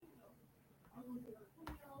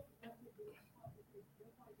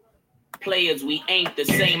Players, we ain't the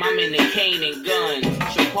same. I'm in the cane and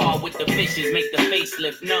guns. Chapar with the fishes, make the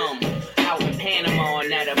facelift numb. Out in Panama on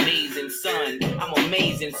that amazing sun. I'm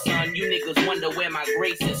amazing, son. You niggas wonder where my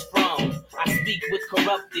grace is from. I speak with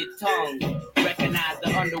corrupted tongue. Recognize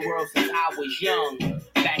the underworld since I was young.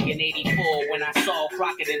 Back in 84 when I saw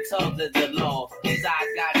Crockett and Tubbs as the law. His eyes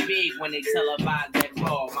got big when they televised that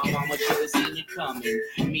raw. My mama should have seen it coming.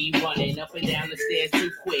 Me running up and down the stairs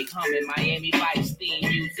too quick. Humming Miami Vice theme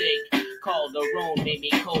music. Called the room made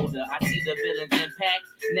me colder. I see the villain's impact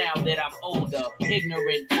now that I'm older.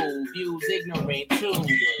 Ignorant fool, views ignorant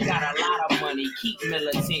too. Got a lot of money, keep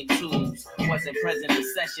militant tools. Wasn't present the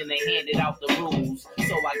session, they handed out the rules.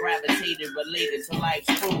 So I gravitated related to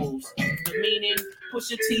life's rules. The meaning,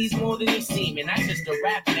 Pusha T's more than he's seeming. That's just a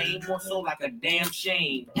rap name, more so like a damn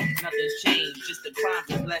shame. Nothing's changed, just the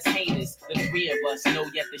crimes is less heinous. The three of us know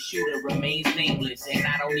yet the shooter remains nameless. And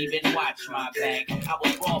I don't even watch my back. I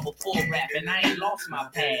was raw before rap and I ain't lost my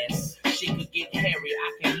past. Shit could get hairy,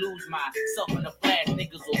 I can lose myself in a flash.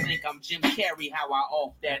 Niggas will think I'm Jim Carrey, how I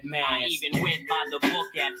off that mask. I even went by the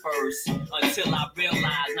book at first, until I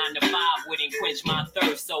realized 9 to 5 wouldn't quench my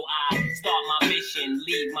thirst. So I start my mission,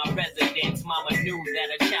 leave my residence. Mama knew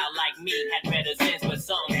that a child like me had better sense, but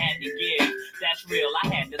something had to give. That's real, I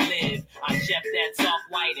had to live. I chef that soft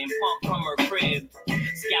white and pump from her crib.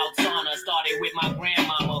 Scout sauna started with my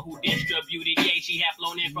grandmama, who distributed yay. She had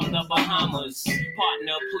flown in from the Bahamas.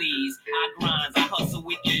 Partner, please, I grinds, I hustle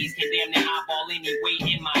with ease. Can damn near eyeball any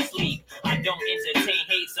weight in my sleep. I don't entertain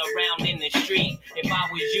hates around in the street. If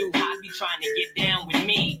I was you, I'd be trying to get down with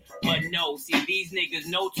me. But no, see, these niggas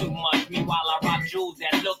know too much. Meanwhile, I rock jewels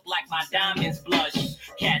that look like my diamonds blush.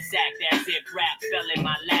 Cat sack, that's it, rap fell in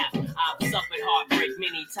my lap. I've suffered heartbreak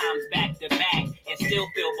many times back to back, and still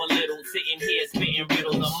feel belittled, sitting here spitting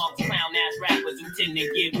riddles amongst clown-ass rappers who tend to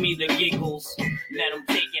give me the giggles. Let them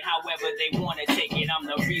take it however they want to take it. I'm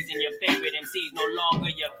the reason your favorite MC's no longer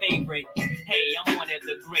your favorite. Hey, I'm one of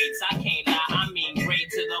the greats, I can't lie. I mean great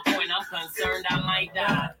to the point I'm concerned I might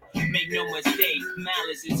die. Make no mistake,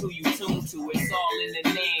 malice is who you tune to. It's all in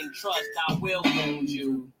the name, trust I will wound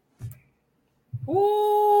you.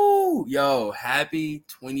 Ooh, yo, happy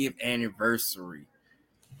 20th anniversary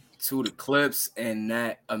to the Clips and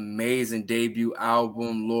that amazing debut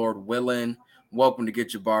album, Lord Willing. Welcome to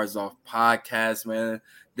Get Your Bars Off podcast, man.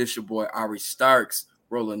 This your boy Ari Starks,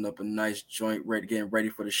 rolling up a nice joint, getting ready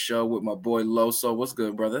for the show with my boy Loso. What's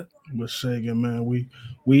good, brother? What's shaking, man?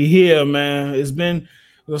 We here, man. It's been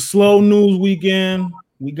a slow news weekend.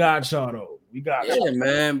 We got y'all though. Yeah,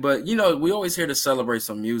 man. But you know, we always here to celebrate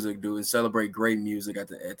some music, dude, and celebrate great music at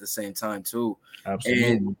the same time too. Absolutely.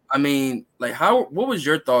 And I mean, like, what was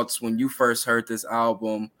your thoughts when you first heard this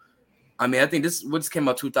album? I mean, I think this came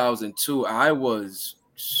out 2002. I was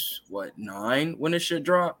 9 when this shit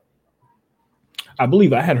dropped. I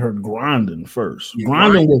believe I had heard Grinding first.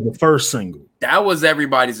 Grinding was the first single. That was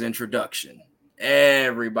everybody's introduction.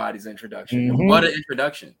 Mm-hmm. What an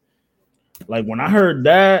introduction. Like when I heard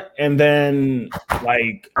that, and then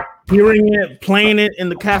like hearing it, playing it in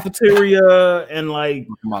the cafeteria, and like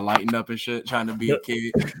my lighting up and shit, trying to be a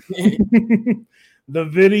kid. The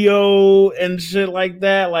video and shit like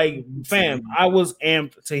that, like fam, I was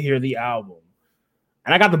amped to hear the album,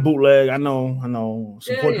 and I got the bootleg. I know.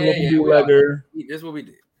 Support the local bootlegger. That's what we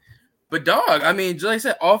did. But dog, I mean, just like I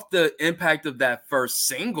said, off the impact of that first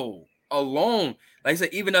single alone, like I said,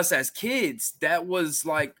 even us as kids, that was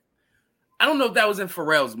like. I don't know if that was in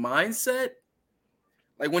Pharrell's mindset,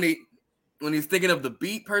 like when he's thinking of the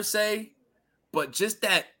beat per se, but just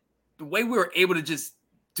that the way we were able to just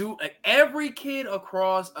do, like, every kid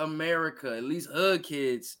across America, at least hood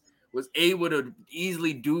kids, was able to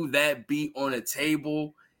easily do that beat on a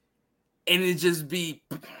table, and it just be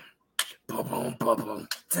boom, boom,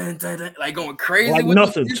 dun, dun, dun, like going crazy, like with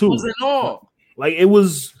nothing too. And all. Like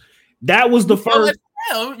that was the first.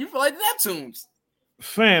 You feel like Neptunes.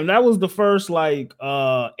 Fam, that was the first like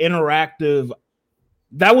interactive.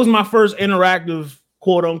 That was my first interactive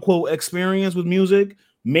quote unquote experience with music,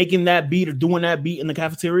 making that beat or doing that beat in the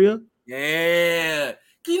cafeteria. Yeah.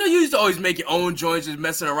 You know, you used to always make your own joints, just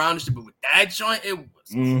messing around and shit, but with that joint, it was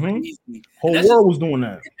crazy. Whole world was doing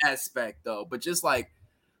that aspect though, but just like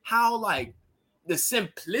how like the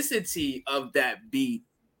simplicity of that beat,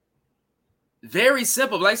 very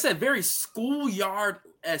simple. Like I said, very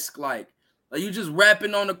schoolyard-esque, like you just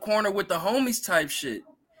rapping on the corner with the homies type shit.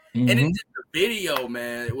 And then the video,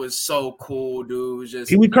 man, it was so cool, dude. It was just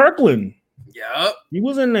Pee-wee Kirkland. Yep. He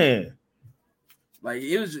was in there. Like,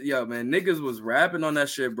 it was, man, niggas was rapping on that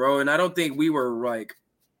shit, bro. And I don't think we were like,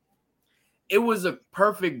 it was a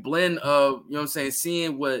perfect blend of, you know what I'm saying,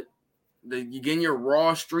 seeing what You getting your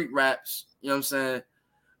raw street raps, you know what I'm saying?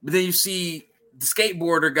 But then you see the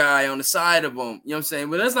skateboarder guy on the side of him, you know what I'm saying?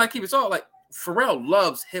 But let's not keep it all like Pharrell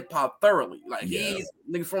loves hip hop thoroughly. Like he's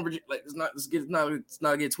nigga from Virginia, like it's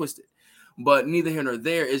not get twisted. But neither here nor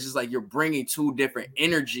there. It's just like you're bringing two different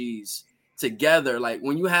energies together. Like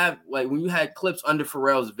when you had clips under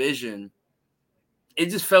Pharrell's vision, it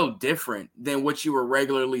just felt different than what you were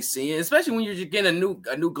regularly seeing, especially when you're just getting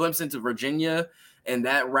a new glimpse into Virginia and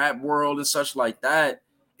that rap world and such like that.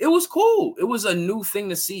 It was cool. It was a new thing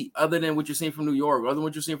to see, other than what you're seeing from New York, other than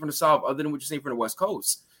what you're seeing from the South, other than what you're seeing from the West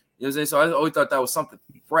Coast. You know what I'm saying? So I always thought that was something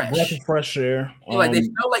fresh. Fresh air. Like they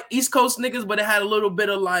felt like East Coast niggas, but it had a little bit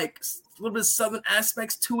of Southern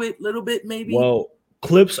aspects to it, a little bit maybe. Well,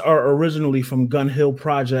 clips are originally from Gun Hill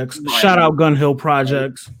Projects. Right. Shout out Gun Hill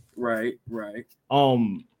Projects. Right.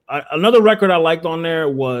 Another record I liked on there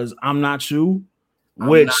was "I'm Not You,"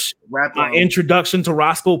 which introduction to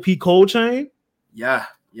Roscoe P. Coltrane. Yeah.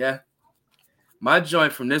 My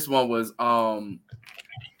joint from this one was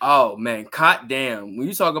oh man, Cot Damn. When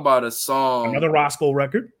you talk about a song, another Roscoe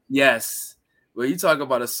record. Yes. When you talk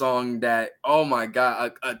about a song that, oh my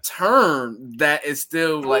God, a term that is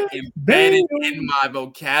still like embedded in my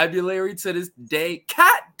vocabulary to this day.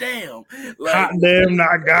 Cot damn. Like, cot damn,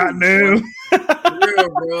 not goddamn. Real,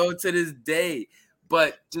 bro, to this day.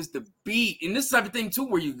 But just the beat, and this type of thing too,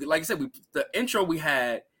 where you, like I said, the intro we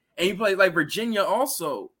had, and you played like Virginia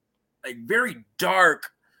also, like very dark,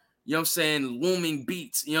 you know what I'm saying, looming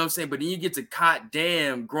beats, you know what I'm saying? But then you get to Cot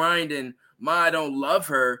Damn, grinding, I Don't Love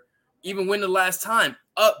Her, even When the Last Time,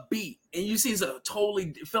 upbeat. And you see feel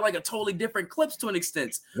like a totally different clips to an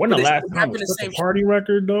extent. When the Last Time was such a party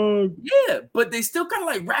record, dog. Yeah, but they still kind of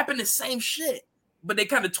like rapping the same shit. But they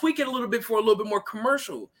kind of tweak it a little bit for a little bit more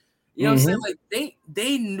commercial. You know what I'm saying? Like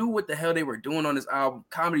they knew what the hell they were doing on this album.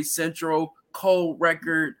 Comedy Central, Cold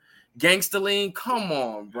Record, Gangsta Lean. Come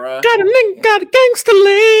on, bro. Got a Gangsta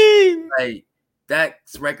Lean. Like that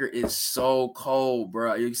record is so cold,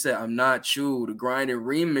 bro. You said I'm Not You, the grinding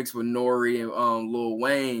remix with Nori and Lil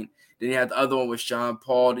Wayne. Then you had the other one with Sean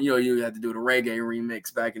Paul. You know, you had to do the reggae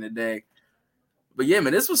remix back in the day. But yeah,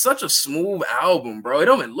 man, this was such a smooth album, bro. It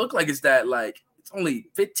don't even look like it's that like. It's only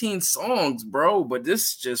 15 songs, bro, but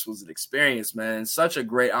this just was an experience, man. Such a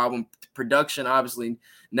great album. Production, obviously,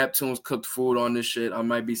 Neptune's cooked food on this shit. I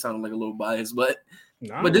might be sounding like a little biased, but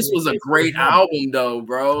this was a great album, though,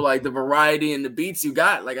 bro. Like the variety and the beats you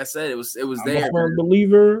got, like I said, it was there. I'm a firm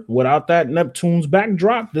believer. Without that Neptune's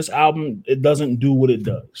backdrop, this album, it doesn't do what it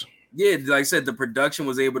does. Yeah, like I said, the production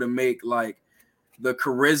was able to make like the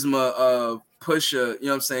charisma of Pusha, you know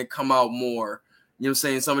what I'm saying, come out more. You know what I'm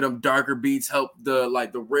saying? Some of them darker beats help the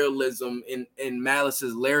realism in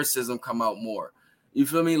Malice's lyricism come out more. You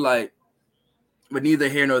feel me? Like, but neither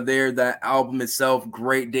here nor there. That album itself,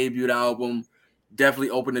 great debut album,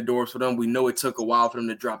 definitely opened the doors for them. We know it took a while for them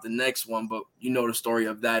to drop the next one, but you know the story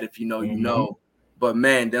of that if you know, you know. But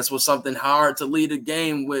man, that's was something hard to lead a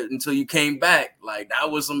game with until you came back. Like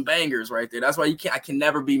that was some bangers right there. That's why I can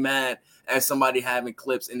never be mad at somebody having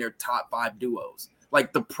clips in their top 5 duos.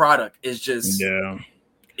 Like the product is just,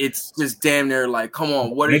 it's just damn near like, come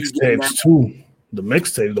on, what are you getting at? Too? The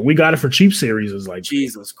mixtape, the We Got It for Cheap series is like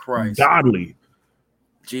Jesus Christ, godly.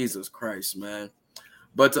 Jesus Christ, man.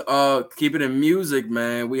 But to keep it in music,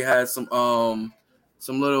 man, we had some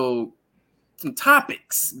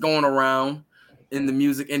topics going around in the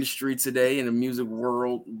music industry today, in the music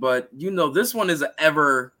world. But you know, this one is an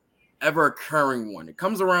ever occurring one. It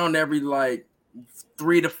comes around every like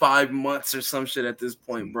 3 to 5 months or some shit at this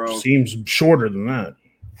point, bro. Seems shorter than that.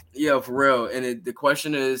 Yeah, for real. And the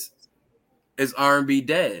question is R&B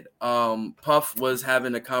dead? Puff was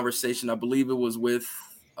having a conversation. I believe it was with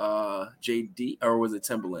JD, or was it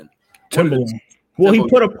Timbaland? Well, he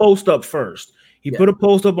put a post up first. He put a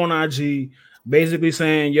post up on IG basically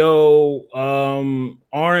saying, yo,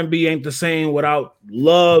 R&B ain't the same without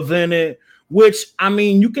love in it. Which, I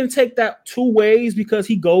mean, you can take that 2 ways because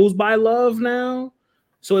he goes by Love now.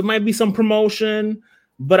 So it might be some promotion,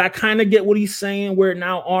 but I kind of get what he's saying where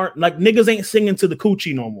now aren't like niggas ain't singing to the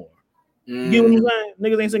coochie no more. You get what I'm saying?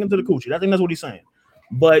 Niggas ain't singing to the coochie. I think that's what he's saying.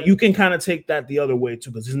 But you can kind of take that the other way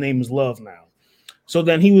too because his name is Love now. So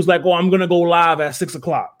then he was like, oh, I'm going to go live at 6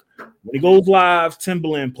 o'clock. When he goes live,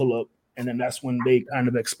 Timbaland pull up. And then that's when they kind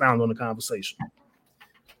of expound on the conversation.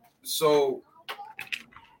 So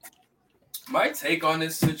my take on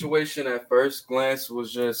this situation at first glance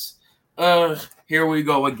was just, here we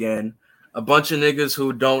go again. A bunch of niggas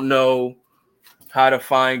who don't know how to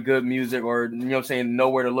find good music or, you know what I'm saying, know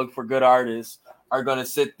where to look for good artists are going to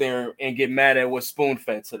sit there and get mad at what's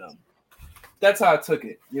spoon-fed to them. That's how I took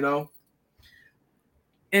it, you know?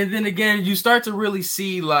 And then again, you start to really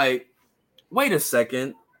see like, wait a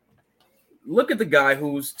second. Look at the guy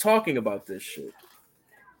who's talking about this shit.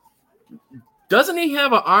 Doesn't he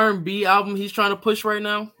have an R&B album he's trying to push right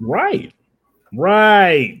now? Right.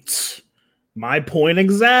 My point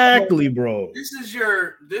exactly, bro. This is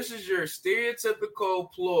your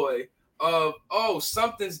stereotypical ploy of, oh,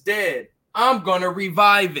 something's dead, I'm gonna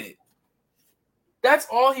revive it. That's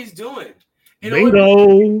all he's doing. And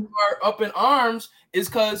Bingo. Are up in arms is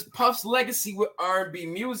because Puff's legacy with R&B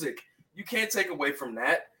music. You can't take away from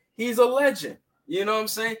that. He's a legend. You know what I'm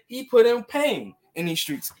saying? He put in pain in these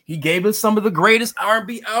streets. He gave us some of the greatest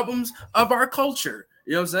R&B albums of our culture.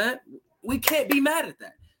 You know what I'm saying? We can't be mad at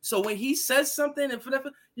that. So when he says something, and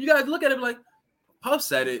you gotta look at it like Puff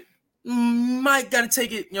said it. Might gotta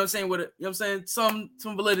take it. You know what I'm saying? With it, you know what I'm saying?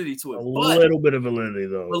 Some validity to it. A little bit of validity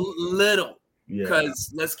though. A little. Yeah.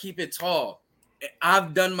 Because let's keep it tall.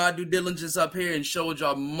 I've done my due diligence up here and showed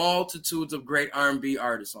y'all multitudes of great R&B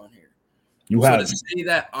artists on here. You so have to say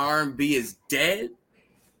that R&B is dead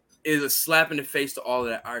is a slap in the face to all of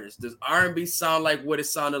that artists. Does R&B sound like what it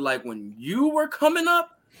sounded like when you were coming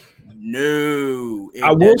up? No.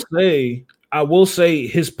 I will say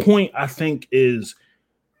his point, I think, is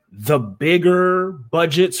the bigger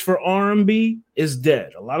budgets for R&B is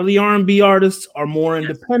dead. A lot of the R&B artists are more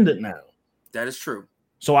independent now. That is true.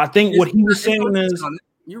 So I think what he was saying is,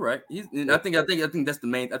 you're right. I think that's the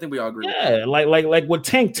main. I think we all agree. Yeah, like what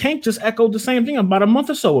Tank just echoed the same thing about a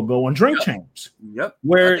month or so ago on Drink Champs. Yep.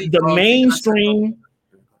 Where the mainstream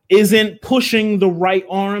isn't pushing the right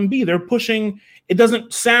R&B. They're pushing. It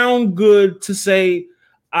doesn't sound good to say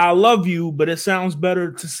 "I love you," but it sounds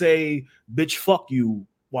better to say "bitch, fuck you"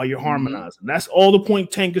 while you're harmonizing. That's all the point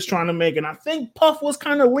Tank is trying to make. And I think Puff was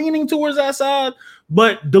kind of leaning towards that side,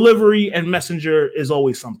 but delivery and messenger is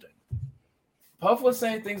always something. Puff was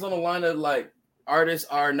saying things on the line of like artists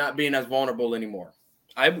are not being as vulnerable anymore.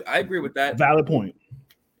 I agree with that. Valid point. You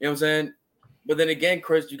know what I'm saying? But then again,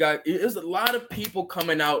 Chris, there's a lot of people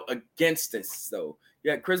coming out against this. So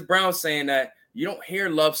you got Chris Brown saying that you don't hear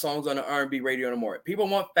love songs on the R&B radio anymore. People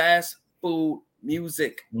want fast food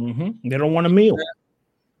music. Mm-hmm. They don't want a meal.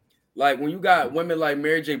 Like when you got women like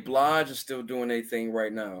Mary J. Blige is still doing anything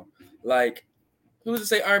right now. Like, who's to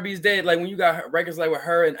say R&B is dead? Like when you got records like with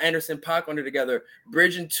her and Anderson .Paak under together,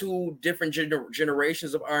 bridging two different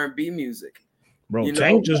generations of R&B music. Bro,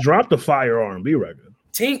 Tank just dropped a fire R&B record.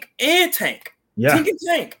 Tink and Tank. Yeah. Tink and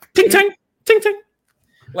Tank. Tink.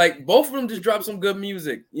 Like both of them just dropped some good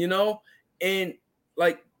music, you know? And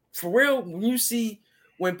like for real,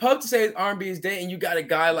 when Puff says R&B is dead and you got a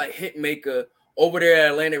guy like Hitmaker over there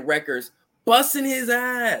at Atlantic Records busting his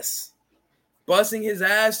ass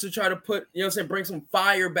to try to put, you know what I'm saying, bring some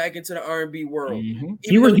fire back into the R&B world.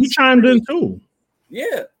 Mm-hmm. He chimed in too. Yeah.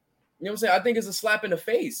 You know what I'm saying? I think it's a slap in the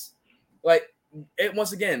face. Like,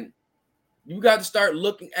 once again, you got to start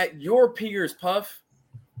looking at your peers, Puff.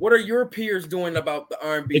 What are your peers doing about the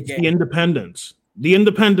R&B game? The independence. The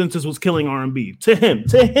independence is what's killing R&B. To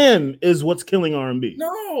him is what's killing R&B.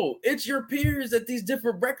 No, it's your peers at these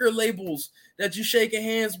different record labels that you shaking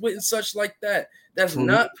hands with and such like that. That's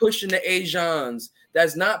not pushing the Asians.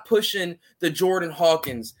 That's not pushing the Jordan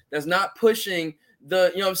Hawkins. That's not pushing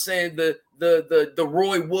the, you know what I'm saying, the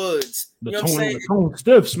Roy Woods. You know what I'm saying? Tone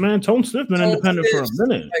Stiffs, man. Tone Stiff been independent for a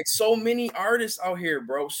minute. Like so many artists out here,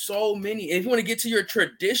 bro. So many. If you want to get to your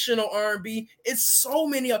traditional R&B, it's so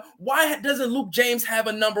many. Why doesn't Luke James have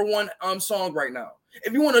a number one song right now?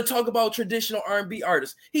 If you want to talk about traditional R&B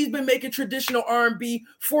artists, he's been making traditional R&B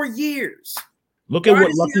for years. Look at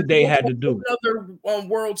what Lucky Day had to do. Other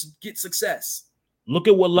worlds get success. Look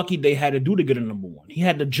at what Lucky Day had to do to get a number one. He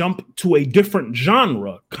had to jump to a different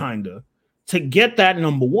genre, kinda, to get that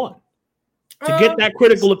number one, to get that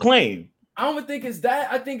critical acclaim. I don't think it's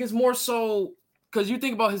that. I think it's more so because you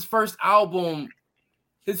think about his first album.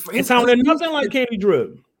 It sounded nothing like Candy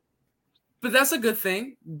Drip. But that's a good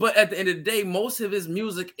thing. But at the end of the day, most of his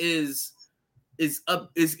music is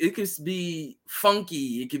it could be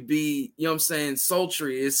funky, it could be, you know what I'm saying,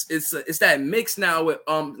 sultry. It's that mix now with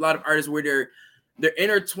a lot of artists where they're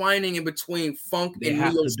intertwining in between funk and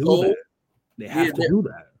neo soul. They have to do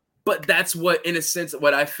that. But that's what, in a sense,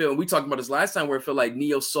 what I feel. We talked about this last time, where I feel like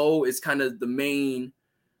neo soul is kind of the main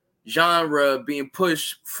genre being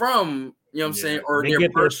pushed from, you know what I'm saying, or they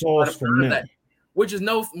get their souls from that. Which is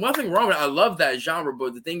nothing wrong with it. I love that genre,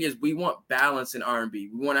 but the thing is, we want balance in R&B.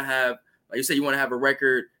 We want to have, like you said, you want to have a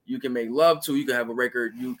record you can make love to. You can have a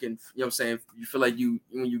record you can, you know what I'm saying, you feel like you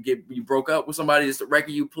broke up with somebody, it's the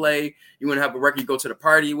record you play. You want to have a record you go to the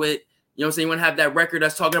party with. You know what I'm saying? You want to have that record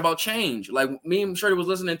that's talking about change. Like me and Shorty was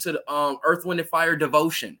listening to the Earth, Wind, and Fire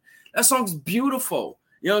Devotion. That song's beautiful.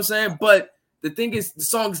 You know what I'm saying? But the thing is, the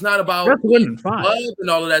song's not about love and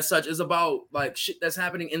all of that such. It's about like shit that's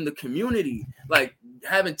happening in the community, like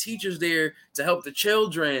having teachers there to help the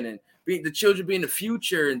children and the children being the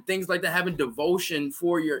future and things like that, having devotion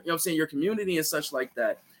for your, you know what I'm saying, your community and such like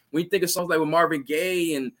that. When you think of songs like with Marvin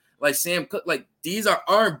Gaye and like Sam Cooke, like these are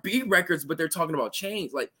R&B records, but they're talking about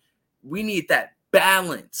change. Like we need that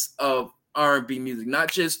balance of R&B music, not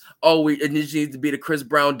just it just needs to be the Chris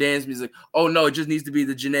Brown dance music. Oh no, it just needs to be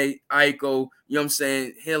the Jhené Aiko, you know what I'm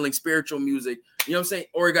saying, healing spiritual music. You know what I'm saying?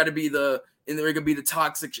 Or it got to be it could be the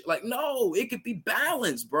toxic shit. Like no, it could be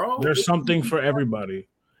balanced, bro. There's something for everybody.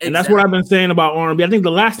 Exactly. And that's what I've been saying about R&B. I think the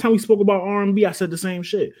last time we spoke about R&B, I said the same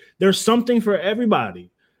shit. There's something for everybody.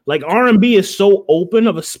 Like R&B is so open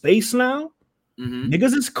of a space now. Mm-hmm.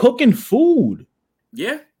 Niggas is cooking food.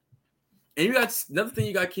 Yeah. And you got another thing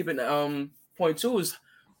you got to keep in point two is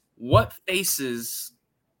what faces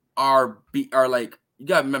are like. You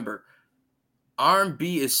got to remember,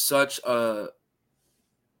 R&B is such a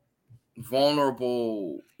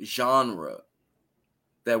vulnerable genre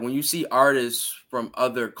that when you see artists from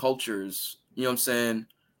other cultures, you know what I'm saying,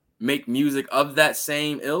 make music of that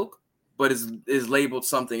same ilk, but is labeled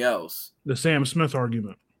something else. The Sam Smith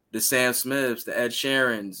argument. The Sam Smiths, the Ed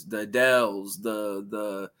Sheerans, the Adeles,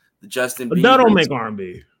 the Justin Bieber. Adele don't make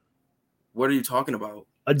R&B. What are you talking about?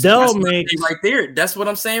 Adele makes right there. That's what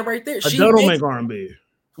I'm saying right there. Adele don't make R&B.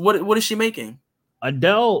 What is she making?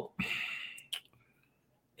 Adele.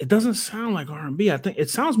 It doesn't sound like R&B. I think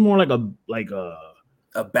it sounds more like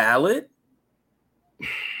a ballad.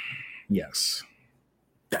 Yes.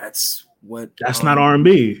 That's not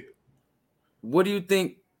R&B. What do you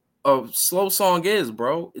think a slow song is,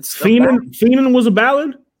 bro? It's Fiendin' was a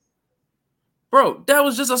ballad? Bro, that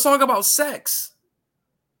was just a song about sex.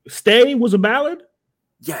 Stay was a ballad?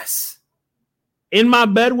 Yes. In My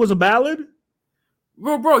Bed was a ballad?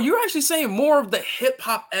 Bro, you're actually saying more of the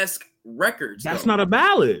hip-hop-esque records. That's not a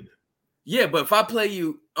ballad. Yeah, but if I play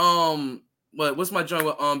you, what's my joint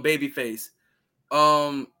with Babyface?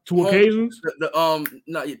 Two Occasions?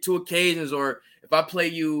 Two Occasions, or if I play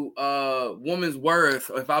you Woman's Worth,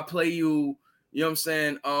 or if I play you, you know what I'm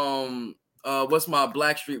saying, what's my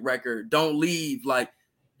Blackstreet record? Don't Leave. Like,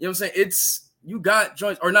 you know what I'm saying? It's, you got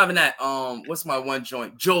joints, or not even that. What's my one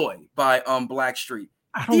joint? Joy by Blackstreet.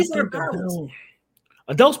 These are ballads.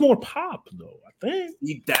 Adele's more pop, though, I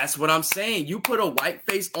think. That's what I'm saying. You put a white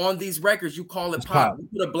face on these records, you call it pop. You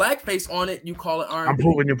put a black face on it, you call it R&B. I'm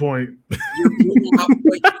proving your point.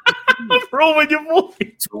 I'm proving your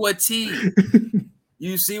point. To a T.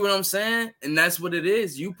 You see what I'm saying? And that's what it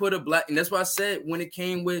is. You put a black, and that's what I said when it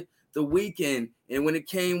came with The Weeknd, and when it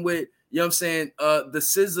came with, you know what I'm saying, the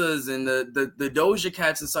SZAs and the Doja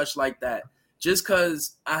Cats and such like that. Just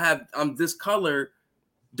because I'm this color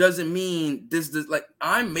doesn't mean this like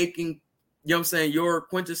I'm making, you know what I'm saying, your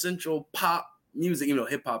quintessential pop music, even though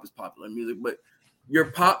hip hop is popular music, but your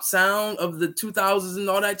pop sound of the 2000s and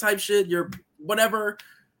all that type shit, your whatever,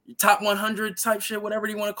 your top 100 type shit, whatever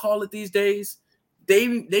you want to call it these days,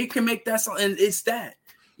 they can make that song, and it's that.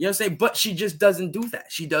 You know what I'm saying? But she just doesn't do that.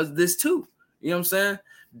 She does this too. You know what I'm saying?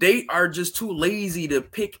 They are just too lazy to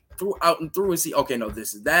pick out and through and see, okay, no,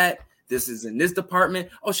 this is that. This is in this department.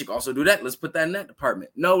 Oh, she can also do that. Let's put that in that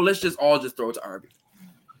department. No, let's just all throw it to R&B.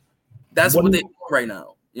 That's what they do right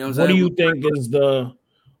now. You know what I'm saying? What do you think is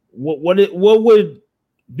what would,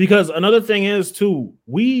 because another thing is too,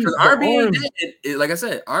 R&B ain't dead. Like I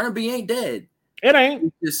said, R&B ain't dead. It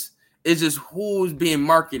ain't. It's just who's being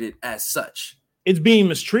marketed as such. It's being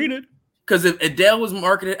mistreated. Because if Adele was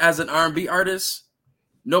marketed as an R&B artist,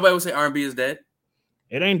 nobody would say R&B is dead.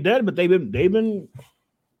 It ain't dead, but they've been.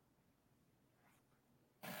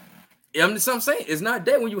 Yeah, I'm saying it's not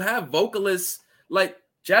dead when you have vocalists like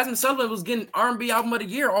Jasmine Sullivan was getting R&B album of the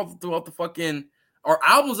year all throughout the fucking, or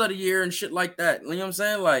albums of the year and shit like that. You know what I'm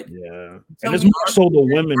saying? Like, yeah, and it's more so the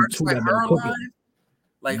women too that been cooking.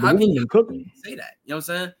 Like, how can you say that? You know what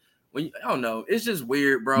I'm saying? I don't know. It's just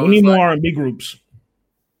weird, bro. We need more R&B groups.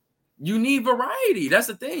 You need variety. That's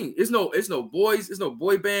the thing. It's no boys. It's no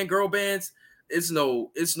boy band, girl bands. It's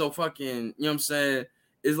no fucking, you know what I'm saying?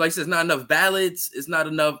 It's like, it's not enough ballads. It's not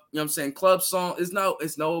enough, you know what I'm saying, club song.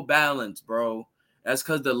 It's no balance, bro. That's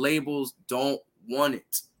because the labels don't want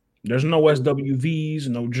it. There's no SWVs,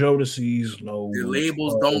 no Jodeci's, no. The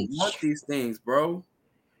labels don't want these things, bro.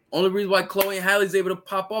 Only reason why Chloe and Halle's able to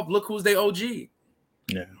pop off, look who's their OG.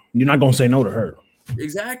 Yeah. You're not going to say no to her.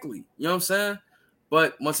 Exactly. You know what I'm saying?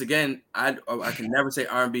 But once again, I can never say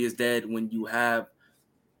R&B is dead when you have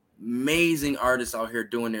amazing artists out here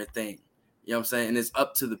doing their thing. You know what I'm saying? And it's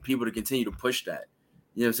up to the people to continue to push that.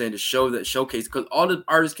 You know what I'm saying? To showcase. Because all the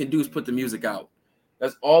artists can do is put the music out.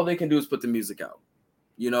 That's all they can do is put the music out.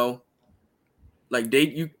 You know, like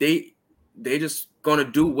they just gonna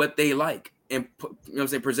do what they like and put, you know what I'm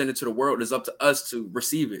saying, present it to the world. It's up to us to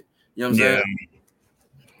receive it. You know what I'm saying?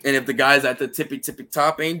 And if the guys at the tippy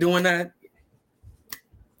top ain't doing that,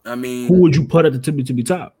 I mean, who would you put at the tippy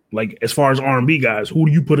top? Like as far as R&B guys, who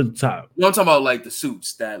do you put at the top? You know, I'm talking about like the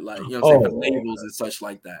suits that, like, you know what I'm saying, the labels and such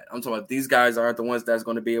like that. I'm talking about these guys aren't the ones that's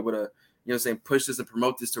going to be able to, you know what I'm saying, push this and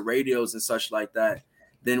promote this to radios and such like that.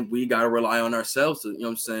 Then we got to rely on ourselves to, you know what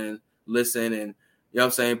I'm saying, listen and, you know what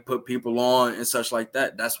I'm saying, put people on and such like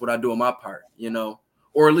that. That's what I do on my part, you know,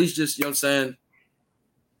 or at least just, you know what I'm saying,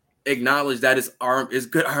 acknowledge that it's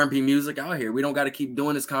good R&B music out here. We don't got to keep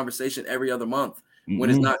doing this conversation every other month when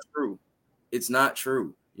it's not true. It's not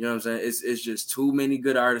true. You know what I'm saying? It's just too many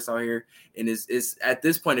good artists out here, and it's at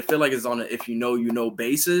this point, I feel like it's on a if you know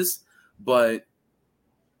basis. But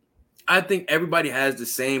I think everybody has the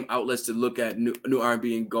same outlets to look at new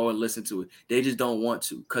R&B and go and listen to it. They just don't want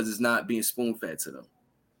to because it's not being spoon fed to them.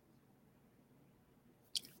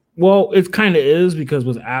 Well, it kind of is because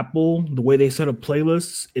with Apple, the way they set up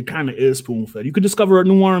playlists, it kind of is spoon fed. You could discover a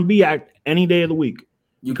new R&B act any day of the week.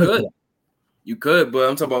 You could, but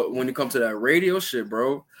I'm talking about when it comes to that radio shit,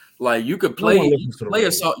 bro. Like you could play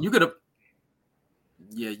a song. You could have.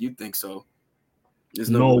 Yeah, you think so? There's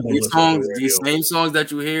these same songs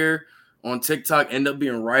that you hear on TikTok end up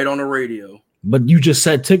being right on the radio. But you just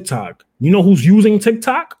said TikTok. You know who's using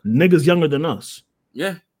TikTok? Niggas younger than us.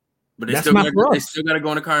 Yeah. But they still got to go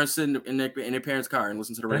in the car and sit in their parents' car and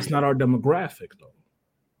listen to the radio. That's not our demographic, though.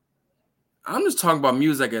 I'm just talking about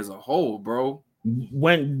music as a whole, bro.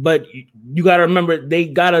 But you got to remember, they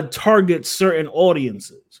got to target certain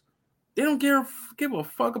audiences. They don't give a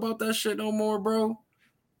fuck about that shit no more, bro.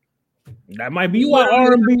 That might be why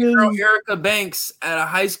R&B is. Erica Banks at a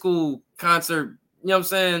high school concert, you know what I'm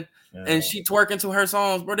saying? Yeah. And she twerking to her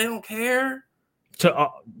songs, bro. They don't care.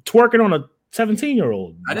 Twerking on a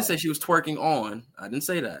 17-year-old. I didn't say she was twerking on. I didn't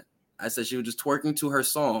say that. I said she was just twerking to her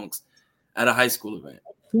songs at a high school event.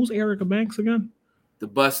 Who's Erica Banks again? The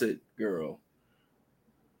Bust It girl.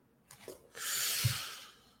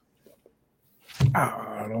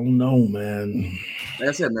 I don't know, man.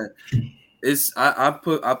 That's it, man. I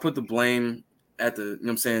put the blame at the, you know what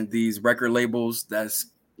I'm saying, these record labels that's,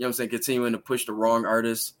 you know what I'm saying, continuing to push the wrong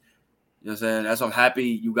artists. You know what I'm saying? That's why I'm happy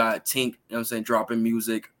you got Tink, you know what I'm saying, dropping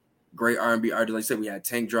music. Great R&B artists. Like I said, we had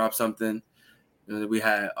Tank drop something. And we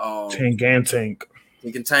had Tank and Tank.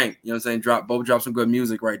 Tank and Tank. You know what I'm saying? Both drop some good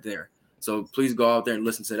music right there. So please go out there and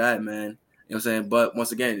listen to that, man. You know what I'm saying? But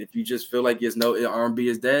once again, if you just feel like R&B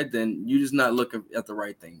is dead, then you're just not looking at the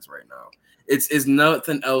right things right now. It's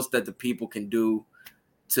nothing else that the people can do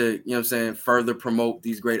to, you know what I'm saying, further promote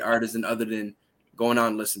these great artists and other than going out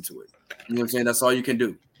and listen to it. You know what I'm saying? That's all you can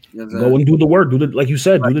do. You know what I'm saying? Go and do the work. Like you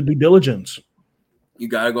said, do the due diligence. You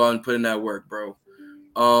gotta go out and put in that work, bro.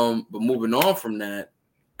 But moving on from that,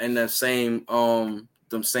 and that same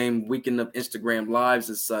them same weekend of Instagram lives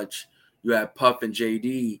and such, you had Puff and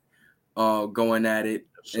JD going at it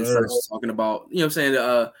and starts talking about, you know what I'm saying,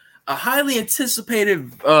 a highly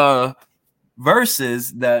anticipated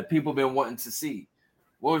verses that people been wanting to see.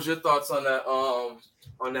 What was your thoughts on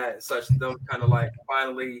that such them kind of like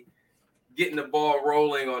finally getting the ball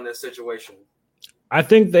rolling on this situation? I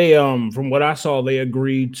think they from what I saw, they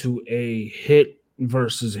agreed to a hit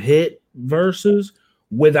versus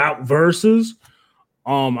without verses.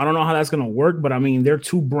 I don't know how that's gonna work, but I mean they're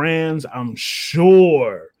two brands. I'm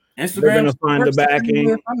sure Instagram they're gonna find the backing.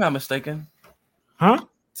 If I'm not mistaken. Huh?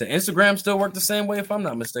 So Instagram still work the same way if I'm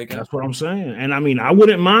not mistaken. That's what I'm saying. And I mean, I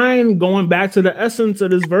wouldn't mind going back to the essence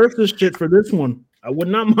of this versus shit for this one. I would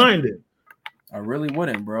not mind it. I really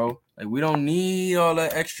wouldn't, bro. Like, we don't need all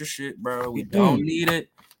that extra shit, bro. We don't need it.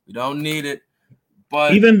 We don't need it.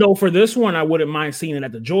 But even though for this one, I wouldn't mind seeing it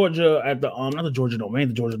at the Georgia, at the not the Georgia Dome, ain't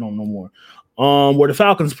the Georgia Dome no more. Where the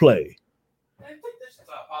Falcons play. I think this is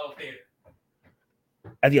Apollo Theater.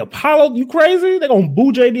 At the Apollo, you crazy? They're gonna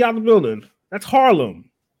boo JD out the building. That's Harlem.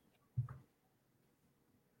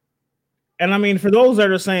 And I mean, for those that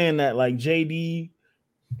are saying that like JD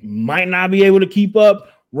might not be able to keep up,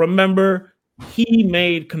 remember he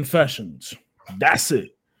made Confessions. That's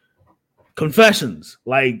it. Confessions.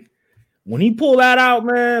 Like when he pulled that out,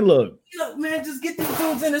 man, look, man, just get these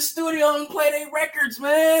dudes in the studio and play their records,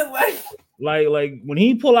 man. Like when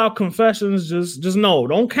he pull out Confessions, just know,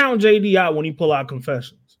 don't count JD out when he pull out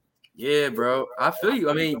Confessions. Yeah, bro. I feel you.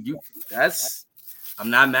 I mean, I'm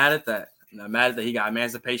not mad at that. I'm not mad at that. He got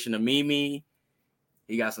Emancipation of Mimi.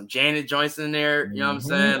 He got some Janet joints in there. You know what I'm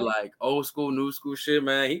saying? Like old school, new school shit,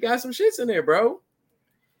 man. He got some shits in there, bro.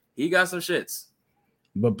 He got some shits.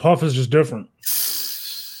 But Puff is just different.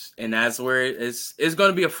 And that's where it's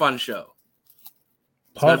going to be a fun show.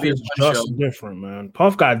 Puff is just different, man.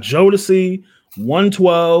 Puff got Jodeci,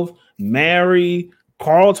 112, Mary,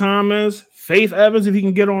 Carl Thomas, Faith Evans, if he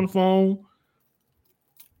can get on the phone.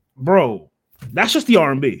 Bro, that's just the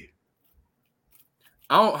R&B.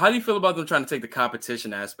 How do you feel about them trying to take the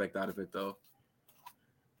competition aspect out of it, though?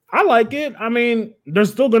 I like it. I mean,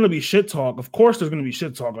 there's still going to be shit talk. Of course, there's going to be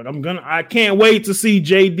shit talk. Like I can't wait to see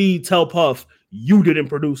JD tell Puff, you didn't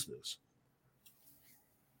produce this.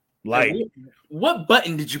 Like, what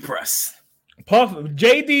button did you press? Puff,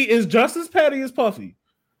 JD is just as petty as Puffy.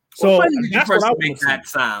 So what button did you press to make that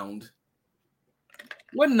sound?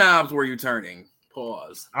 What knobs were you turning?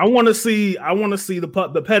 Pause. I want to see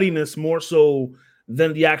the pettiness more so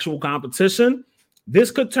than the actual competition.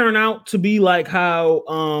 This could turn out to be like how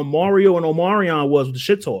Mario and Omarion was with the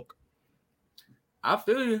shit talk. I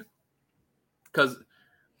feel you. Because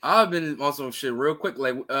I've been on some shit real quick.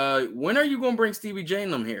 Like, when are you going to bring Stevie J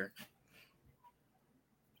and them here?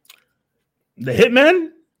 The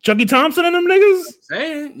Hitman? Chucky Thompson and them niggas?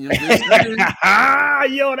 Saying. You know,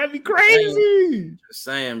 yo, that'd be crazy. Just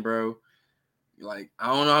saying, bro. Like, I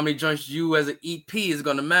don't know how many joints you as an EP is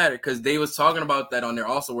going to matter. Because they was talking about that on there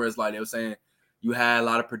also, where it's like they were saying you had a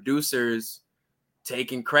lot of producers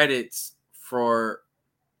taking credits for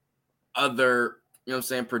other, you know what I'm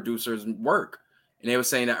saying, producers' work. And they were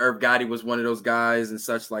saying that Irv Gotti was one of those guys and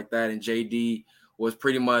such like that. And JD was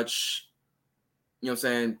pretty much, you know what I'm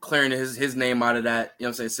saying, clearing his name out of that, you know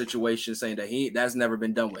what I'm saying, situation, saying that that's never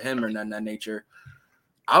been done with him or nothing of that nature.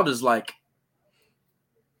 I was just like,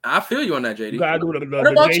 I feel you on that, JD. You gotta do what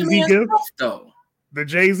about Jay-Z gift, Puff, though? The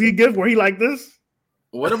Jay-Z gift where he like this?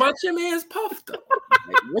 What about your man's Puff, though?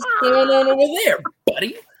 Like, what's going on over there,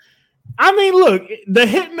 buddy? I mean, look, the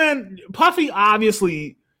Hitman, Puffy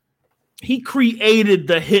obviously, he created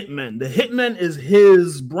the Hitman. The Hitman is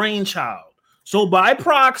his brainchild. So by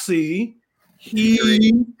proxy,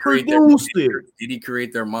 he produced it. Did he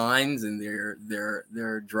create their minds and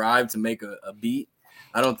their drive to make a beat?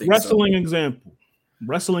 I don't think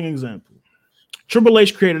Wrestling example. Triple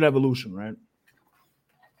H created Evolution, right?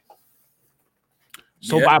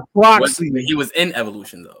 So by proxy, he was in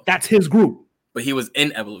Evolution, though. That's his group. But he was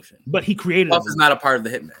in Evolution. But he created Puff is not a part of the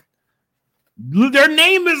Hitman. Their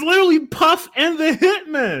name is literally Puff and the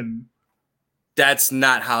Hitman. That's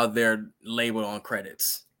not how they're labeled on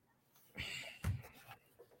credits.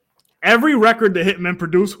 Every record the Hitman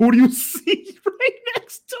produced, who do you see right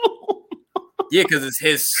next to him? Yeah, because it's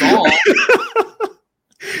his song.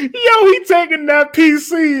 Yo, he taking that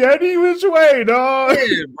PC any which way, dog.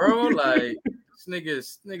 Yeah, bro. Like,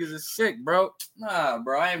 niggas is sick, bro. Nah,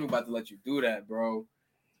 bro. I ain't about to let you do that, bro.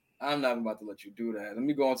 I'm not about to let you do that. Let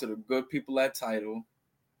me go on to the good people at Tidal.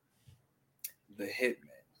 The Hitman.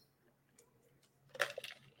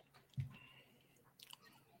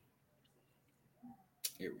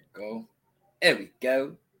 Here we go. There we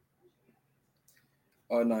go.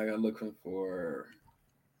 Oh, no, I got looking for...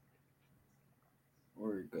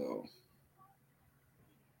 Where we go?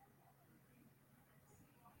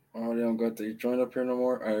 Oh, they don't got the joint up here no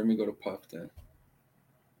more? All right, let me go to Puff then.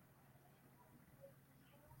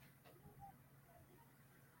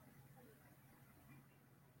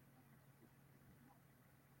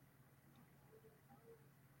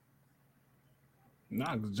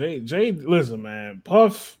 Nah, Jay, listen, man.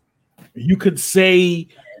 Puff, you could say...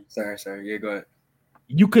 Sorry. Yeah, go ahead.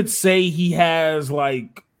 You could say he has,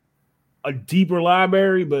 like, a deeper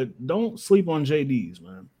library, but don't sleep on JD's,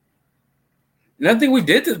 man. And I think we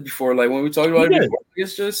did this before. Like, when we talked about it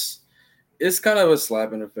before, it's kind of a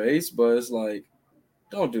slap in the face, but it's like,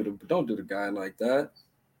 don't do the guy like that.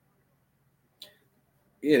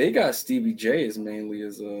 Yeah, they got Stevie J as mainly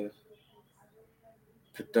as a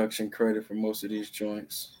production credit for most of these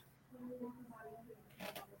joints.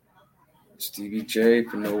 Stevie J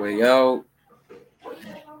for No Way Out.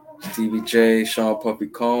 Stevie J, Sean Puffy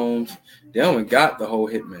Combs. They haven't got the whole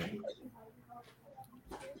Hitman.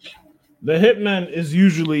 The Hitman is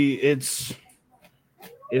usually the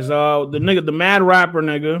nigga, the mad rapper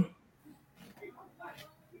nigga.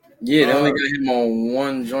 Yeah, they only got him on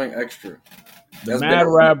one joint extra. The mad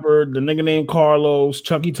rapper, the nigga named Carlos,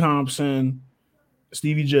 Chucky Thompson,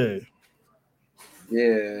 Stevie J. Yeah,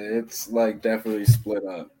 it's like definitely split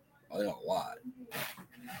up a lot.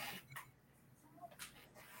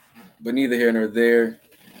 But neither here nor there.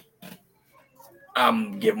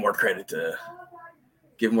 I'm giving more credit to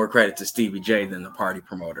Stevie J than the party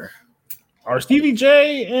promoter. Or Stevie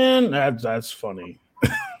J, and that's funny.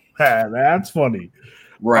 That's funny.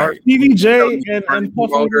 Right. Or Stevie J and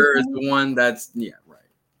promoter is the one that's right.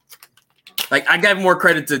 Like I got more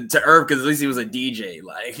credit to Irv because at least he was a DJ.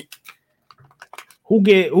 Like who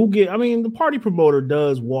get? I mean, the party promoter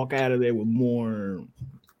does walk out of there with more.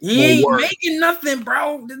 He ain't making nothing,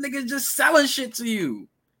 bro. This nigga's just selling shit to you.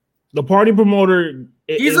 The party promoter.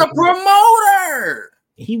 He's a promoter.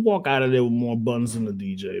 He walk out of there with more buns than the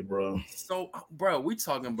DJ, bro. So, bro, we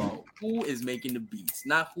talking about who is making the beats,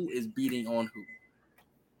 not who is beating on who.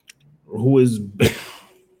 Who is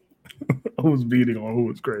who's beating on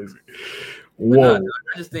who is crazy. Whoa. Nah,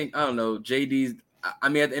 I just think, I don't know, JD's, I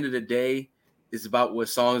mean, at the end of the day, it's about what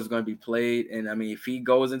song is going to be played. And I mean, if he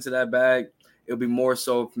goes into that bag, it'll be more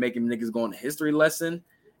so making niggas go on a history lesson.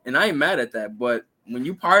 And I ain't mad at that. But when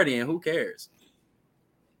you partying, who cares?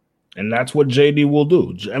 And that's what JD will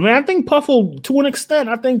do. I mean, I think Puff will, to an extent,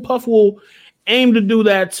 I think Puff will aim to do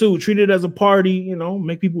that too. Treat it as a party, you know,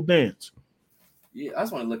 make people dance. Yeah, I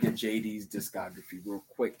just want to look at JD's discography real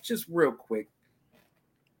quick. Just real quick.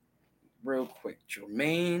 Real quick.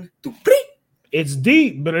 Jermaine Dupri. It's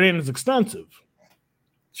deep, but it ain't as extensive.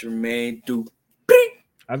 Jermaine Dupri.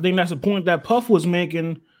 I think that's the point that Puff was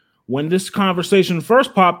making when this conversation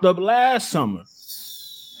first popped up last summer.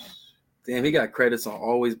 Damn, he got credits on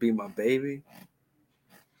Always Be My Baby.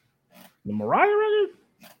 The Mariah record?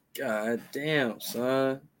 God damn,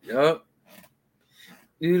 son. Yup.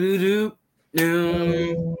 Oh man,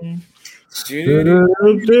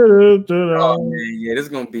 yeah, this is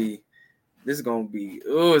gonna be it's gonna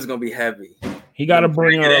be heavy. He gotta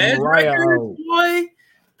bring a Mariah out. Boy.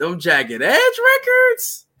 Them Jagged Edge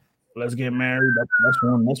records. Let's Get Married. That's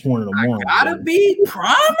one of the ones. Gotta be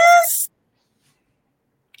Promise.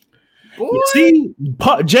 Boy. See,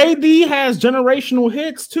 JD has generational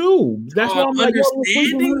hits too. That's why I'm like,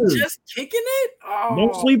 Understanding, just kicking it. Oh.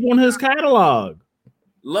 Don't sleep on his catalog.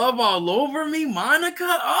 Love All Over Me, Monica.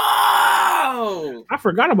 Oh, I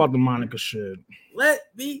forgot about the Monica shit. Let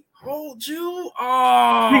Me Hold You.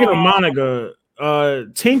 Oh, speaking of Monica,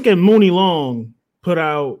 Tink and Mooney Long put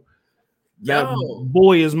out that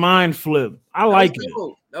Boy Is Mine flip. I like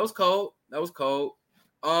it. That was cold.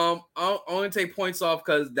 I'll only take points off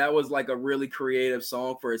because that was like a really creative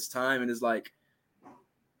song for its time, and it's like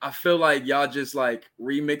I feel like y'all just like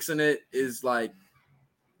remixing it is like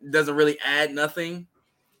doesn't really add nothing.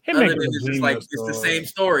 Other than it's just like it's the same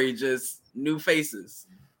story, just new faces.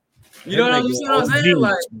 You know what I'm saying?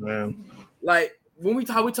 Like when we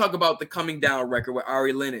talk about the Coming Down record with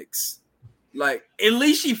Ari Lennox, like at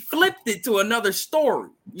least she flipped it to another story.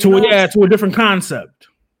 To a different concept.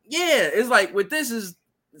 Yeah, it's like with this is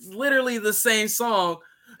literally the same song,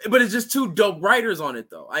 but it's just two dope writers on it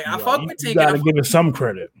though. I fuck with Tink. You gotta give it some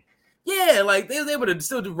credit. Yeah, like they was able to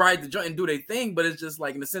still write the joint and do their thing, but it's just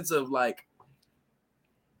like in the sense of like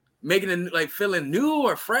making it like feeling new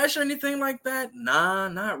or fresh or anything like that. Nah,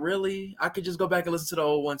 not really. I could just go back and listen to the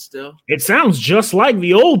old one still. It sounds just like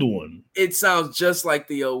the old one. It sounds just like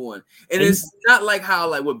the old one. And it's not like how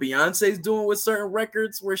like what Beyonce's doing with certain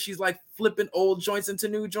records where she's like flipping old joints into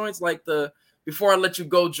new joints, like the Before I Let You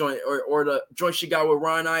Go joint or the joint she got with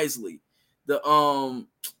Ron Isley.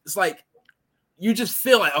 It's like you just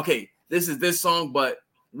feel like, okay, this is this song, but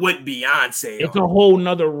with Beyonce. It's a whole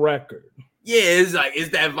nother record. Yeah, it's like it's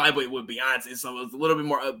that vibe with Beyonce. So it's a little bit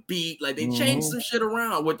more upbeat. Like they changed some shit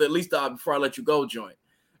around with at least the Before I Let You Go joint.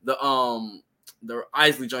 The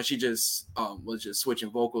Isley joint, she just was just switching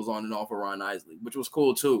vocals on and off of Ron Isley, which was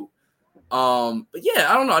cool too. But yeah,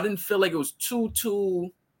 I don't know. I didn't feel like it was too.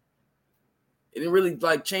 It didn't really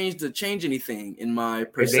like change anything in my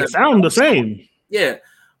perception. They sound the same. Yeah,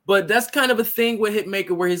 but that's kind of a thing with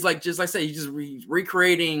Hitmaker where he's like, just like I say, he's just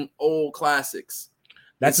recreating old classics.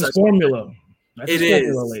 That's his formula. It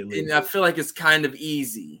is, and I feel like it's kind of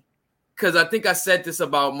easy because I think I said this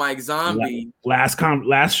about Mike Zombie last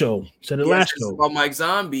show. Said it last show about Mike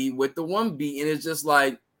Zombie with the one beat, and it's just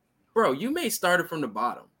like, bro, you may start it from the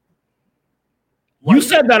bottom. You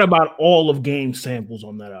said that about all of Game samples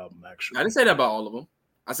on that album. Actually, I didn't say that about all of them.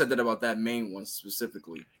 I said that about that main one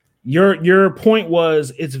specifically. Your point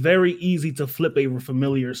was it's very easy to flip a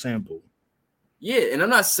familiar sample. Yeah, and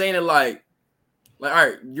I'm not saying it like all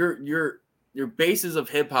right, your basis of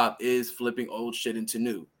hip hop is flipping old shit into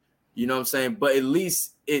new. You know what I'm saying? But at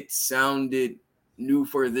least it sounded new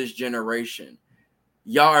for this generation.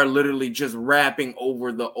 Y'all are literally just rapping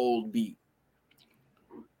over the old beat.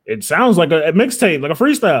 It sounds like a mixtape, like a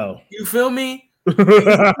freestyle. You feel me?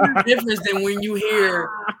 It's different than when you hear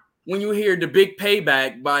The Big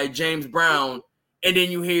Payback by James Brown, and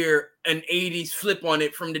then you hear an 80s flip on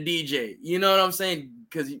it from the DJ. You know what I'm saying?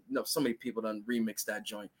 Because so many people done remix that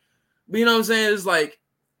joint. But you know what I'm saying? It's like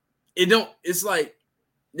it's like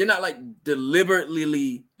they're not like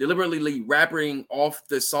deliberately rapping off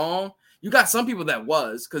the song. You got some people that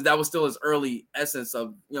was, because that was still his early essence of,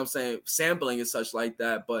 you know what I'm saying, sampling and such like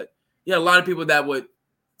that. But yeah, a lot of people that would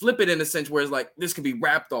flip it in a sense where it's like, this could be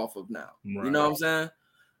rapped off of now. Right. You know what I'm saying?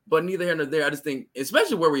 But neither here nor there. I just think,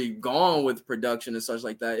 especially where we're going with production and such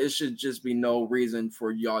like that, it should just be no reason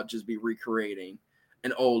for y'all just be recreating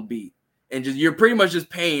an old beat. And just you're pretty much just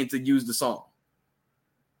paying to use the song.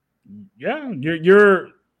 Yeah,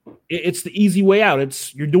 it's the easy way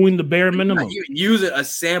out. You're doing the bare minimum. You're using a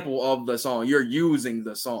sample of the song. You're using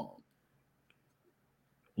the song.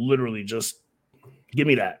 Literally, just give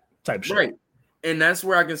me that type shit. Right. And that's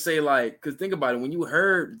where I can say, like, because think about it, when you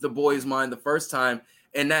heard The Boy's Mind the first time,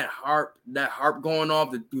 and that harp going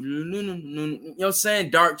off, you know what I'm saying,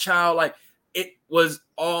 Dark Child, like, it was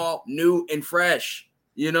all new and fresh.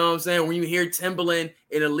 You know what I'm saying? When you hear Timbaland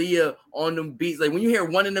and Aaliyah on them beats, like when you hear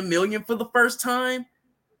 1 in a Million for the first time,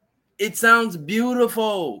 it sounds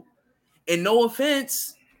beautiful. And no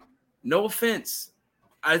offense.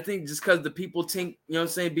 I think just because the people think, you know what I'm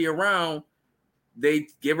saying, be around, they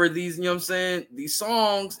give her these, you know what I'm saying, these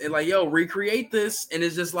songs and like, yo, recreate this. And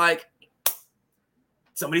it's just like,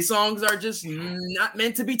 some of these songs are just not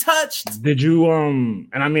meant to be touched. Did you, and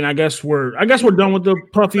I mean, I guess we're done with the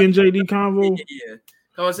Puffy and JD convo. Yeah.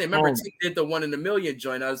 I was saying, remember, Tink did the 1 in a Million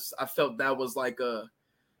joint. I felt that was like a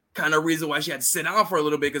kind of reason why she had to sit down for a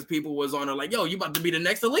little bit, because people was on her like, yo, you about to be the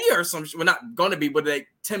next Aaliyah or some shit. We're not going to be, but like,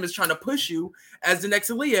 Tim is trying to push you as the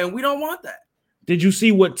next Aaliyah, and we don't want that. Did you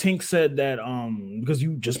see what Tink said that, because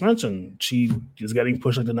you just mentioned she is getting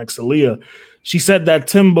pushed like the next Aaliyah. She said that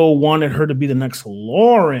Timbo wanted her to be the next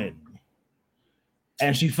Lauren,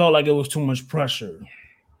 and she felt like it was too much pressure.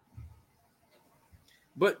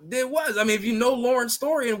 But there was. I mean, if you know Lauren's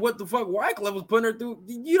story and what the fuck Wyclef was putting her through,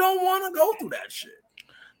 you don't want to go through that shit.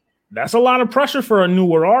 That's a lot of pressure for a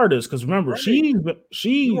newer artist. Because remember, right. she.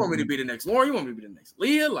 You want me to be the next Lauren? You want me to be the next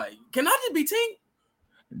Leah? Like, can I just be Tink?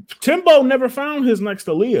 Timbo never found his next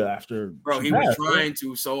Aaliyah after. Bro, he was trying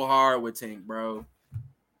to so hard with Tink, bro.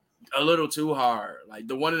 A little too hard. Like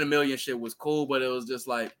the 1 in a Million shit was cool, but it was just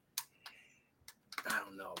like, I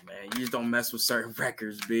don't know, man. You just don't mess with certain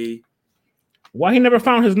records, B. Why he never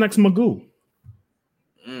found his next Magoo?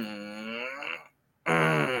 That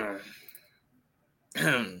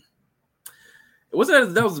was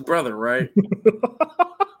his brother, right?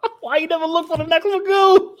 Why you never looked for the next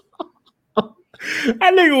Magoo?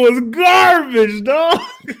 That nigga was garbage, dog.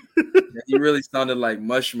 He really sounded like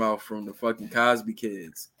Mushmouth from the fucking Cosby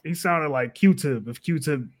Kids. He sounded like Q-Tip if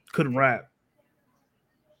Q-Tip couldn't rap.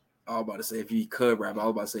 I was about to say if he could rap, I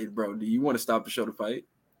was about to say, bro, do you want to stop the show to fight?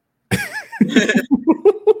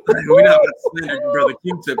 We're not about to send brother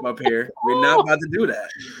Q-Tip up here. We're not about to do that.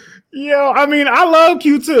 Yo, I mean, I love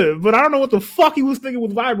Q-Tip, but I don't know what the fuck he was thinking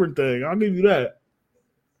with Vibrant Thing. I'll give you that.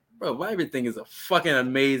 Bro, Vibrant Thing is a fucking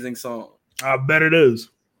amazing song. I bet it is.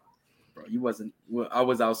 Bro, you wasn't. Well, I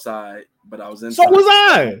was outside, but I was inside. So was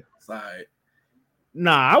I. Outside.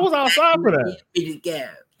 Nah, I was outside for that.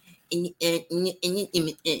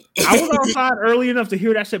 I was outside early enough to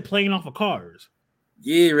hear that shit playing off of cars.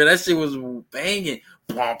 Yeah, bro, that shit was banging.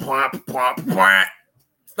 Stop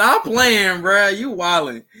playing, bro. You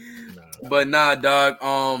wildin'. Nah. But nah, dog.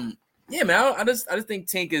 Yeah, man. I just think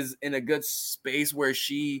Tink is in a good space where her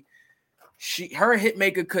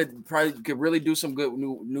hitmaker could really do some good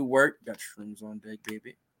new work. Got shrooms on deck,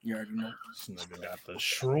 baby. You already know. This nigga got the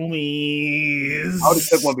shroomies. I would have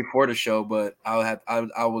took one before the show, but I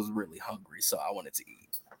was really hungry, so I wanted to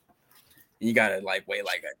eat. You gotta wait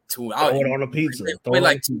like 2 hours. Throw it on a pizza. Wait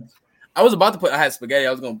like 2. I was about to I had spaghetti.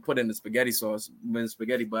 I was gonna put in the spaghetti sauce in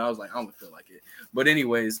spaghetti, but I was like, I don't feel like it. But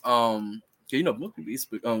anyways, you know, most people eat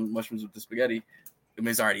mushrooms with the spaghetti. I mean,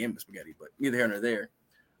 it's already in the spaghetti, but neither here nor there.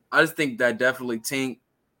 I just think that definitely Tink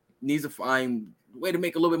needs to find a way to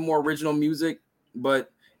make a little bit more original music,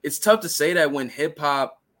 but it's tough to say that when hip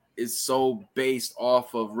hop is so based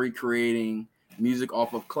off of recreating music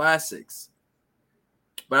off of classics.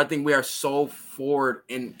 But I think we are so forward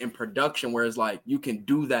in production where it's like you can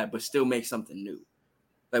do that but still make something new.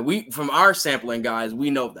 Like we from our sampling guys, we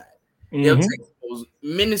know that. Mm-hmm. They'll take those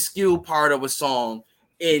minuscule part of a song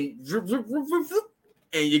and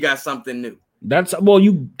you got something new.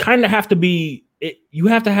 You kind of have to be you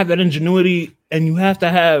have to have that ingenuity and you have to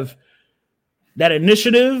have that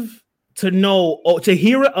initiative to know to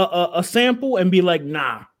hear a sample and be like,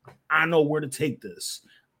 nah, I know where to take this.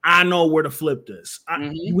 I know where to flip this.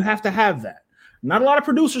 You have to have that. Not a lot of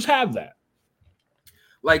producers have that.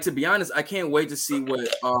 Like, to be honest, I can't wait to see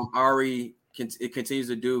what Ari continues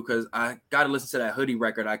to do because I got to listen to that Hoodie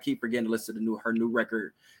record. I keep forgetting to listen to her new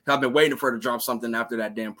record. I've been waiting for her to drop something after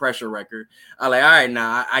that damn Pressure record. I'm like, all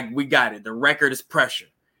right, we got it. The record is Pressure.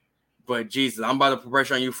 But Jesus, I'm about to put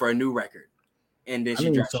pressure on you for a new record. And then I she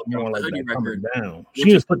need dropped something more like that record. coming down. She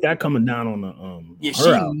just put that coming down on the yeah, her she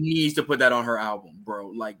album. needs to put that on her album, bro.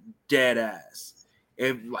 Like dead ass.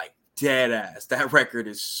 Dead ass. That record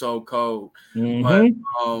is so cold. But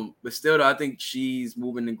still though, I think she's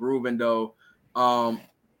moving and grooving though. I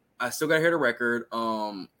still gotta hear the record.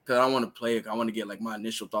 Because I don't want to play it. I want to get like my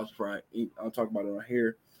initial thoughts before I'll talk about it on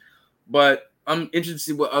here. But I'm interested to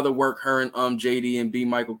see what other work her and JD and B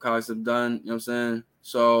Michael Cox have done. You know what I'm saying?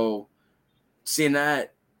 So seeing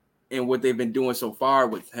that and what they've been doing so far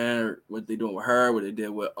with her, what they're doing with her, what they did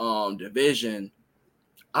with Division,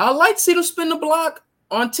 I like to see them spin the block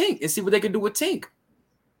on Tink and see what they can do with Tink.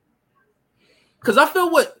 Because I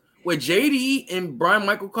feel what JD and Brian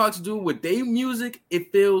Michael Cox do with their music,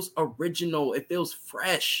 it feels original. It feels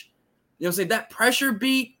fresh. You know what I'm saying? That pressure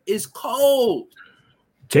beat is cold.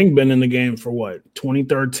 Tink been in the game for what?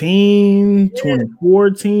 2013,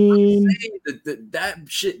 2014. That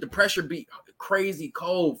shit, the pressure beat, crazy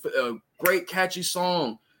cold, great catchy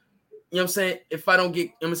song. You know what I'm saying? If I don't get, you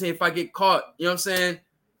know what I'm saying, if I get caught, you know what I'm saying?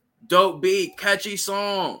 Dope beat, catchy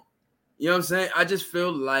song. You know what I'm saying? I just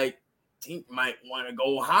feel like Tink might want to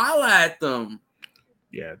go holler at them.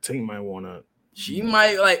 Yeah, Tink might want to. She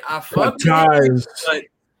might I fuck ties, but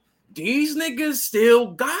these niggas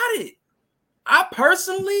still got it. I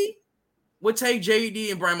personally would take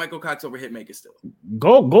JD and Brian Michael Cox over Hitmaker still.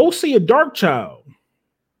 Go see a Dark Child.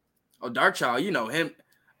 Oh, Dark Child, you know him.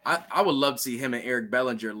 I would love to see him and Eric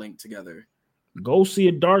Bellinger linked together. Go see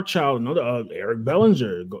a Dark Child. No, Eric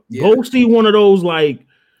Bellinger. Go see one of those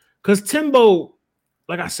because Timbo,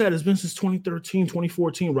 like I said, it's been since 2013,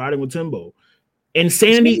 2014 riding with Timbo.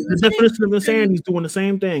 Insanity, the definition of insanity is doing the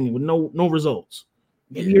same thing with no results.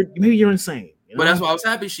 Maybe you're insane. You know? But that's why I was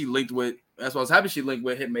happy she linked with. That's why I was happy she linked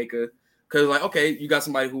with Hitmaker, because okay, you got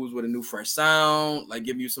somebody who's with a new fresh sound,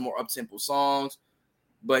 giving you some more up-tempo songs,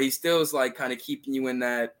 but he still is kind of keeping you in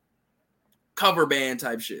that cover band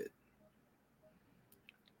type shit.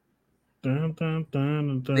 Am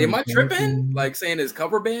I tripping? Saying it's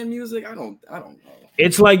cover band music? I don't know.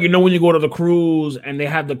 It's when you go to the cruise and they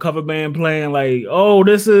have the cover band playing,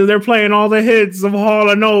 they're playing all the hits of Hall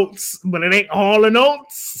 & Oates, but it ain't Hall &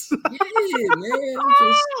 Oates. Yeah, man.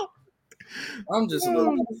 I'm just a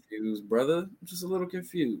little confused, brother. I'm just a little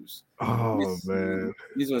confused. Oh, man.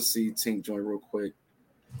 You just want to see Tink join real quick.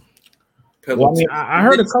 Well, I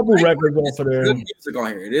heard a couple records off of there. Good music on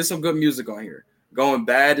here. There's some good music on here. Going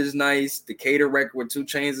Bad is nice. The Cater record with 2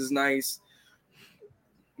 Chainz is nice.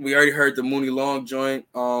 We already heard the Mooney Long joint.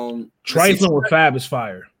 Trifling with Fab is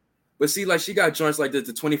fire. But see, she got joints like the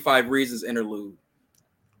 25 Reasons interlude.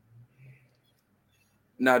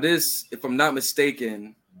 Now this, if I'm not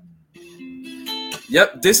mistaken,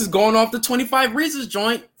 yep, this is going off the 25 Reasons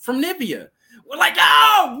joint from Nivea. We're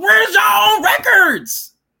yo, where's your own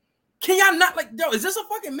records? Can y'all not is this a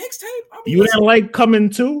fucking mixtape? You didn't Coming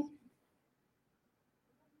Too?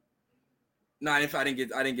 No, I didn't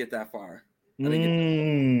get that far.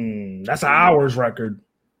 That's an Hours record.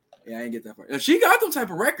 Yeah, I didn't get that far. She got them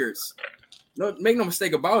type of records. No, make no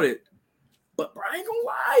mistake about it. But I ain't gonna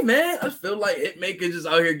lie, man. I feel like Hitmaker just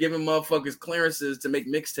out here giving motherfuckers clearances to make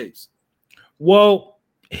mixtapes. Well,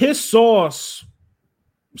 his sauce,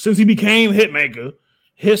 since he became Hitmaker,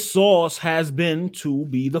 his sauce has been to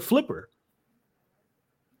be the flipper.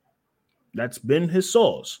 That's been his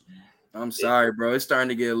sauce. I'm sorry, bro. It's starting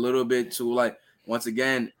to get a little bit too once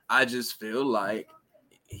again, I just feel like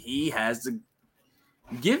he has to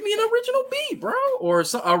give me an original beat, bro, or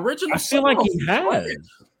some original. I feel like he has.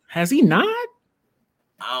 Has he not?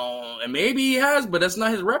 And maybe he has, but that's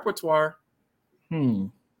not his repertoire. Well,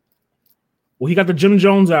 he got the Jim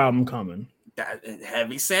Jones album coming. That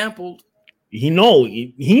heavy sampled. He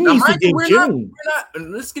needs to get Jim.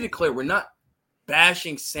 Let's get it clear. We're not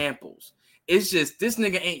bashing samples. It's just this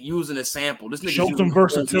nigga ain't using a sample. This nigga shows some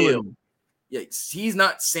versatility. Yeah, he's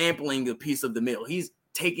not sampling a piece of the meal. He's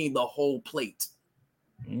taking the whole plate.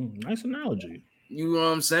 Nice analogy. You know what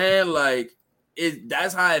I'm saying?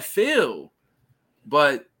 That's how I feel.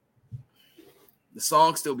 But the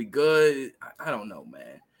song still be good. I don't know,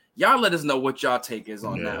 man. Y'all let us know what y'all take is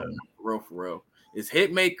on that one. For real. Is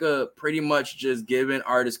Hitmaker pretty much just giving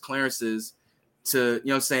artists clearances to,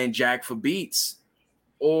 jack for beats?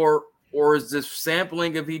 Or is this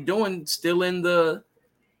sampling if he doing still in the,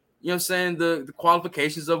 the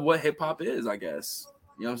qualifications of what hip hop is, I guess.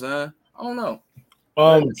 You know what I'm saying? I don't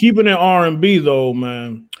know. Keeping it R&B though,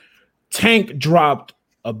 man. Tank dropped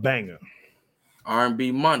a banger.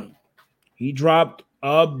 R&B money. He dropped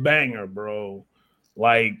a banger, bro.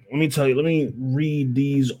 Let me tell you, let me read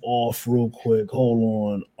these off real quick.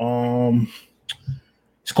 Hold on.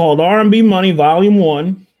 It's called R&B Money Volume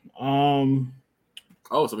 1. Oh,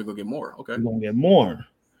 so we're gonna get more. Okay. We're gonna get more.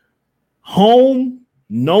 Home,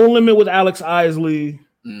 No Limit with Alex Isley,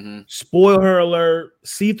 Spoil Her Alert,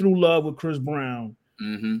 See Through Love with Chris Brown,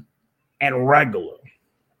 and Regular.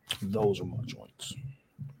 Those are my joints.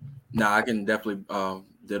 Nah, I can definitely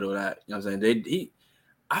diddle that. You know what I'm saying?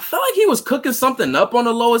 I felt like he was cooking something up on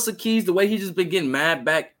the lowest of keys, the way he just been getting mad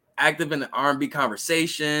back active in the R&B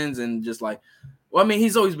conversations and just like, well, I mean,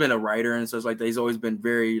 he's always been a writer, and so it's like he's always been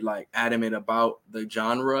very like adamant about the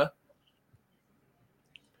genre.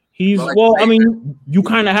 I mean, you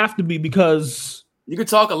kind of have to be because you could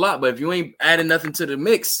talk a lot, but if you ain't adding nothing to the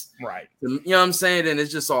mix, right? You know what I'm saying? Then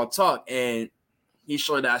it's just all talk. And he's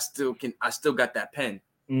sure that I still got that pen.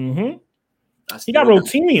 He got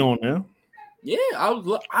Rotimi on there. Yeah,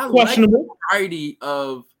 I questionable like the variety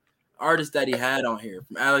of artists that he had on here,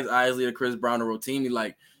 from Alex Isley to Chris Brown to Rotimi.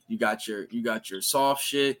 Like you got your soft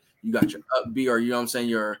shit, you got your upbeat, or you know what I'm saying,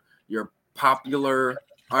 your popular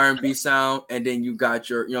R&B sound, and then you got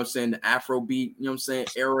your, you know what I'm saying, the Afro beat, you know what I'm saying,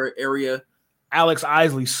 area. Alex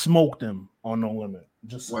Isley smoked him on No Limit.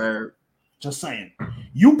 Just saying.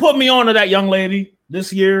 You put me on to that young lady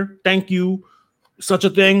this year. Thank you. Such a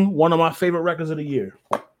Thing, one of my favorite records of the year.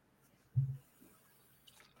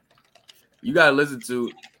 You gotta listen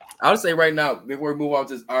to. I would say right now, before we move on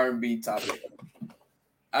to this R&B topic,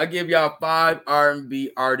 I'll give y'all 5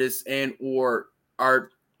 R&B artists and or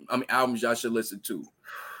albums y'all should listen to.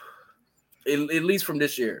 At least from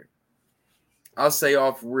this year. I'll say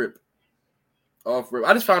off rip.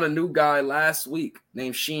 I just found a new guy last week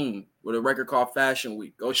named Sheen with a record called Fashion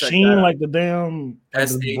Week. Go check Sheen, that out. like the damn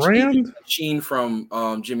the brand? Sheen from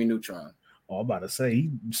Jimmy Neutron. Oh, I'm about to say,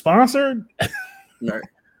 he sponsored? Right.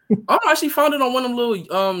 I actually found it on one of them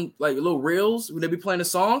little little reels where they be playing the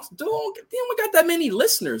songs. Dude, we got that many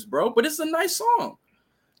listeners, bro. But it's a nice song.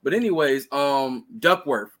 But anyways,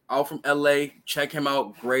 Duckworth out from LA. Check him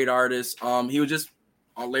out. Great artist. He was just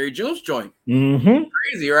on Larry June's joint.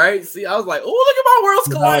 Crazy, right? See, I was like, oh, look at my worlds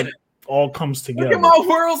colliding. All comes together. Look at my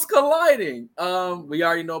worlds colliding. We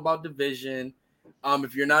already know about Division.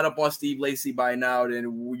 If you're not up on Steve Lacy by now,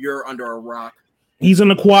 then you're under a rock. He's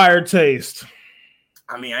an acquired taste.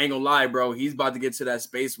 I mean, I ain't gonna lie, bro. He's about to get to that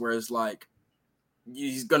space where it's like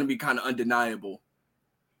he's gonna be kind of undeniable.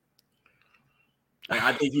 Like,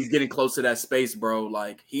 I think he's getting close to that space, bro.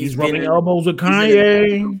 Like he's rubbing elbows with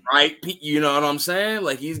Kanye, right? You know what I'm saying?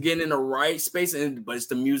 Like he's getting in the right space, but it's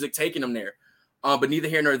the music taking him there. But neither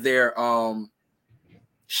here nor there.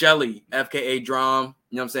 Shelly, FKA Drum.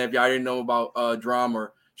 You know what I'm saying? If y'all didn't know about Drum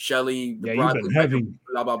or Shelly, yeah, you've been heavy,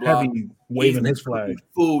 blah blah blah. Heavy waving his flag.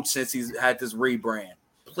 Food since he's had this rebrand.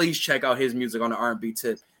 Please check out his music on the R&B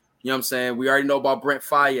tip. You know what I'm saying? We already know about Brent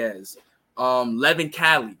Faiyaz. Levin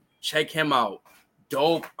Cali. Check him out.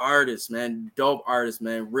 Dope artist, man.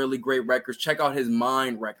 Really great records. Check out his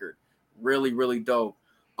Mind record. Really, really dope.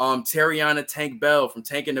 Tariana Tank Bell from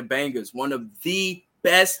Tank and the Bangers. One of the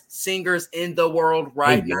best singers in the world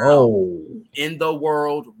right now. In the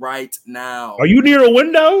world right now. Are you near a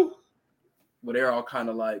window? Well, they're all kind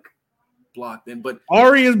of like blocked in, but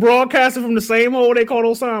Ari is broadcasting from the same hole they called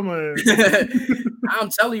Osama. I'm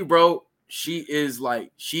telling you, bro, she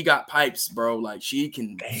got pipes, bro. Like she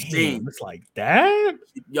can sing. It's like that.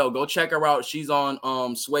 Yo, go check her out. She's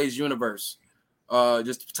on Sway's Universe.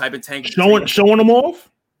 Just type in Tank. Showing them off,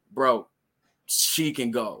 bro. She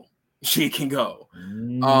can go.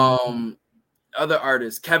 Other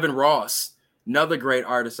artists, Kevin Ross. Another great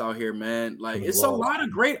artist out here, man. Like it's a lot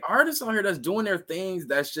of great artists out here that's doing their things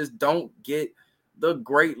that's just don't get the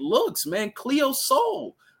great looks, man. Cleo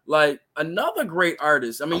Soul, like another great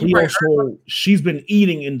artist. I mean, Cleo Soul, she's been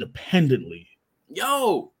eating independently.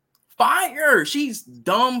 Yo, fire. She's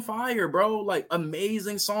dumb fire, bro. Like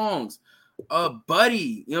amazing songs. Buddy,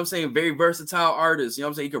 you know what I'm saying? Very versatile artist. You know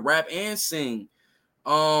what I'm saying? He could rap and sing.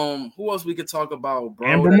 Who else we could talk about, bro?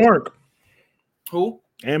 Amber Mark. Who?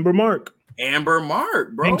 Amber Mark,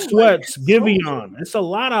 bro. Pink Sweats, Giveon. It's a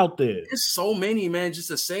lot out there. There's so many, man. Just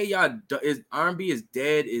to say y'all R&B is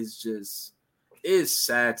dead is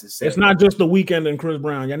sad to say. It's not just The Weeknd and Chris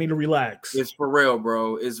Brown. Y'all need to relax. It's for real,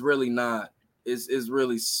 bro. It's really not. It's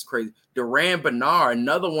really crazy. Duran Bernard,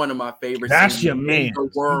 another one of my favorites. That's your man.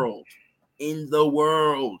 In the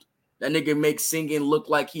world. That nigga makes singing look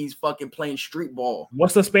like he's fucking playing street ball.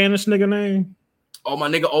 What's the Spanish nigga name? Oh, my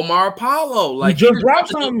nigga Omar Apollo. Like he just dropped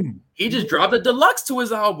something. He just dropped a deluxe to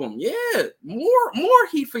his album. Yeah, more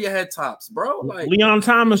heat for your head tops, bro. Like Leon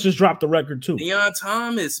Thomas just dropped the record too. Leon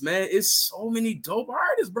Thomas, man, it's so many dope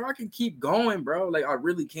artists, bro. I can keep going, bro. Like I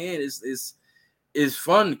really can. It's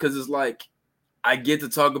fun because it's like I get to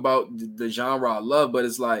talk about the genre I love, but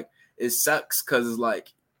it's like it sucks because it's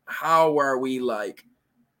like, how are we like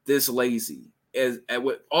this lazy?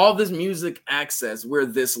 With all this music access, we're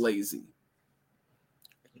this lazy.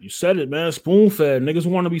 You said it, man. Spoon-fed. Niggas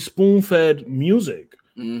want to be spoon-fed music.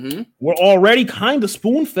 Mm-hmm. We're already kind of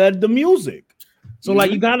spoon-fed the music. So,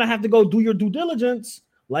 like, you gotta have to go do your due diligence,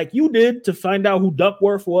 like you did, to find out who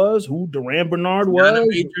Duckworth was, who Duran Bernard was. Tiana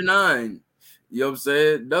Major 9. You know what I'm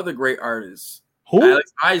saying? Another great artist. Who?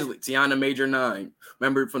 Alex Isley, Tiana Major 9.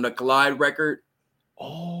 Remember from the Collide record?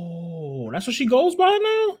 Oh, that's what she goes by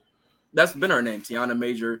now? That's been her name. Tiana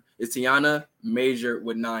Major. It's Tiana Major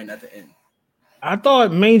with 9 at the end. I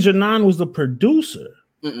thought Major 9 was the producer.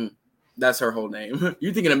 That's her whole name.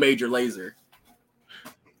 You're thinking of Major Lazer.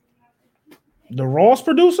 The Ross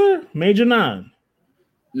producer? Major 9.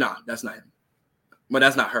 Nah, that's not him. But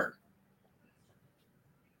that's not her.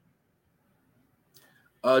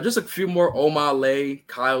 Just a few more. Omale,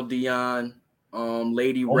 Kyle Dion,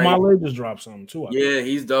 Lady Ray. Omale just dropped something too. Yeah,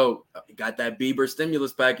 he's dope. Got that Bieber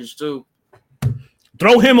stimulus package too.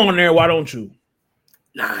 Throw him on there, why don't you?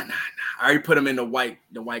 Nah. I already put him in the white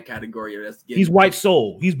category. He's white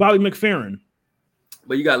soul. He's Bobby McFerrin.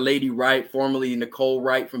 But you got Lady Wright, formerly Nicole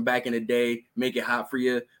Wright from back in the day, Make It Hot For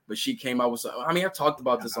You. But she came out with I've talked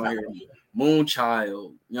about this on here.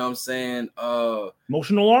 Moonchild, you know what I'm saying?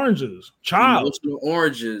 Emotional Oranges, Child. Emotional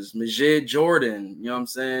Oranges, Majid Jordan, you know what I'm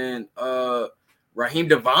saying? Raheem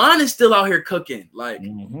Devon is still out here cooking. Like,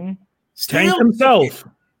 Tank himself.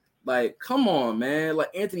 Like, come on, man. Like,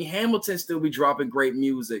 Anthony Hamilton still be dropping great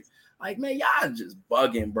music. Like, man, y'all just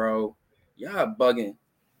bugging, bro. Y'all bugging.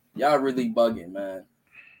 Y'all really bugging, man.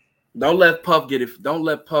 Don't let Puff get it. Don't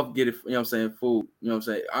let Puff get it, you know what I'm saying, food. You know what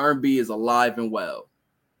I'm saying? R&B is alive and well.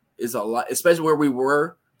 It's a lot, especially where we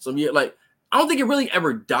were some year. Like, I don't think it really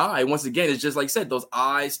ever died. Once again, it's just like I said, those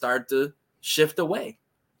eyes start to shift away.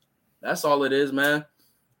 That's all it is, man.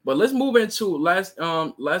 But let's move into last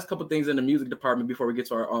couple things in the music department before we get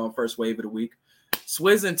to our first wave of the week.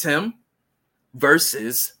 Swizz and Tim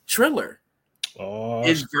versus Triller.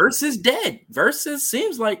 Is Versus dead? Versus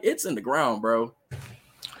seems like it's in the ground, bro.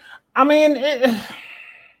 I mean,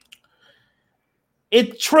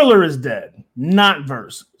 Triller is dead, not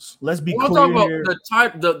Versus. Let's be clear.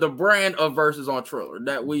 Talk about the brand of Versus on Triller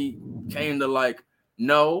that we came to like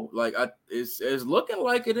know. Like, it's looking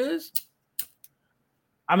like it is.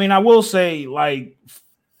 I mean, I will say, like,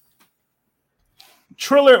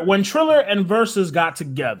 when Triller and Versus got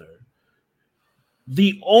together,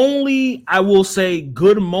 the only, I will say,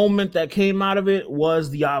 good moment that came out of it was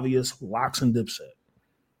the obvious Lox and Dipset.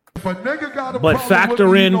 But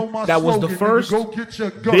factor in that was the first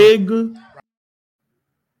big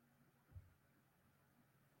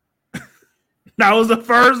that was the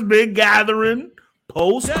first big gathering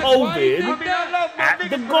post-COVID at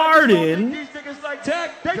the Garden. They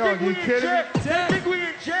think we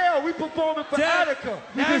in jail. We performing for Attica.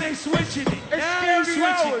 Now they switching it. It's scary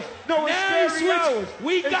hours. No, it's scary hours.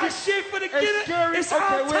 We got shit for the get. It's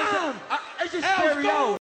our time. It's just scary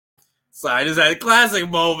hours. Sorry, I just had classic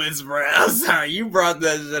moments, bro. I'm sorry, you brought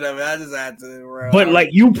that shit up. I just had to, bro. But like,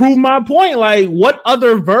 you proved my point. Like, what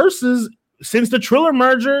other verses since the Triller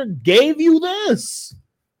merger gave you this?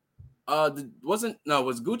 Was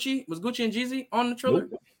Gucci and Jeezy on the Triller?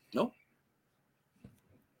 Nope.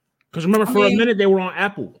 Because remember, for a minute they were on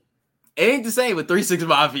Apple. It ain't the same with 3 6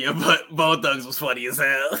 Mafia, but Bone Thugs was funny as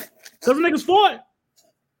hell. Some niggas fought.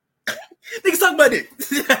 Niggas talk about it.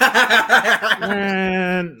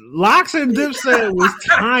 Man, Lox and Dipset was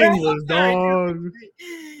timeless, dog.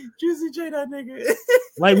 Juicy J, that nigga.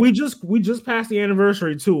 Like, we just passed the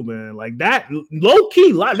anniversary too, man. Like, that low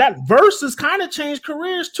key, that Versus kind of changed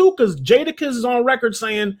careers too, because Jadakiss is on record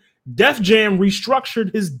saying Def Jam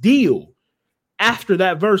restructured his deal after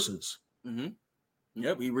that Versus.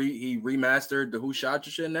 Yep, he remastered the Who Shot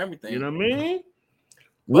Your shit and everything. You know what I mean?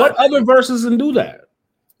 What other Verses can do that?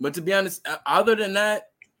 But to be honest, other than that,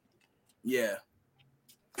 yeah.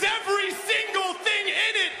 Every single thing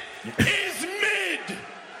in it is mid.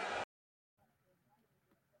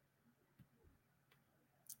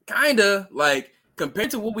 Kinda like compared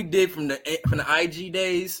to what we did from the IG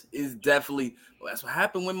days is definitely that's what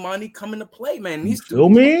happened when money come into play, man. These feel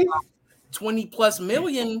me? 20+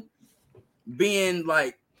 million being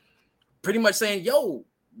like pretty much saying, yo,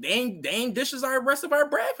 they ain't dishes our rest of our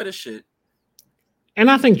bread for this shit. And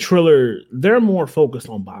I think Triller, they're more focused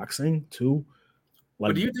on boxing too.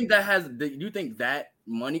 Like, but do you think that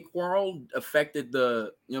money quarrel affected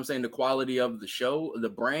the, you know what I'm saying, the quality of the show, the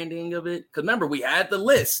branding of it? Because remember, we had the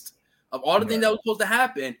list of all the things that was supposed to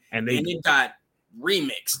happen, and it got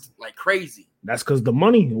remixed like crazy. That's because the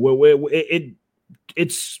money,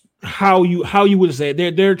 it's how you would say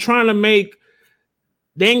it. They're trying to make.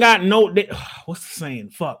 They ain't got no. What's the saying?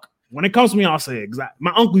 Fuck. When it comes to me, I'll say it.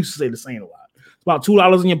 My uncle used to say the saying a lot. It's about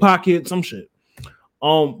 $2 in your pocket, some shit.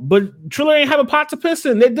 But Triller ain't have a pot to piss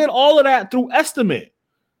in. They did all of that through estimate.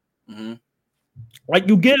 Mm-hmm. Like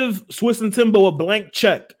you give Swiss and Timbo a blank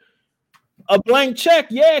check. A blank check,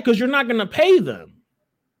 yeah, because you're not gonna pay them.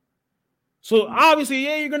 So obviously,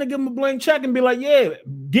 yeah, you're gonna give them a blank check and be like, yeah,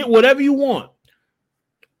 get whatever you want.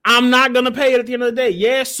 I'm not gonna pay it at the end of the day.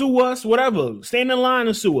 Yeah, sue us, whatever. Stand in line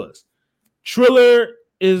and sue us. Triller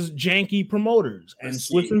is janky promoters, and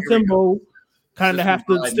Swiss and Timbo kind of have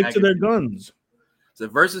to stick to their guns. The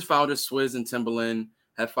Versus founders Swizz and Timbaland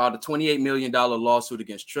have filed a $28 million lawsuit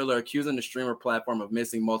against Triller, accusing the streamer platform of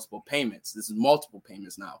missing multiple payments. This is multiple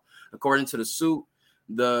payments now. According to the suit,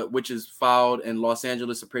 which is filed in Los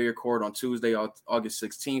Angeles Superior Court on Tuesday, August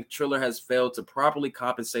 16th, Triller has failed to properly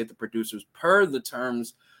compensate the producers per the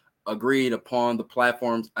terms agreed upon the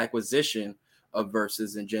platform's acquisition of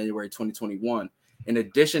Versus in January 2021. In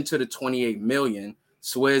addition to the $28 million,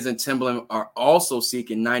 Swizz and Timbaland are also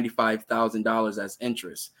seeking $95,000 as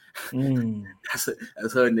interest. That's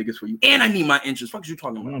hood niggas for you. And I need my interest. Fuck you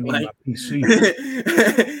talking about? Like,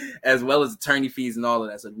 as well as attorney fees and all of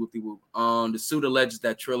that. So whoop-de-whoop. The suit alleges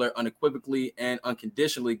that Triller unequivocally and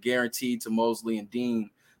unconditionally guaranteed to Mosley and Dean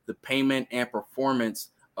the payment and performance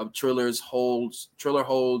of Triller holds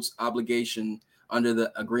obligation under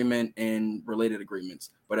the agreement and related agreements,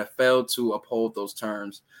 but have failed to uphold those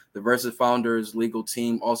terms. The Versus founders' legal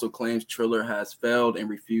team also claims Triller has failed and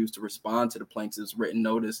refused to respond to the plaintiff's written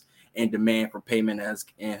notice and demand for payment has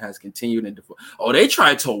continued in default. Oh, they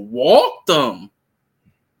tried to walk them.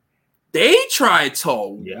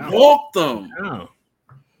 Walk them. Yeah.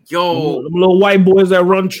 Yo, them little white boys that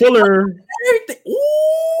run Triller. Everything.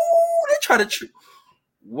 Ooh, they try to.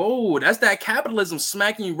 Whoa, that's that capitalism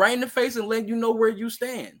smacking you right in the face and letting you know where you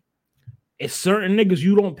stand. It's certain niggas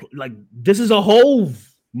you don't like. This is a whole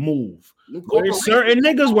move. There's certain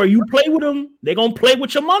niggas where you play with them, they gonna play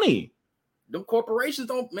with your money. Them corporations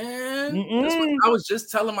don't, man. I was just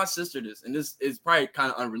telling my sister this, and this is probably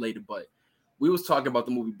kind of unrelated, but we was talking about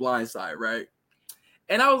the movie Blind Side, right?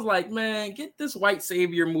 And I was like, man, get this white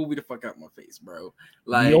savior movie the fuck out my face, bro.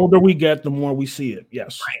 Like, the older we get, the more we see it.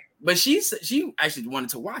 Yes. Right. But she actually wanted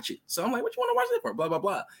to watch it. So I'm like, what you want to watch it for? Blah, blah,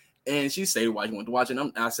 blah. And she said why you want to watch it.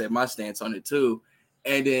 And I said my stance on it too.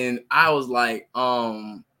 And then I was like,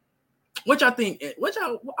 what y'all think?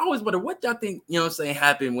 I always wonder what y'all think, you know what I'm saying,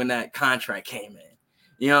 happened when that contract came in.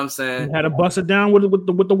 You know what I'm saying? You had to bust it down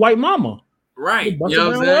with the white mama. Right. You know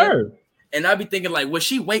what I'm saying? And I'd be thinking, like, was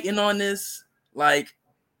she waiting on this? Like,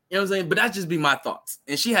 you know what I'm saying? But that just be my thoughts.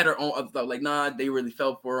 And she had her own other thought, like, nah, they really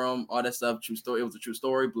fell for him, all that stuff. True story. It was a true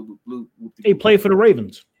story. Blue. He played for the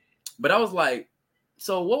Ravens. But I was like,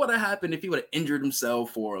 so what would have happened if he would have injured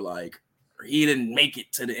himself or he didn't make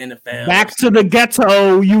it to the NFL? Back to the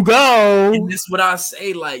ghetto you go. And this is what I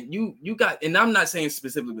say, like, you got, and I'm not saying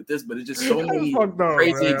specifically with this, but it's just so many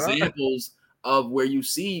crazy examples of where you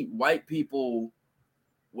see white people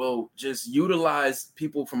will just utilize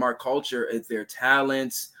people from our culture as their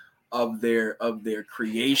talents, of their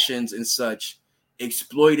creations and such,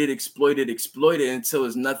 exploited until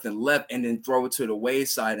there's nothing left, and then throw it to the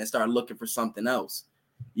wayside and start looking for something else,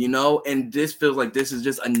 you know. And this feels like this is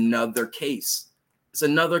just another case. It's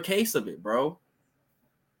another case of it, bro.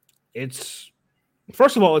 It's,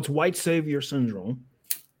 first of all, it's white savior syndrome,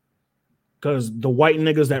 because the white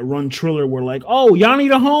niggas that run Triller were like, oh, y'all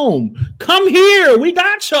need a home, come here, we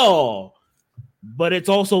got y'all. But it's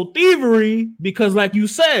also thievery because, like you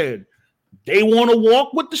said, they want to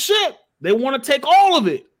walk with the shit. They want to take all of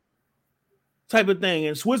it, type of thing.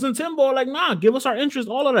 And Swizz and Timbo are like, nah, give us our interest,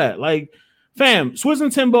 all of that. Like, fam, Swizz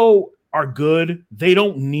and Timbo are good. They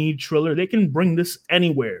don't need Triller. They can bring this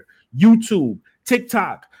anywhere. YouTube,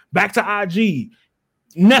 TikTok, back to IG,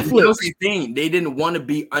 Netflix. Thing. They didn't want to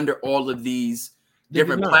be under all of these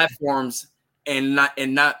different platforms and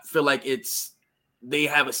not feel like they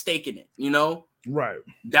have a stake in it, you know? Right.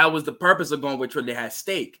 That was the purpose of going with Triller. They had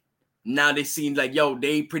stake. Now they seem like, yo,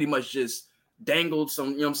 they pretty much just dangled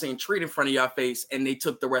some, you know what I'm saying, treat in front of your face, and they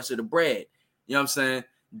took the rest of the bread. You know what I'm saying?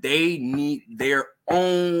 They need their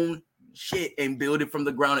own shit and build it from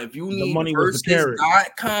the ground. If you need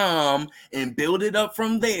Versus.com and build it up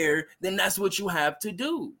from there, then that's what you have to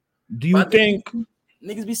do. Do you think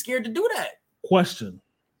niggas be scared to do that? Question.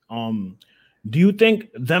 Do you think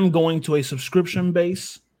them going to a subscription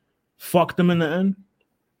base fucked them in the end?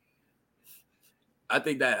 I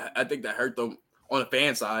think that hurt them on the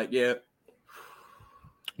fan side, yeah.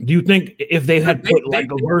 Do you think if they had put like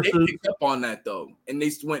a versus, they picked up on that though, and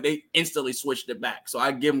they instantly switched it back. So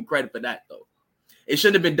I give them credit for that though. It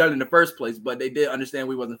shouldn't have been done in the first place, but they did understand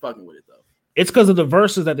we wasn't fucking with it though. it's because of the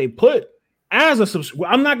verses that they put as a subscription.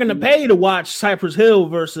 I'm not going to pay to watch Cypress Hill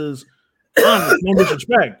versus Honest. No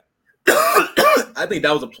disrespect. I think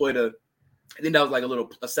that was a ploy to. I think that was like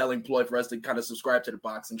a selling ploy for us to kind of subscribe to the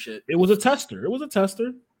box and shit. It was a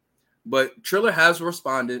tester. But Triller has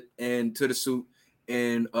responded and to the suit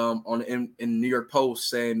in New York Post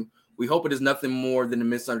saying, "We hope it is nothing more than a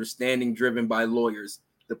misunderstanding driven by lawyers."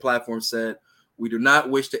 The platform said, "We do not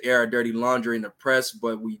wish to air our dirty laundry in the press,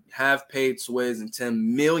 but we have paid Swizz and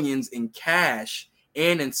Tim millions in cash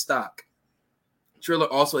and in stock." Triller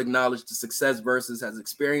also acknowledged the success Versus has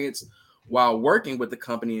experienced while working with the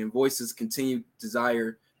company and voices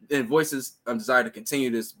desire to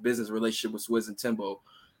continue this business relationship with Swizz and Timbo.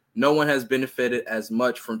 No one has benefited as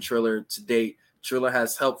much from Triller to date. Triller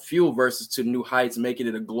has helped fuel Versus to new heights, making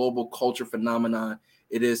it a global culture phenomenon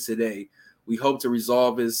it is today. We hope to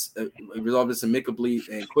resolve this amicably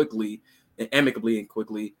and quickly,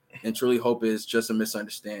 and truly hope it's just a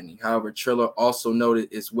misunderstanding. However, Triller also noted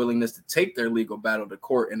its willingness to take their legal battle to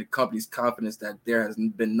court and the company's confidence that there has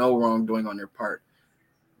been no wrongdoing on their part.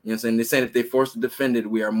 You know what I'm saying? They're saying if they force to defend it,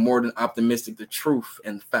 we are more than optimistic the truth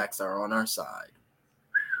and the facts are on our side.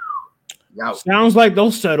 Sounds like they'll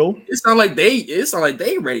settle. It sounds like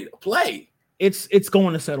they ready to play. It's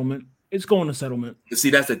going to settlement. It's going to settlement. See,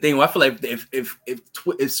 that's the thing. Well, I feel like if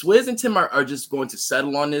Swizz and Tim are just going to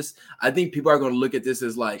settle on this, I think people are going to look at this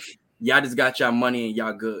as like, y'all just got y'all money and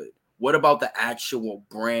y'all good. What about the actual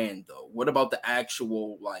brand though? What about the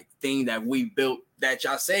actual like thing that we built, that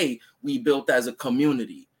y'all say we built as a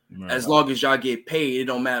community? Right. As long as y'all get paid, it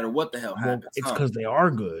don't matter what the hell happens. It's because they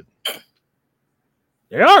are good.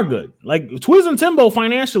 They are good. Like Swizz and Timbo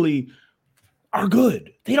financially are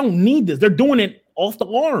good. They don't need this. They're doing it off the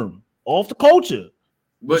arm. Off the culture,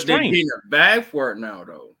 but they're getting a bag for it now,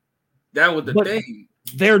 though. That was the thing.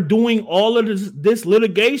 They're doing all of this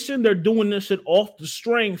litigation. They're doing this shit off the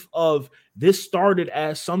strength of this started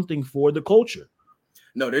as something for the culture.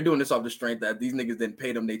 No, they're doing this off the strength that these niggas didn't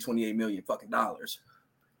pay them they $28 million fucking dollars.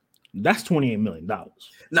 That's $28 million.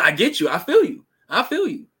 Now I get you. I feel you.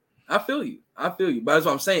 But that's what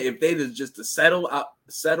I'm saying. If they just to settle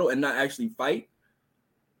and not actually fight,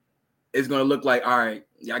 it's gonna look like, all right,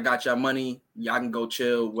 y'all got your money, y'all can go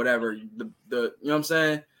chill, whatever. The you know what I'm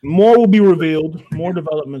saying? More will be revealed. More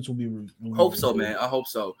developments will be revealed. Hope so, man. I hope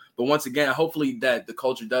so. But once again, hopefully that the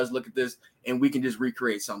culture does look at this and we can just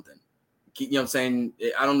recreate something. You know what I'm saying?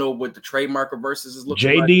 I don't know what the trademark of Versus is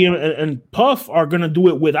looking like. JD and Puff are gonna do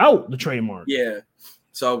it without the trademark. Yeah.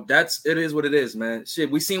 So it is what it is, man.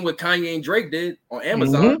 Shit, we seen what Kanye and Drake did on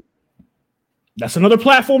Amazon. Mm-hmm. That's another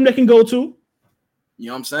platform they can go to. You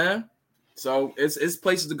know what I'm saying? So it's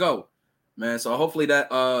places to go, man. So hopefully that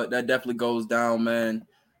definitely goes down, man.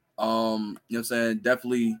 You know what I'm saying?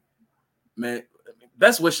 Definitely, man.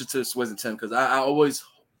 Best wishes to Swizz and Tim, because I always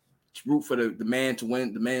root for the man to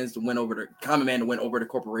win, over the common man to win over the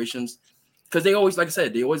corporations. Because they always, like I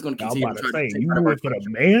said, they always going to continue to try to take you root for the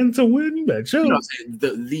man to win. You better chill. You know what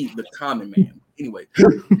I'm saying? The common man. Anyway,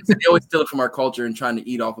 they always steal it from our culture and trying to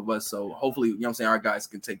eat off of us. So hopefully, you know what I'm saying, our guys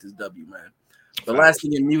can take this W, man. The last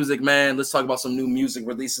thing in music, man, let's talk about some new music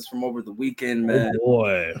releases from over the weekend, man. Oh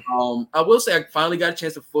boy. I will say I finally got a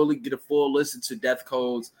chance to fully get a full listen to Death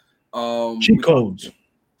Codes. Cheat Codes.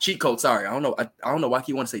 Sorry, I don't know why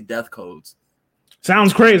you want to say Death Codes.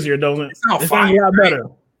 Sounds crazier, doesn't it? It sounds a lot better.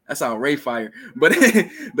 That sounds Ray fire. But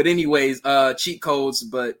anyways, Cheat Codes.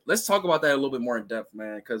 But let's talk about that a little bit more in depth,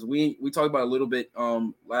 man, because we talked about it a little bit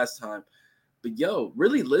last time. But yo,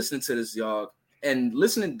 really listening to this, y'all. And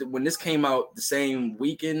listening to when this came out the same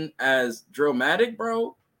weekend as Drillmatic,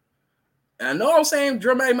 bro. And I know I'm saying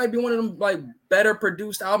Drillmatic might be one of them like better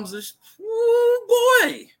produced albums. Oh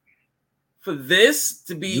boy, for this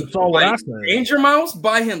to be like Danger Mouse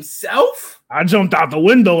by himself. I jumped out the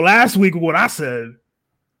window last week with what I said.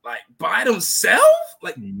 Like by himself?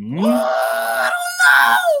 Like I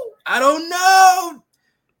don't know.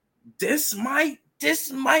 This might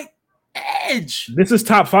edge. This is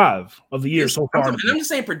top 5 of the year so far. I'm just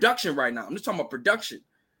saying production right now. I'm just talking about production.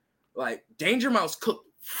 Like Danger Mouse cooked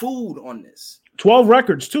food on this. 12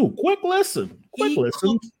 records too. Quick listen.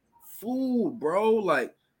 Food, bro.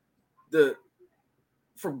 Like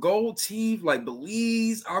from Gold Teeth, like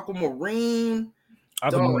Belize, Aquamarine.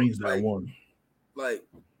 Aquamarine's that one. Like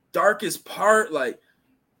Darkest Part. Like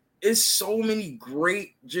it's so many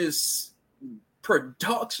great just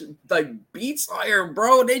production, like beats fire,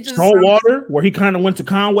 bro. They just Saltwater, where he kind of went to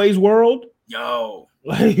Conway's world. Yo,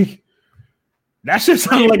 like That shit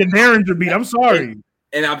sounded like a Derringer beat. I'm sorry.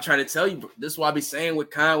 And I'm trying to tell you, bro, this is what I be saying with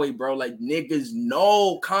Conway, bro. Like, niggas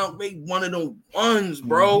know Conway one of them ones,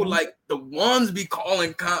 bro. Like, the ones be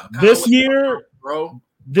calling Conway This year, bro.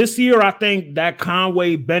 This year, I think that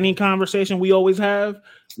Conway-Benny conversation we always have,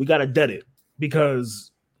 we got to dead it.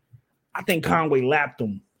 Because I think Conway lapped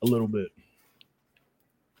him a little bit.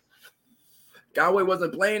 Conway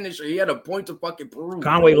wasn't playing this year. He had a point to fucking prove.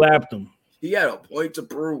 Conway lapped him. He had a point to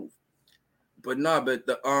prove. But but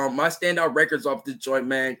the my standout records off this joint,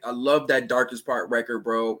 man. I love that Darkest Part record,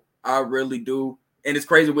 bro. I really do. And it's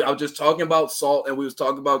crazy. I was just talking about Salt, and we was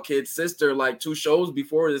talking about Kid's sister like 2 shows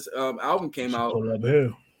before this album came out.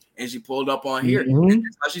 And she pulled up on here. And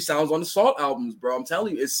that's how she sounds on the Salt albums, bro. I'm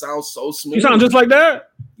telling you, it sounds so smooth. She sounds just like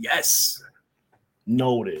that? Yes.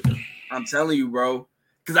 Noted. I'm telling you, bro.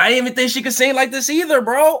 Because I didn't even think she could sing like this either,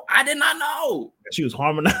 bro. I did not know. She was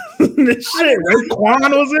harmonizing this shit. Quan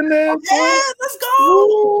was in there. Yeah, let's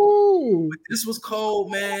go. This was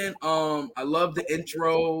cold, man. I love the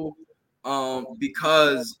intro.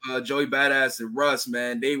 Because Joey Badass and Russ,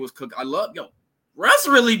 man, they was cooking. I love Russ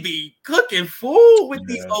really be cooking food with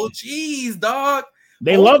these OGs, dog.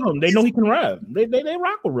 They love him. They know he can rap. They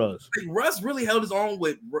rock with Russ. Like, Russ really held his own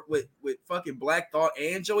with fucking Black Thought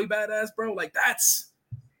and Joey Badass, bro. Like, that's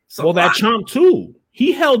that Chomp too.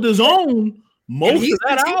 He held his own most of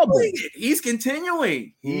that album. He's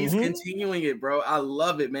continuing. He's continuing it, bro. I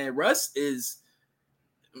love it, man. Russ is.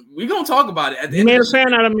 We're gonna talk about it. He made a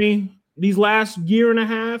fan out of me. These last year and a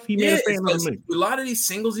half, he made a fan out of me. A lot of these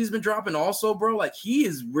singles he's been dropping, also, bro. Like, he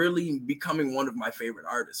is really becoming one of my favorite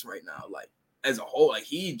artists right now. Like, as a whole, like,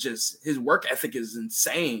 his work ethic is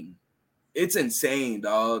insane. It's insane,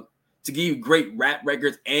 dog. To give you great rap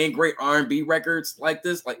records and great R&B records like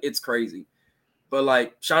this, like, it's crazy. But,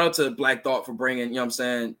 like, shout out to Black Thought for bringing, you know what I'm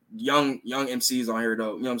saying, young MCs on here,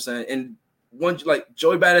 though. You know what I'm saying? And once, like,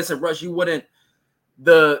 Joey Badass and Rush, you wouldn't,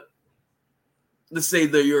 let's say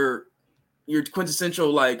your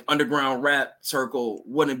quintessential, like, underground rap circle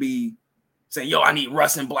wouldn't be saying, yo, I need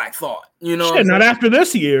Russ and Black Thought. You know? Shit, not after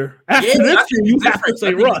this year. After this year, you have to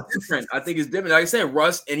say Russ. I think it's different. Like I said,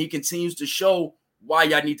 Russ, and he continues to show why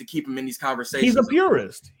y'all need to keep him in these conversations. He's a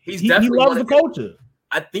purist. He loves the culture.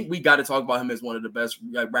 I think we got to talk about him as one of the best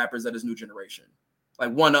rappers of his new generation.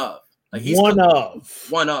 Like, one of. Like, he's one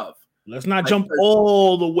of. Let's not jump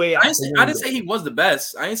all the way out. I didn't say he was the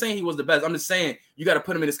best. I ain't saying he was the best. I'm just saying you got to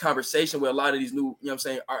put him in this conversation with a lot of these new, you know what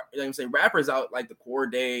I'm saying, rappers out, like the Core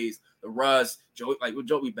Days, the Russ, Joey, like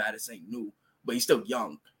Joey Badass ain't new, but he's still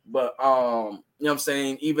young. But you know what I'm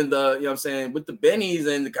saying, even the, you know what I'm saying, with the Bennies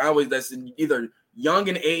and the Conways that's either young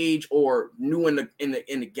in age or new in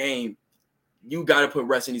the game, you got to put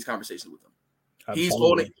Russ in these conversations with him.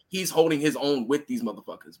 Absolutely. He's holding his own with these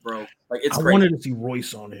motherfuckers, bro. Like, it's crazy. I wanted to see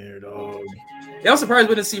Royce on here, dog. Yeah, I'm surprised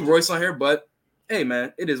we didn't see Royce on here, but hey,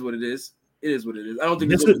 man, it is what it is. It is what it is. I don't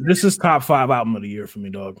think this is top 5 album of the year for me,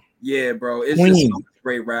 dog. Yeah, bro. It's just so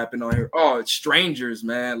great rapping on here. Oh, it's Strangers,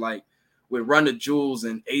 man. Like, with Run the Jewels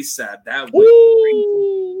and ASAP. That was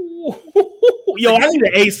yo, I need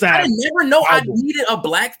an ASAP. I never know I needed a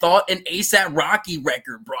Black Thought and ASAP Rocky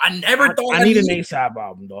record, bro. I never thought I need an ASAP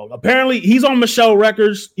album, dog. Apparently, he's on Michelle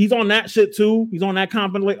Records. He's on that shit too. He's on that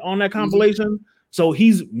compilation. So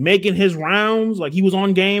he's making his rounds. Like, he was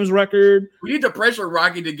on Game's record. We need to pressure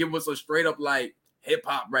Rocky to give us a straight up, like, hip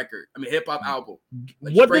hop record. I mean, hip hop album.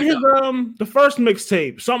 Like, what did his the first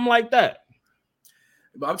mixtape? Something like that.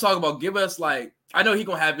 But I'm talking about, give us, like, I know he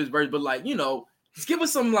gonna have his verse, but, like, you know, just give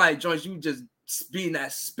us some, like, joints. You just being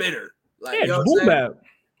that spitter, like, yeah, you know what I'm saying?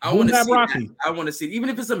 I want to see Rocky. I want to see, even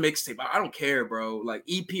if it's a mixtape. I don't care, bro. Like,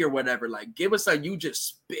 EP or whatever. Like, give us you just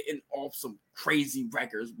spitting off some crazy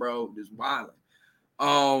records, bro. Just wilding.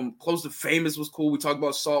 Close to Famous was cool. We talked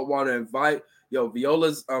about Saltwater and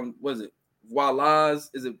Viola's. What is it? Voilas?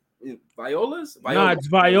 Is it Viola's? No, it's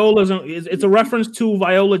Viola's. It's a reference to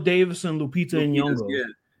Viola Davis and Lupita Nyong'o.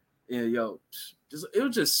 Yeah, yo. It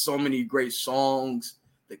was just so many great songs.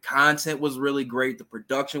 The content was really great. The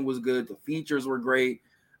production was good. The features were great.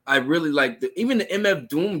 I really like even the MF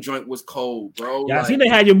Doom joint was cold, bro. Yeah, like, I see they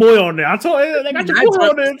had your boy on there. I told you they got your boy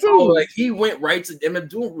on there too. Like, he went right to MF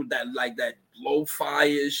Doom with that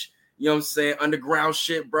lo-fi-ish, you know what I'm saying, underground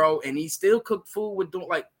shit, bro. And he still cooked food with doing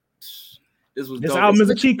like this album is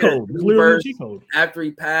a cheat code. It's literally a cheat code. After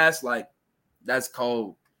he passed, like, that's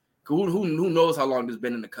cold. Who knows how long this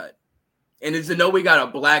been in the cut? And to know we got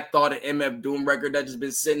a Black Thought and MF Doom record that just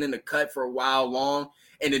been sitting in the cut for a while long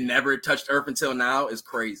and it never touched earth until now is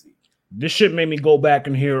crazy. This shit made me go back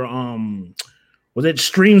and hear was it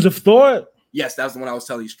Streams of Thought? Yes, that's the one I was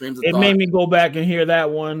telling you. Streams of Thought. It made me go back and hear that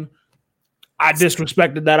one. I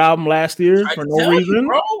disrespected that album last year for no reason.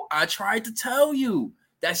 Bro, I tried to tell you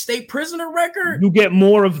that State Prisoner record. You get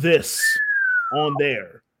more of this on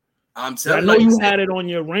there. I'm telling you. I know you had it on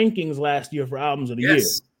your rankings last year for albums of the year.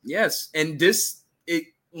 Yes. And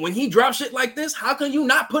when he drops shit like this, how can you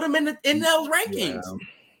not put him in those rankings? Yeah.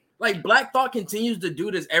 Like Black Thought continues to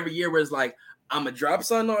do this every year where it's like, I'm gonna drop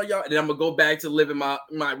something on y'all, and then I'm gonna go back to living my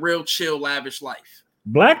real chill, lavish life.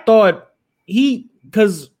 Black Thought,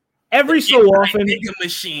 because every so often, nigga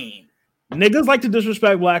machine niggas like to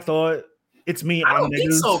disrespect Black Thought. It's me. I don't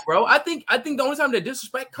think so, bro. I think the only time the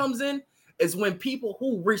disrespect comes in is when people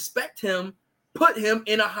who respect him put him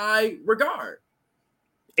in a high regard.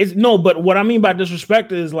 But what I mean by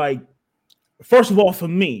disrespect is like, first of all, for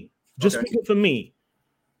me, speaking for me,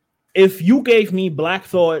 if you gave me Black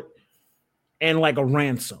Thought and like a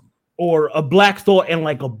Ransom, or a Black Thought and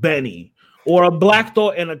like a Benny, or a Black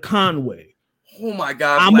Thought and a Conway, oh my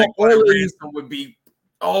God, Black Thought and Ransom would be.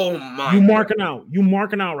 Oh my! You marking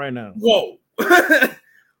out right now. Whoa!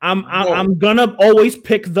 I'm gonna always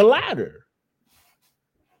pick the latter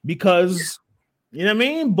because you know what I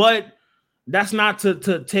mean. But that's not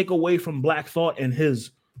to take away from Black Thought and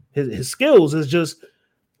his skills. It's just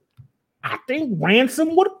I think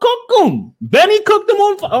Ransom would cook him. Benny cooked him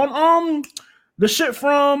on the shit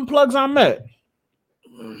from Plugs I Met.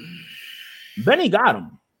 Benny got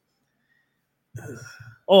him.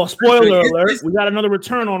 Oh, spoiler alert! We got another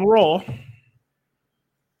return on Raw.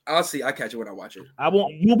 I'll see. I'll catch it when I watch it. I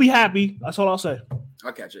won't. You'll be happy. That's all I'll say.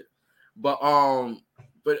 I'll catch it. But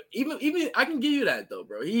even I can give you that though,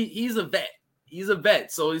 bro. He's a vet. He's a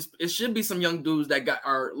vet. So it should be some young dudes that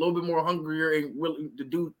are a little bit more hungrier and willing to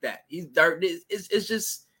do that. It's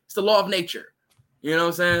the law of nature. You know what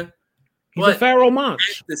I'm saying? He's a Pharaoh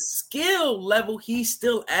Monch. At the skill level he's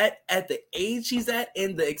still at the age he's at,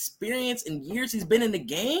 and the experience and years he's been in the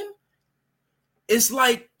game, it's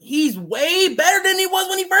like he's way better than he was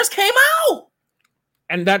when he first came out.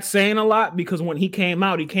 And that's saying a lot because when he came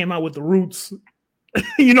out with the Roots.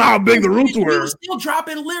 You know how big the Roots were. He was still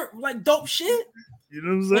dropping like dope shit. You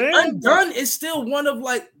know what I'm saying? Like, Undone is still one of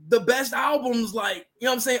like the best albums, like, you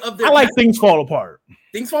know what I'm saying? Of their I like Things Fall Apart.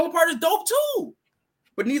 Things Fall Apart is dope too.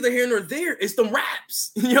 But neither here nor there. It's them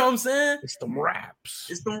raps. You know what I'm saying? It's them raps.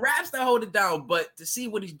 It's them raps that hold it down. But to see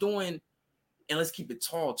what he's doing, and let's keep it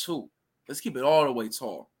tall too. Let's keep it all the way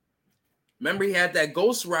tall. Remember, he had that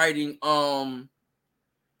ghostwriting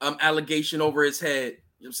allegation over his head.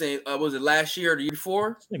 You know what I'm saying? Was it last year or the year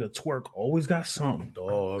before? This nigga Twerk always got something,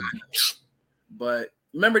 dog. But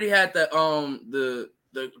remember, he had the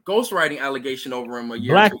ghostwriting allegation over him a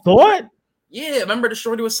year. Black Thought? Yeah, remember the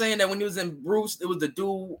shorty was saying that when he was in Bruce, it was the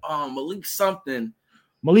dude Malik something.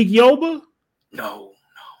 Malik Yoba? No.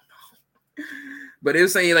 But it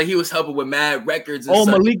was saying like he was helping with Mad Records.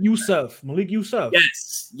 And Malik Yusuf.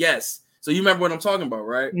 Yes. So you remember what I'm talking about,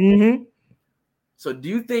 right? Mm-hmm. So do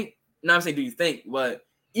you think? Not saying do you think, but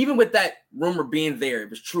even with that rumor being there,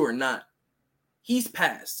 if it's true or not, he's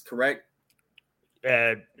passed, correct?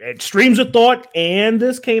 Streams of Thought, and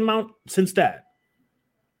this came out since that.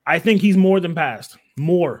 I think he's more than passed.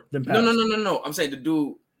 No. I'm saying the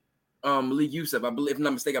dude, Malik Yusuf. I believe, if I'm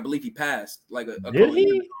not mistaken, I believe he passed. Like did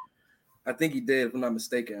he? I think he did, if I'm not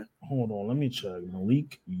mistaken. Hold on, let me check.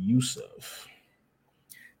 Malik Yusuf.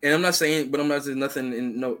 And I'm not saying nothing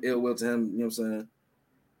in no ill will to him. You know what I'm saying?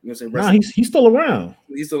 You know what I'm saying? Nah, he's still around.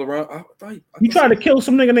 He's still around. I thought he tried to kill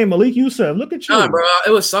some nigga named Malik Yusuf. Look at you. Nah, bro. It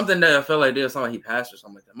was something that I felt like there was something he passed or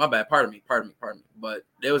something like that. My bad. Pardon me. But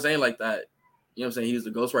they were saying like that. You know what I'm saying? He was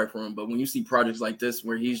the ghostwriter for him. But when you see projects like this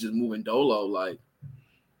where he's just moving dolo, like,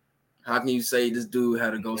 how can you say this dude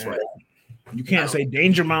had a ghostwriter? You can't say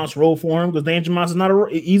Danger Mouse wrote for him because Danger Mouse is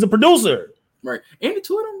he's a producer. Right. Ain't the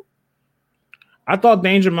two of them? I thought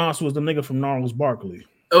Danger Mouse was the nigga from Gnarls Barkley.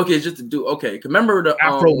 Okay, it's just the dude. Okay, remember the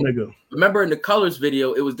Afro nigga. Remember in the Colors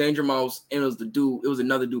video, it was Danger Mouse and it was the dude. It was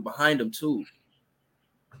another dude behind him too.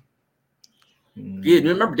 Yeah,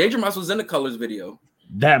 remember Danger Mouse was in the Colors video.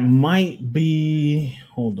 That might be.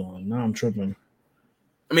 Hold on, now I'm tripping.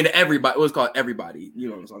 I mean, everybody. It was called Everybody. You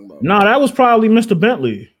know what I'm talking about? No, that was probably Mr.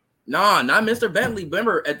 Bentley. Nah, not Mr. Bentley.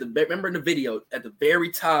 Remember in the video at the very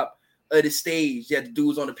top of the stage, you had the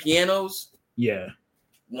dudes on the pianos. Yeah,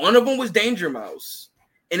 one of them was Danger Mouse.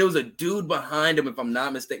 And it was a dude behind him, if I'm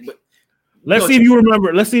not mistaken. But let's see if you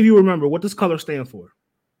remember. Let's see if you remember. What does color stand for?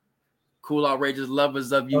 Cool, outrageous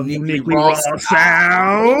lovers of uniquely raw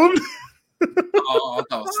sound. Oh, I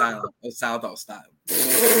thought sound. It sound thought style.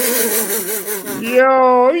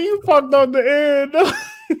 Yo, you fucked up the end.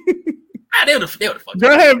 They would have fucked.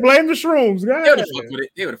 Go ahead, blame the shrooms. Go ahead.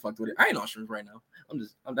 They would have fucked with it. I ain't on shrooms right now.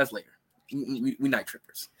 That's later. we night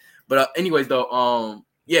trippers. But anyways, though,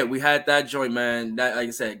 yeah, we had that joint, man. That, like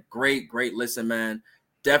I said, great listen, man.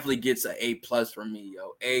 Definitely gets an A+ from me,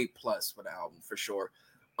 yo. A+ for the album for sure.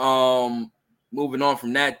 Moving on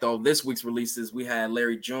from that, though, this week's releases, we had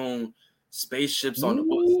Larry June, Spaceships on the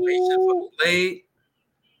Blade.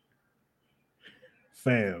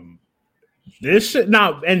 Fam, this shit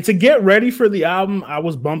now, and to get ready for the album, I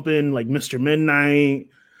was bumping like Mr. Midnight,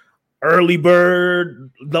 Early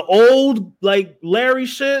Bird, the old like Larry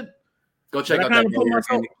shit. Go check out that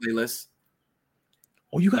playlist.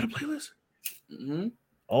 Oh, you got a playlist? Mm-hmm.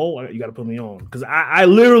 Oh, you got to put me on because I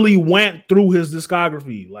literally went through his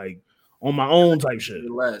discography like on my own type shit.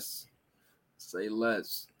 Say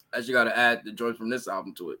less. As you got to add the joints from this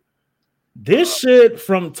album to it. This shit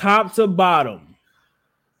from top to bottom,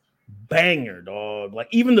 banger, dog. Like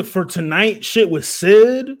even the For Tonight shit with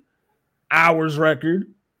Sid, Hours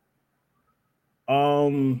record.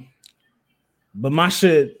 But my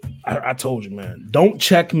shit, I told you, man. Don't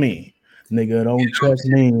check me, nigga. Don't check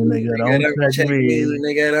me, nigga. Don't check me,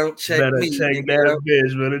 nigga. Don't check better me. Check nigga. that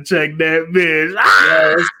bitch. Better check that bitch.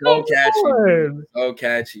 Yeah, it's so catchy. So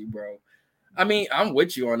catchy, bro. I mean, I'm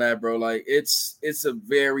with you on that, bro. Like, it's a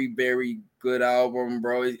very, very good album,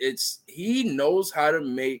 bro. He knows how to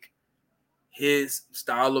make his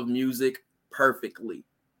style of music perfectly.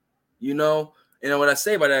 You know what I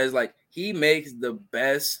say about that is like he makes the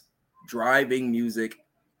best driving music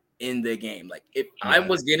in the game. Like if I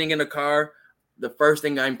was getting in a car, the first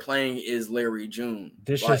thing I'm playing is Larry June.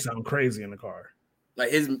 This shit sound crazy in the car. Like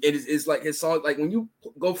it's like his song. Like when you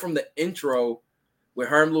go from the intro with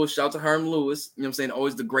Herm Lewis, shout out to Herm Lewis. You know what I'm saying?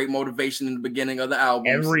 Always the great motivation in the beginning of the album.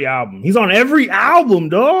 Every album, he's on every album,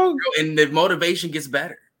 dog. And the motivation gets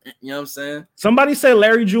better. You know what I'm saying? Somebody say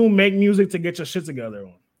Larry June make music to get your shit together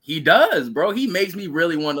on. He does, bro. He makes me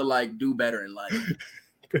really want to like do better in life.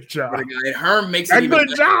 Good job. And Herm makes it even good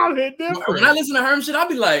better. job. Hit different. When I listen to Herm shit, I'll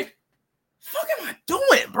be like, "Fuck am I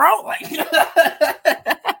doing, bro?" Like,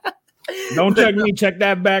 don't check me. Check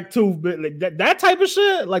that back too. But like that type of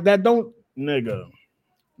shit, like that, don't nigga.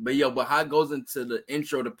 But how it goes into the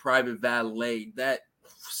intro to Private Valet, that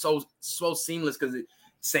so seamless because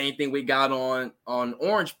same thing we got on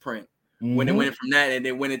Orange Print. When it went from that and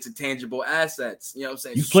then went into Tangible Assets, you know what I'm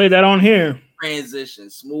saying? You play that on here.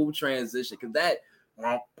 Smooth transition, because that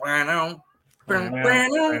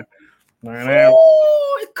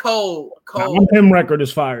cold. Him record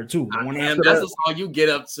is fire too. That's a song you get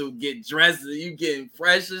up to, get dressed, you getting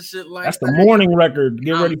fresh and shit like that's the morning record.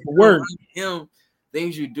 Get ready for work. Him,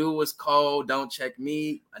 Things You Do Was Cold, Don't Check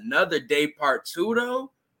Me. Another Day Part 2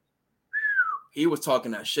 though. He was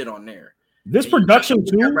talking that shit on there. This production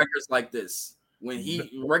too. Records like this,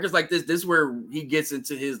 this is where he gets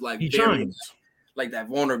into his like like that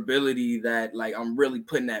vulnerability that like I'm really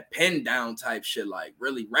putting that pen down type shit, like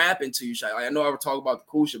really rapping to you shit. Like, I know I would talk about the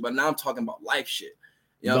cool shit, but now I'm talking about life shit.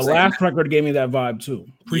 You know the last record gave me that vibe too.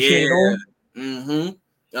 Appreciate it all.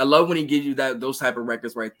 Mm-hmm. I love when he gives you those type of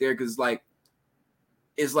records right there because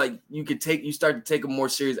it's like you start to take him more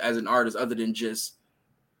serious as an artist other than just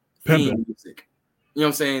pimping music. You know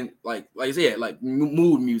what I'm saying? Like I said, like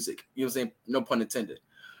mood music. You know what I'm saying? No pun intended.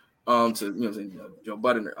 To you know what I'm saying, Joe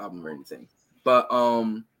Budden album or anything. But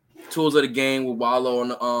Tools of the Game with Wallow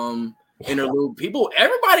on the interlude.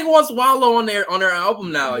 Everybody wants Wallow on their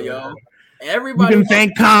album now, yo. Everybody. You can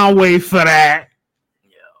thank Conway for that.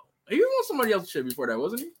 Yo, he was on somebody else's shit before that,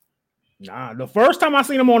 wasn't he? Nah, the first time I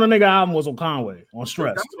seen him on a nigga album was on Conway on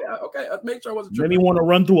Stress. Okay, I'll make sure I wasn't. Then he want to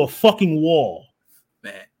run through a fucking wall.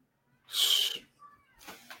 Man.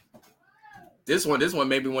 This one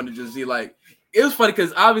made me want to just be like, it was funny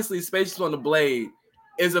because obviously Spaceships on the Blade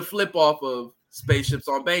is a flip off of Spaceships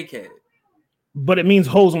on Bankhead. But it means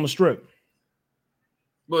hoes on the strip.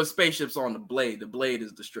 But Spaceships on the Blade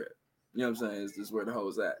is the strip. You know what I'm saying? This is where the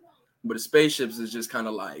hoes at. But the Spaceships is just kind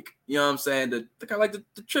of like, you know what I'm saying? The kind of like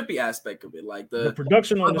the trippy aspect of it, like the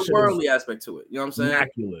production on the worldly aspect to it. You know what I'm saying?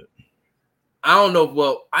 Immaculate. I don't know.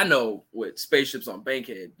 Well, I know with Spaceships on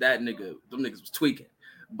Bankhead, them niggas was tweaking.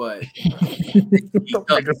 But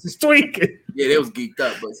niggas was tweaking. Yeah, they was geeked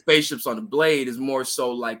up. But Spaceships on the Blade is more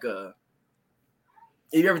so like if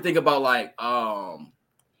you ever think about like I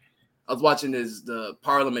was watching the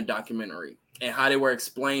Parliament documentary and how they were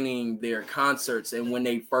explaining their concerts and when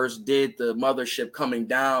they first did the mothership coming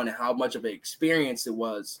down and how much of an experience it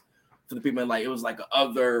was for the people. And like it was like a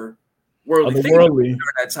otherworldly thing during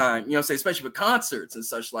that time. You know what I'm saying? Especially with concerts and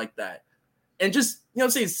such like that. And just, you know what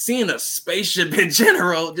I'm saying, seeing a spaceship in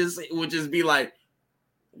general would just be like,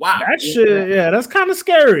 wow. That shit, yeah, that's kind of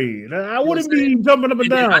scary. I wouldn't be jumping up and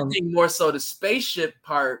down. I think more so the spaceship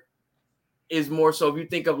part is more so if you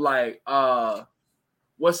think of like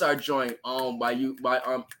what's our joint by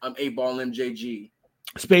 8Ball MJG?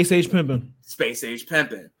 Space Age Pimpin'. Space Age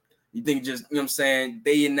Pimpin'. You think just, you know what I'm saying,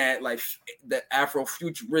 they in that like the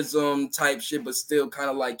Afrofuturism type shit, but still kind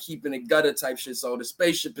of like keeping it gutter type shit. So the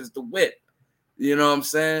spaceship is the whip. You know what I'm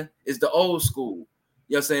saying? It's the old school.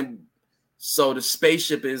 You know what I'm saying? So the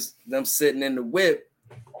spaceship is them sitting in the whip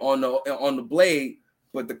on the blade,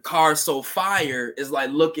 but the car so fire is like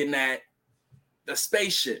looking at the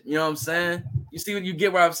spaceship. You know what I'm saying? You see what you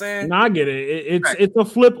get what I'm saying? No, I get it. It's a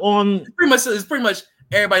flip on. It's pretty much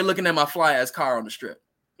everybody looking at my fly ass car on the strip.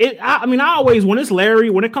 I always when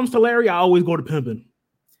it comes to Larry, I always go to Pimpin'.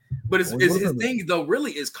 But his thing though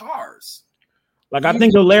really is cars. Like I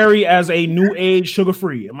think of Larry as a new age Sugar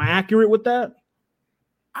Free. Am I accurate with that?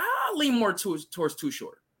 I lean more towards Too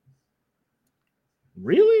Short.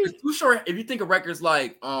 Really? Too Short. If you think of records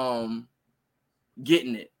like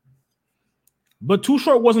Getting It, but Too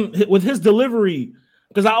Short wasn't with his delivery.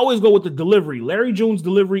 Because I always go with the delivery. Larry June's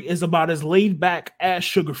delivery is about as laid back as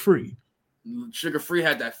Sugar Free. Sugar Free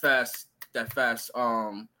had that fast.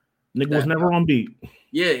 Nigga was never on beat.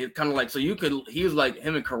 Yeah, kind of like so he was like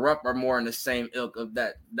him and Corrupt are more in the same ilk of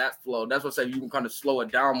that flow. That's what I say you can kind of slow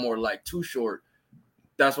it down more like Too Short.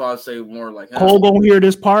 That's why I say more like Cole gonna hear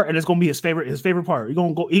this part and it's gonna be his favorite part. This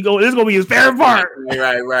is gonna be his favorite part.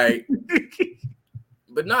 Right.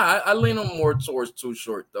 But nah, I lean on more towards Too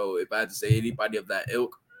Short though. If I had to say anybody of that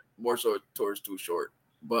ilk, more so towards Too Short.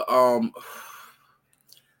 But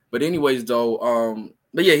anyways, though,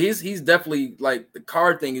 but yeah, he's definitely like the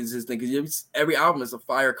car thing is his thing because every album is a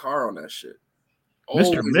fire car on that shit.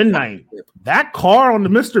 Mr. Midnight, that car on the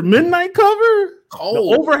Mr. Midnight cover, cold,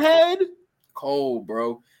 the overhead, cold,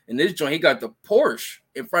 bro. And this joint, he got the Porsche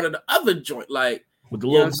in front of the other joint, like with the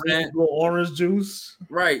little orange juice,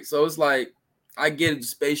 right? So it's like I get it,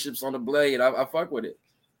 spaceships on the blade. I fuck with it.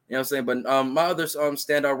 You know what I'm saying? But my other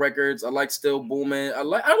standout records, I like Still Boomin'. I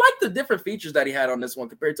like the different features that he had on this one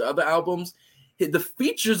compared to other albums. The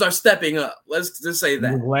features are stepping up. Let's just say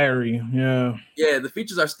that. Larry, yeah. Yeah, the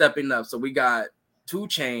features are stepping up. So we got 2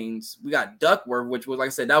 Chainz, we got Duckworth, which was, like I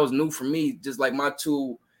said, that was new for me. Just like my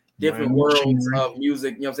two different worlds of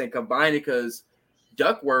music, you know what I'm saying, combined because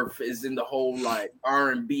Duckworth is in the whole like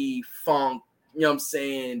R&B, funk, you know what I'm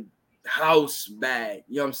saying, house bag,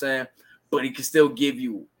 you know what I'm saying? But he can still give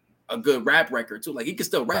you a good rap record too. Like he can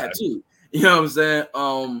still rap too. You know what I'm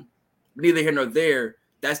saying? Neither here nor there.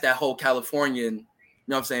 That's that whole Californian, you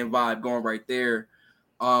know what I'm saying, vibe going right there.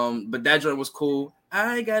 But that joint was cool.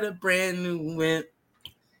 I got a brand new whip.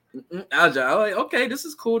 I was like, okay, this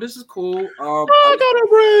is cool. I got a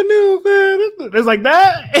brand new man. It's like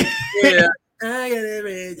that. Yeah.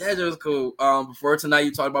 That was cool. Before Tonight,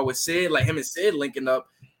 you talked about with Sid, like him and Sid linking up.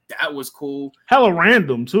 That was cool. Hella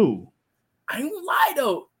random too. I ain't gonna lie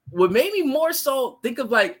though. What made me more so think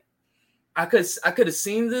of like I could have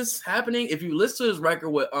seen this happening if you listen to his record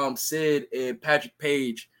with Sid and Patrick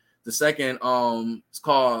Page. The second it's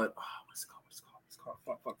called what's it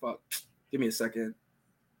called? Fuck. Give me a second.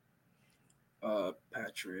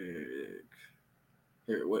 Patrick.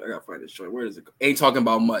 Here, I gotta find this joint. Where is it? Ain't Talking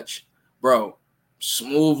About Much, bro.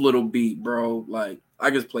 Smooth little beat, bro. Like I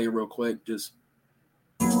just play it real quick. Just.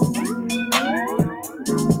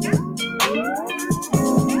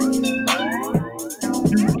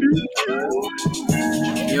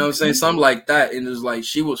 You know what I'm saying? Something like that. And it's like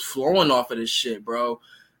she was flowing off of this shit, bro.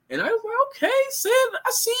 And I was like, okay, Sid,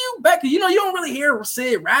 I see you back. You know, you don't really hear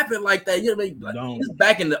Sid rapping like that. You know, like, he's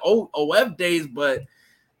back in the old OF days, but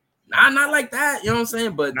not like that. You know what I'm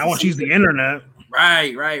saying? But now when she's the internet.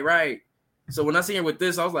 Right. So when I see her with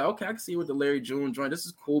this, I was like, okay, I can see her with the Larry June joint. This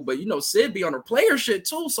is cool. But, you know, Sid be on her player shit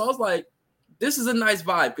too. So I was like, this is a nice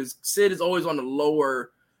vibe because Sid is always on the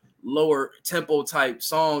lower tempo type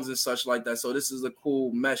songs and such like that. So this is a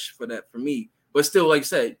cool mesh for that for me. But still, like I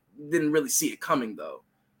said, didn't really see it coming though.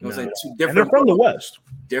 You know what I'm saying? Two different. And they're from the West.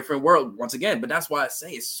 Different world once again. But that's why I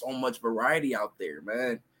say it's so much variety out there,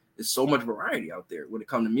 man. There's so much variety out there when it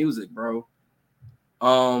comes to music, bro.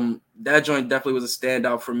 That joint definitely was a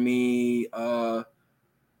standout for me.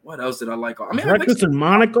 What else did I like? I mean, Breakfast in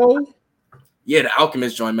Monaco. Yeah, the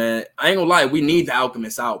Alchemist joint, man. I ain't gonna lie, we need the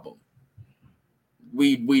Alchemist album.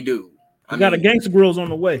 We do. I got a Gangsta Grills on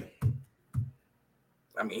the way.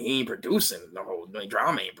 I mean, he ain't producing the whole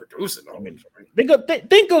drama. Ain't producing the whole.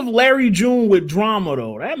 Think of Larry June with drama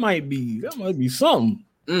though. That might be something.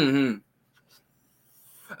 Mm-hmm.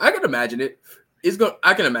 I can imagine it.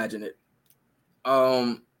 I can imagine it.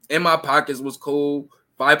 In My Pockets was cool.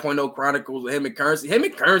 5.0 Chronicles with him and Currency. Him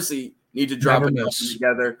and Currency need to drop it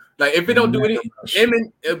together. Like if it don't do anything,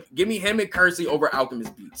 give me him and Currency over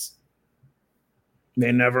Alchemist beats.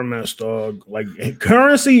 They never miss, dog. Like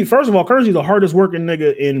Currency, first of all, Currency the hardest working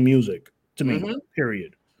nigga in music to me.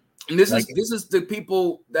 Period. And this is the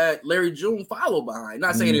people that Larry June follow behind.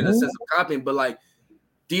 Not saying in a sense of copying, but like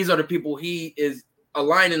these are the people he is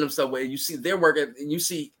aligning himself with. You see their work, and you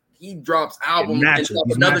see he drops albums and stuff,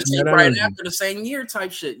 another shit right after the same year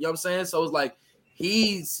type shit. You know what I'm saying? So it's like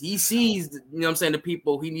he sees, you know what I'm saying, the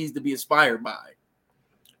people he needs to be inspired by.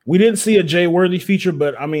 We didn't see a Jay Worthy feature,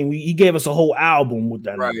 but I mean, he gave us a whole album with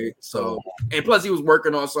that. Right. Name. So, and plus he was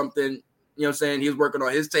working on something, you know what I'm saying? He was working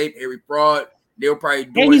on his tape, Harry Fraud. They'll probably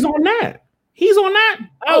do and he's on that. He's on that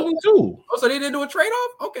album too. Oh, so they didn't do a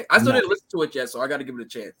trade-off? Okay. I still didn't listen to it yet, so I got to give it a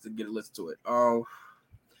chance to get a listen to it.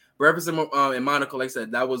 Breakfast in Monaco, like I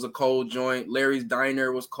said, that was a cold joint. Larry's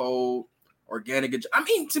Diner was cold. Organic. I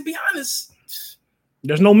mean, to be honest,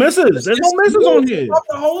 there's no misses. There's no misses on here.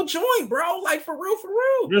 The whole joint, bro. Like for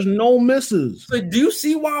real. There's no misses. So do you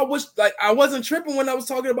see why I wasn't tripping when I was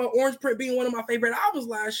talking about Orange Print being one of my favorite albums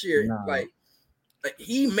last year? Nah. Like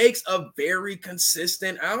he makes a very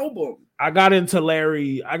consistent album. I got into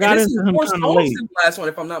Larry. I got into him kind of late. Last one,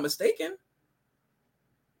 if I'm not mistaken.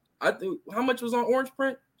 I think how much was on Orange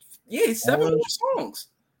Print? Yeah, 7 more songs.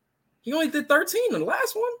 He only did 13 in the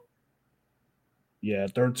last one. Yeah,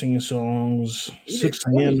 13 songs. 6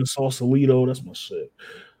 a.m. in Sausalito. That's my shit.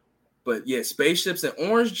 But yeah, Spaceships and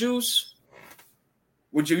Orange Juice.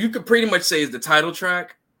 Would you could pretty much say is the title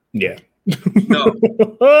track? Yeah. No.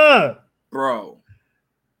 Bro.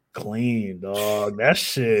 Clean, dog. That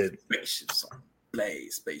shit. Spaceships on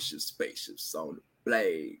Blade. Spaceships on the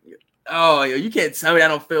Blade. Oh, yo, you can't tell me I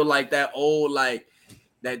don't feel like that old, like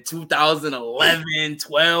that 2011,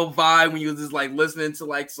 12 vibe when you was just like listening to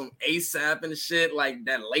like some ASAP and shit, like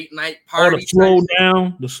that late night party. Oh,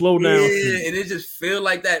 the slow down. Yeah, and it just feel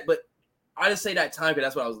like that. But I just say that time because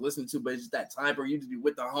that's what I was listening to. But it's just that time where you just be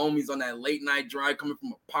with the homies on that late night drive coming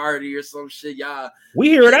from a party or some shit. Y'all, we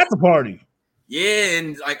hear it at the party. Yeah,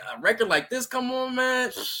 and like a record like this, come on,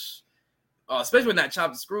 man. Especially when that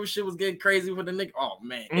Chop and Screw shit was getting crazy with the nigga. Oh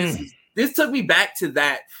man, this took me back to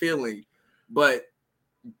that feeling. But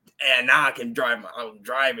and now I can drive my own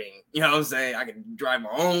driving. You know what I'm saying? I can drive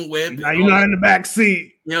my own whip. Now you're not in the back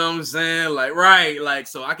seat. You know what I'm saying? Like, right. Like,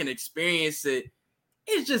 so I can experience it.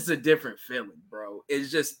 It's just a different feeling, bro.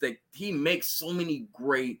 It's just that he makes so many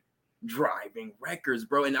great driving records,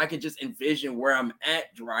 bro. And I can just envision where I'm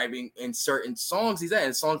at driving in certain songs he's at.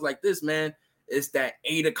 And songs like this, man, it's that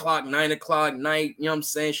 8 o'clock, 9 o'clock night. You know what I'm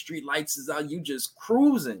saying? Street lights is out. You just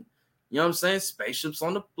cruising. You know what I'm saying? Spaceships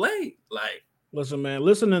on the Blade. Like, listen, man,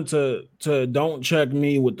 listening to Don't Check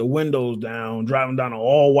Me with the windows down, driving down an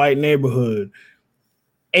all-white neighborhood,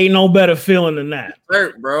 ain't no better feeling than that.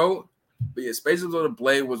 Hurt, bro. But yeah, Spaceships on the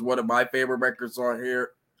Blade was one of my favorite records on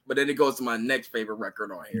here. But then it goes to my next favorite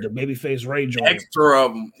record on here. The Babyface Ray joint. Extra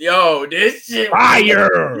of them. Yo, this shit.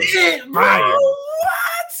 Fire. Shit, bro. Fire. What?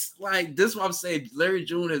 Like, this is what I'm saying. Larry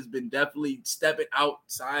June has been definitely stepping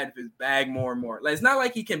outside of his bag more and more. Like, it's not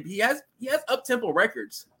like he has up-tempo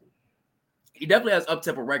records. He definitely has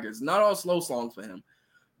up-tempo records. Not all slow songs for him.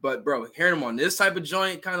 But, bro, hearing him on this type of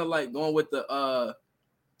joint, kind of like going with the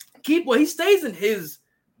he stays in his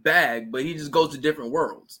bag, but he just goes to different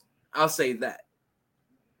worlds. I'll say that.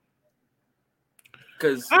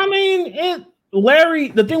 Because I mean, Larry,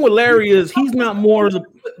 the thing with Larry is he's not more of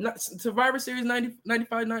the Survivor Series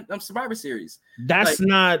 95, Survivor Series. That's like,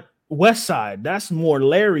 not West Side. That's more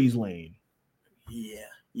Larry's lane. Yeah,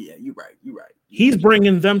 you're right. He's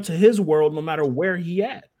bringing them to his world no matter where he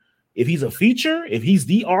at. If he's a feature, if he's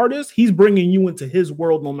the artist, he's bringing you into his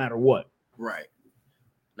world no matter what. Right.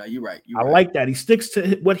 No, you're right. I like that. He sticks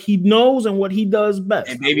to what he knows and what he does best.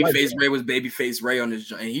 And Babyface Ray was Babyface Ray on this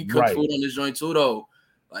joint. And he cooked food on this joint too, though.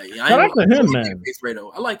 Like, I like him, man. Ray,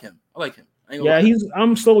 though. I like him. Yeah,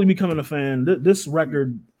 I'm slowly becoming a fan. This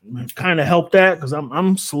record kind of helped that because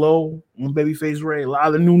I'm slow on Babyface Ray. A lot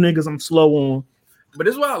of the new niggas I'm slow on. But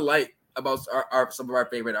this is what I like about some of our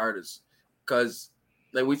favorite artists, because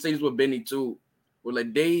like we say this with Benny too, where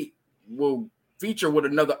like they will feature with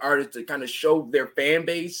another artist to kind of show their fan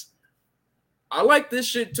base. I like this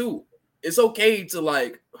shit too. It's okay to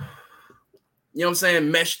like, you know what I'm saying,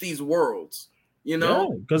 mesh these worlds. You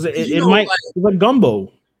know, because it might like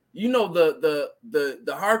gumbo. You know, the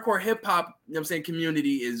hardcore hip hop, you know what I'm saying,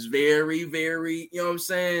 community is very, very, you know what I'm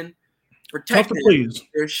saying, protecting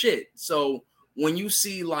their shit. So when you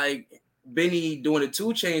see like Benny doing a 2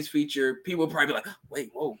 Chainz feature, people probably be like, wait,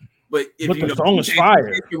 whoa. But if you know, the song is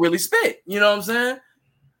fire, you really spit, you know what I'm saying?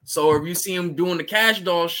 So if you see him doing the Cash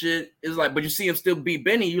Doll shit, it's like, but you see him still beat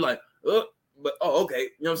Benny, you like, but okay, you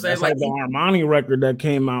know what I'm saying? That's like the Armani record that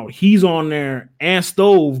came out. He's on there and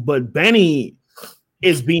Stove, but Benny,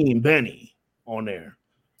 is being Benny on there.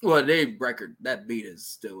 Well, they record that beat is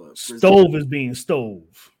still a Stove is being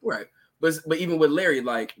Stove. Right. But even with Larry,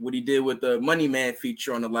 like what he did with the Money Man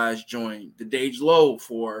feature on the last joint, the Dage Low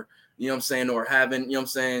for, you know what I'm saying, or having, you know what I'm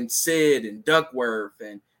saying, Sid and Duckworth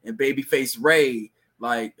and Babyface Ray,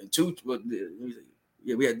 like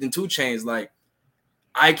we had in 2 Chainz, like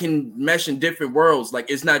I can mesh in different worlds.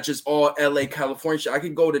 Like it's not just all LA, California shit. I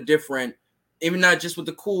can go to different, even not just with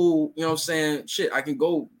the cool, you know what I'm saying, shit. I can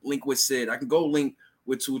go link with Sid. I can go link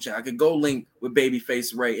with 2 Chainz. I could go link with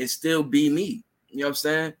Babyface Ray and still be me. You know what I'm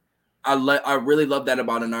saying? I really love that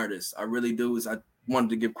about an artist. I really do. I wanted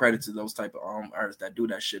to give credit to those type of artists that do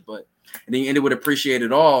that shit. But and then you ended with Appreciate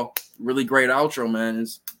It All. Really great outro, man.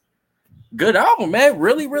 It's good album, man.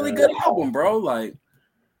 Really, really good album, bro. Like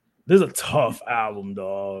this is a tough album,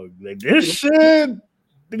 dog. Like this shit,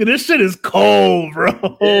 nigga, this shit is cold,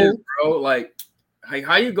 bro. Yeah, bro. Like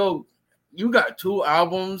how you go? You got 2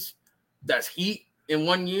 albums that's heat in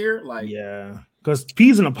 1 year. Like yeah. Because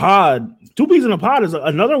Peas in a Pod, 2 Peas in a Pod is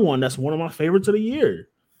another one that's one of my favorites of the year.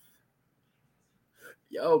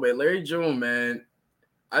 Yo, man, Larry June, man.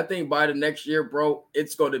 I think by the next year, bro,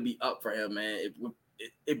 it's going to be up for him, man.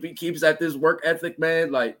 If he keeps at this work ethic,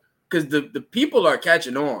 man, like, because the people are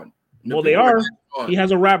catching on. Well, they are. He has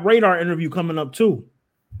a Rap Radar interview coming up too.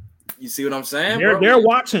 You see what I'm saying? They're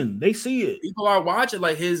watching. They see it. People are watching.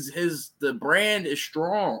 Like the brand is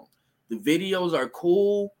strong. The videos are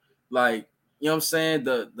cool. Like, you know what I'm saying?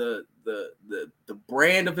 The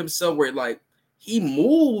brand of himself where like he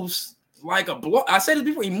moves like a blog. I said it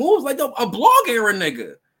before, he moves like a blog era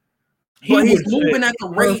nigga. But he's moving at the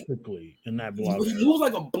rate perfectly in that blog. He moves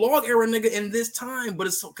like a blog era nigga in this time, but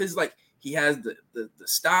it's because like he has the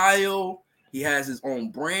style, he has his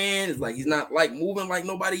own brand. It's like he's not like moving like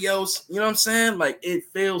nobody else. You know what I'm saying? Like it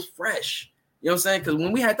feels fresh. You know what I'm saying? Because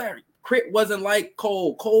when we had that, Crit wasn't like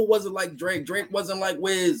Cole. Cole wasn't like Drake. Drake wasn't like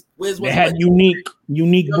Wiz. Wiz wasn't had like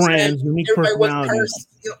unique brands, unique personalities.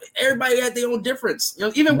 You know, everybody had their own difference. You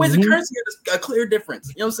know, even Wiz and Currency had a clear difference.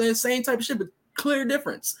 You know what I'm saying? Same type of shit, but clear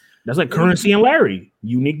difference. That's like Currency and Larry.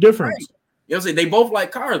 Unique difference. Right. You know what I'm saying? They both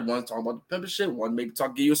like cars. One talk about the pimping shit. One maybe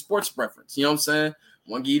give you a sports preference. You know what I'm saying?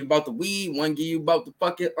 One give you about the weed. One give you about the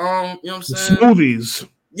fucking you know what I'm saying? Smoothies.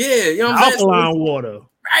 Yeah, you know what I'm saying? Alkaline water.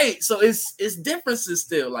 Right. So it's differences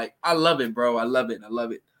still. Like I love it, bro. I love it.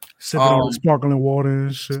 Sipping on sparkling water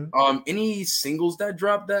and shit. Any singles that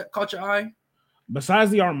dropped that caught your eye?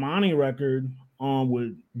 Besides the Armani record,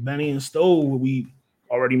 with Benny and Stove, we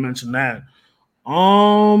already mentioned that.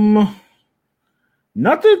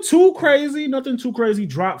 Nothing too crazy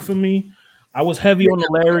dropped for me. I was heavy on the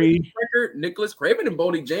Larry record. Nicholas Craven and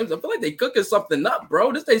Bodie James. I feel like they cooking something up,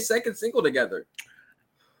 bro. This is their second single together.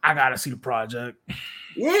 I gotta see the project.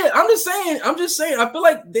 Yeah, I'm just saying. I feel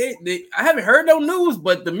like they I haven't heard no news,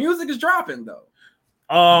 but the music is dropping though.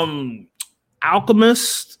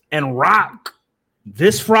 Alchemist and Rock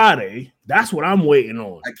this Friday. That's what I'm waiting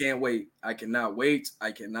on. I can't wait. I cannot wait.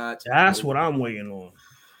 That's what I'm waiting on.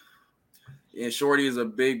 And Shorty is a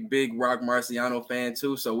big Rock Marciano fan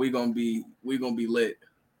too, so we gonna be lit.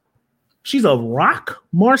 She's a Rock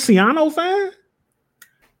Marciano fan?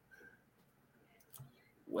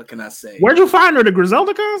 What can I say? Where'd you find her? The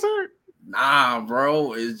Griselda concert? Nah,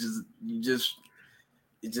 bro. It's just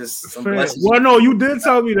some blessings. Well, no, you did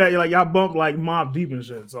tell me that y'all bumped like Mobb Deep and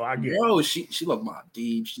shit. So I get bro, she loved Mobb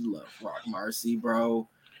Deep. She loved Rock Marcy, bro.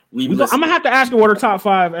 I'm gonna have to ask her what her top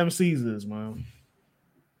 5 MCs is, man.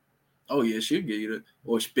 Oh yeah, she'll get you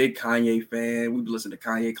big Kanye fan. We listen to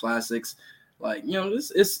Kanye classics. Like, you know,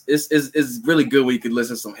 it's really good when you can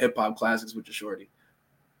listen to some hip hop classics with your shorty.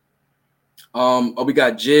 We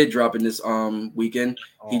got Jid dropping this weekend.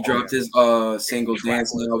 He dropped his single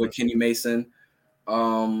Dance Now with Kenny Mason.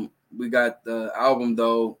 We got the album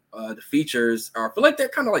though. The features I feel like they're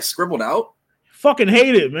kind of like scribbled out. Fucking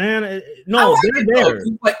hate it, man. No, they're there.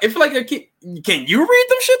 Like, I feel like they keep. Can you read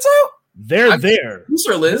them shits out? They're there.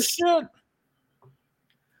 User list.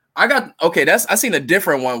 I got I seen a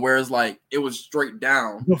different one where it's like it was straight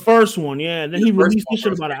down. The first one, yeah. And then he released this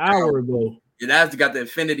shit about an hour ago. It has got the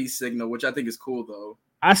infinity signal, which I think is cool though.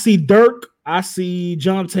 I see Dirk. I see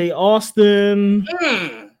Jonte Austin.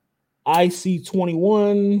 I see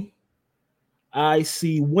 21. I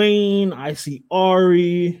see Wayne. I see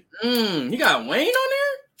Ari. You got Wayne on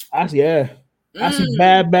there? I see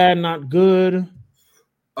Bad, Not Good.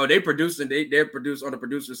 Oh, they're producing on the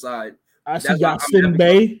producer side. I see Yasin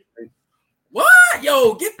Bey. What?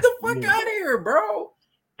 Yo, get the fuck out of here, bro.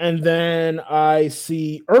 And then I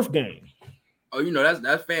see Earth Gang. Oh, you know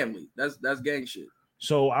that's family. That's gang shit.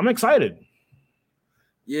 So I'm excited.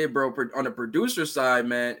 Yeah, bro. On the producer side,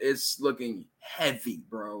 man, it's looking heavy,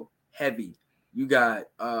 bro. Heavy. You got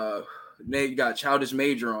Childish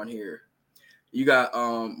Major on here. You got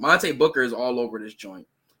Monte Booker is all over this joint.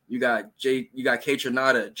 You got K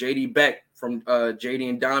Tronada, JD Beck from JD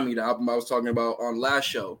and Dami, the album I was talking about on last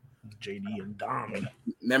show. JD and Dami.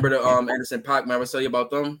 Remember the Anderson .Paak? Remember I tell you about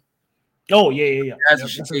them? Oh yeah.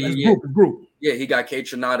 That's group. Yeah, he got K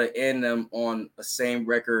Tronada and them on the same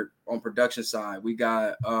record on production side. We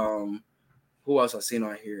got who else I seen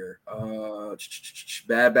on here?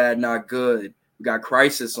 Bad Bad Not Good. We got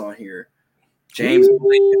Crisis on here. James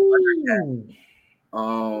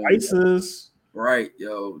Crisis. Right,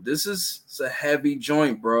 yo. It's a heavy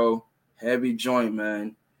joint, bro. Heavy joint,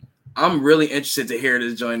 man. I'm really interested to hear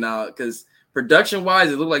this joint now because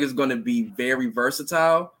production-wise, it looks like it's going to be very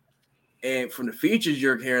versatile. And from the features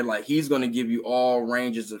you're hearing, like he's going to give you all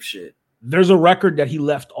ranges of shit. There's a record that he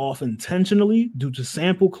left off intentionally due to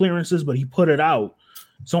sample clearances, but he put it out.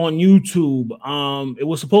 It's on YouTube. It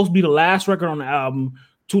was supposed to be the last record on the album,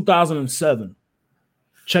 2007.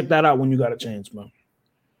 Check that out when you got a chance, man.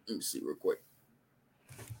 Let me see real quick.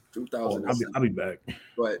 2007. I'll be back.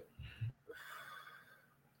 But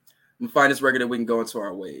I'm gonna find this record that we can go into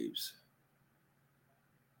our waves.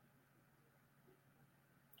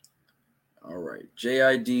 All right,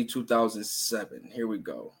 JID 2007. Here we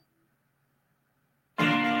go.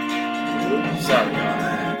 Sorry,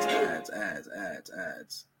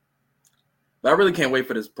 ads. But I really can't wait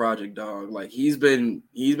for this project, dog. Like he's been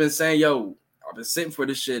saying, yo, I've been sitting for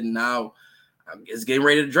this shit, and now it's getting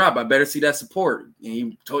ready to drop. I better see that support. And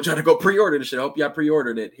he told y'all to go pre-order this shit. I hope y'all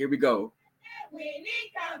pre-ordered it. Here we go. Winning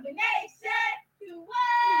combination, you win.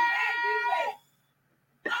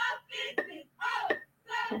 Offensive,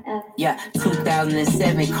 Yeah,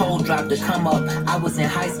 2007, Cole dropped to come up. I was in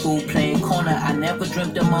high school playing corner. I never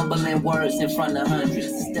dreamt of mumbling words in front of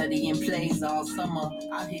hundreds. Studying plays all summer.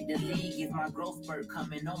 I hit the league if my growth spurt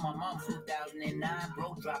coming on my mom. 2009,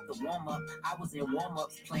 bro dropped the warm up. I was in warm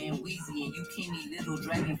ups playing Wheezy and you Kenny Little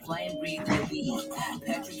Dragon Flame breathing weed.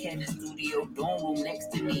 Patrick had the studio dorm room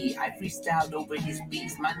next to me. I freestyled over his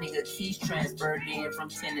beats. My nigga Keys transferred in from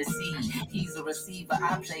Tennessee. He's a receiver.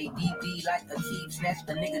 I play DB like a keep. Snatched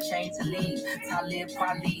the nigga chain to leave. Talib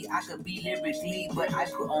Kweli, I could be lyrically, but I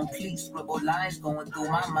put on cleats. Scribble lines going through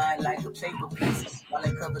my mind like a paper piece. While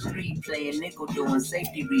I cover 3, playing nickel, doing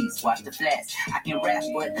safety reads. Watch the flats. I can rap,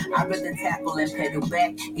 but I'd rather tackle and pedal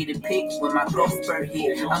back. Get a pick when my growth spurt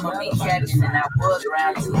hit. I'ma be catching, and I was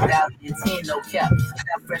around 2010, no cap.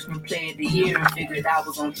 I got freshman player of the year and figured I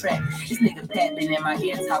was on track. This nigga Pat been in my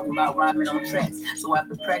ear talking about rhyming on tracks. So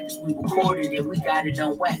after practice, we recorded it, we got it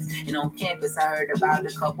on wax. And on campus, I heard about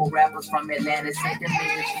a couple rappers from Atlanta said them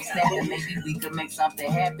niggas be snapping, maybe we could make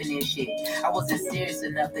something happen and shit. I wasn't serious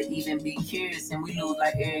enough to even be curious, and we lose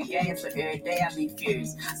like every game, so every day I be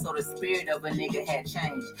furious. So the spirit of a nigga had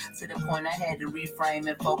changed to the point I had to reframe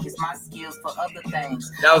and focus my skills for other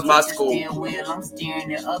things. That was my school. Steering wheel, I'm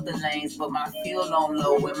steering in other lanes, but my feel on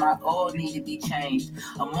low and my oil need to be changed.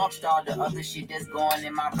 Amongst all the other shit that's going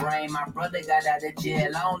in my brain, my brother got out of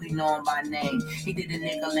jail, I only know him by name. He did a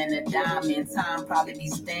nickel and a dime in time, probably be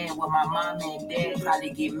staying with my mom and dad, probably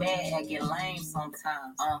get mad, acting lame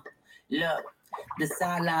sometimes. Look, the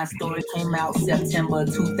sideline story came out September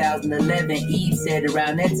 2011. Eve said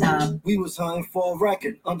around that time, we was hunting for a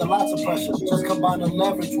record under lots of pressure. Just combine the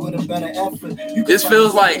leverage with a better effort. This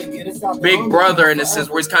feels like Big Brother in a sense,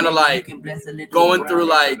 where it's kind of like going through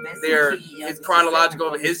like his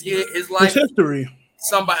chronological his life, his history.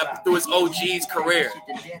 Somebody through his OG's career.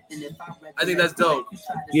 I think that's dope.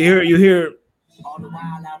 You hear. You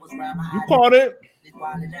caught it.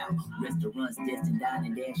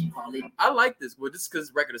 I like this, but this is because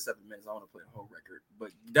record of 7 minutes. I want to play a whole record,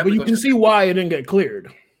 but you can see why it didn't get cleared.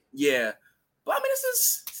 Yeah, but I mean,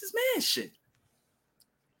 this is man shit.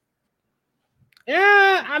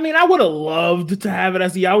 Yeah, I mean, I would have loved to have it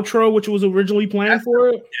as the outro, which was originally planned for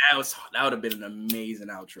it. That would have been an amazing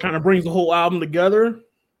outro. Kind of brings the whole album together.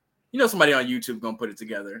 You know, somebody on YouTube gonna put it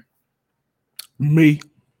together. Me.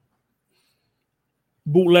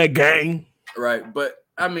 Bootleg gang. Right, but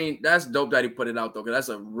I mean, that's dope that he put it out though, because that's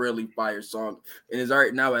a really fire song. It is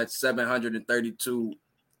right now at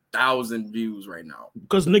 732,000 views right now.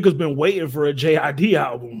 Because niggas been waiting for a JID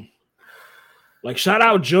album. Like, shout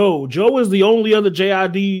out Joe. Joe is the only other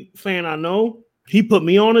JID fan I know. He put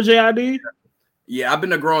me on a JID. Yeah, I've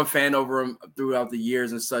been a growing fan over him throughout the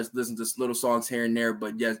years and such. Listen to little songs here and there,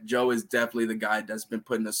 but yes, Joe is definitely the guy that's been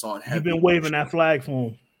putting this on heavy. You've been waving that flag for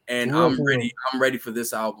him. And I'm ready. I'm ready for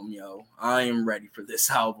this album, yo. I am ready for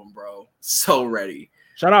this album, bro. So ready.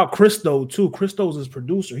 Shout out Christo too. Christo's his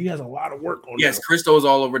producer. He has a lot of work on. Yes, Christo is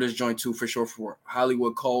all over this joint too, for sure. For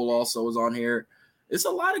Hollywood Cole also is on here. It's a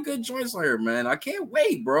lot of good joints on here, man. I can't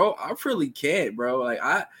wait, bro. I really can't, bro. Like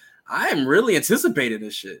I am really anticipating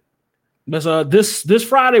this shit. But this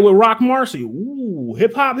Friday with Rock Marcy. Ooh,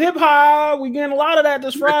 hip hop. We getting a lot of that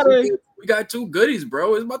this Friday. We got 2 goodies,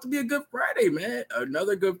 bro. It's about to be a good Friday, man.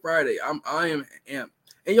 Another good Friday. I am amped.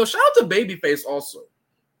 And yo, shout out to Babyface also.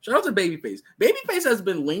 Shout out to Babyface. Babyface has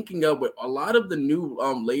been linking up with a lot of the new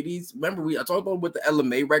ladies. Remember, I talked about with the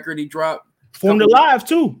LMA record he dropped. Formed it live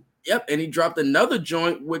too. Yep, and he dropped another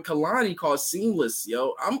joint with Kalani called Seamless.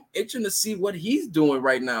 Yo, I'm itching to see what he's doing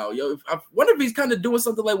right now. Yo, I wonder if he's kind of doing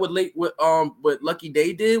something like what Lucky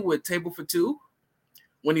Day did with Table for Two,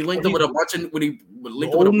 when he linked up with a bunch of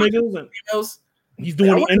females. He's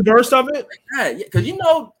doing the inverse of it. Yeah, because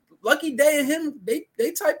Lucky Day and him,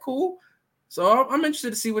 they type cool. So I'm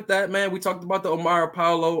interested to see what that, man. We talked about the Omar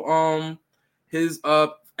Apollo, his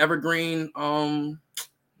Evergreen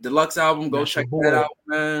deluxe album. Go check that out,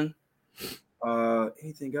 man.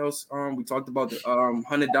 Anything else? We talked about the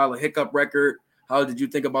 $100 Hiccup record. How did you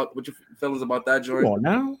think about what your feelings about that joint? Come on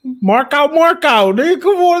now, mark out, nigga.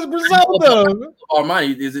 Come on, it's Griselda.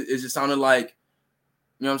 Armani, is it sounding like,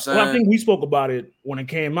 you know what I'm saying? Well, I think we spoke about it when it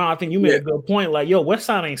came out. I think you made a good point. Like, yo,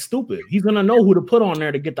 Westside ain't stupid. He's gonna know who to put on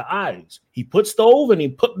there to get the eyes. He put Stove and he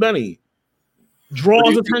put Benny.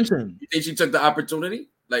 Draws attention. You think she took the opportunity?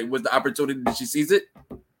 Like, was the opportunity? Did she seize it?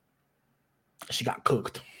 She got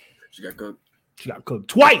cooked. She got cooked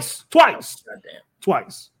twice. Goddamn.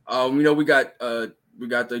 Twice. We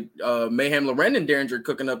got the Mayhem Loren and Derringer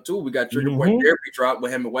cooking up too. We got Trigger Point Therapy drop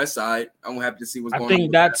with him at Westside. I'm happy to see what's going on. I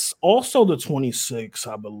think that's also the 26th,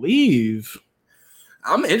 I believe.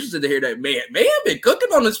 I'm interested to hear that. Mayhem been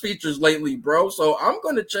cooking on his features lately, bro. So I'm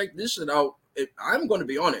gonna check this shit out. I'm gonna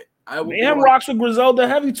be on it. Mayhem rocks with Griselda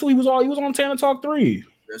heavy too. He was on Tana Talk 3.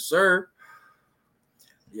 Yes,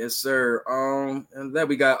 sir. And then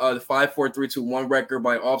we got the 54321 record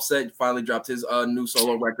by Offset. Finally dropped his new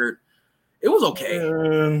solo record. It was okay.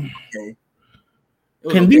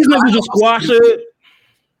 Can these niggas just squash it?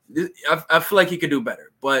 I feel like he could do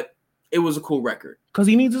better, but it was a cool record. Because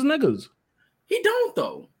he needs his niggas. He don't,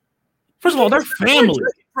 though. First of all, they're family.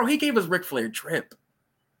 Bro, he gave us Ric Flair drip.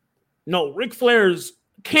 No, Ric Flair's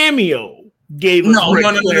cameo gave us Ric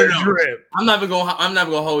Flair drip. I'm not even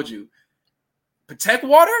gonna hold you. Protect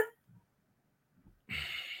Water?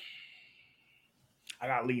 I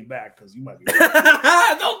gotta lean back because you might be.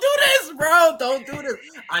 Don't do this, bro. Don't do this.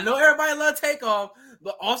 I know everybody loves Takeoff,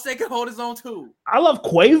 but Offset can hold his own too. I love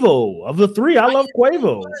Quavo. Of the three, I love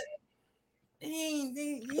Quavo.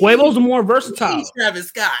 Quavo's the more versatile. He's Travis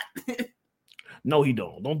Scott. No, he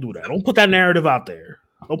don't. Don't do that. Don't put that narrative out there.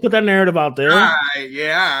 All right. Don't put that narrative out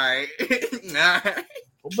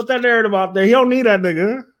there. He don't need that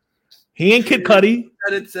nigga. He ain't Kid Cudi. I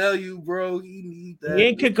gotta tell you, bro. He needs that. He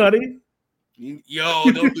ain't Kid Cudi. Yo,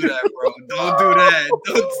 don't do that, bro. Don't do that.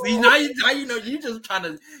 Don't see now. You know you just trying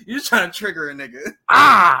to trigger a nigga.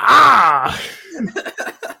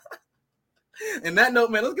 And that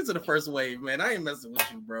note, man, let's get to the first wave, man. I ain't messing with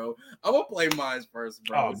you, bro. I'm gonna play mine first,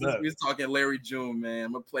 bro. We're talking Larry June, man.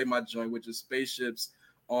 I'm gonna play my joint, which is Spaceships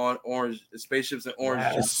and Orange.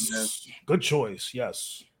 Yes. Good choice.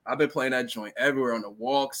 Yes. I've been playing that joint everywhere on the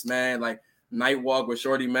walks, man. Like night walk with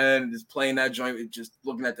Shorty, man. Just playing that joint, just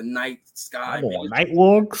looking at the night sky. Night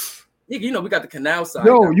walks. You know, we got the canal side.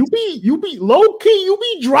 Yo, you be low key. You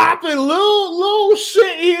be dropping little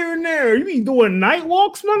shit here and there. You be doing night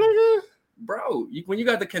walks, my nigga. Bro, when you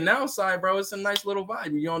got the canal side, bro, it's a nice little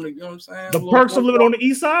vibe. You know what I'm saying? The perks of living on the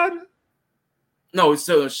east side? No,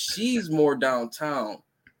 so she's more downtown.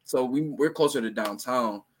 So we're closer to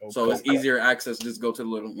downtown. Okay. So it's easier access. Just go to the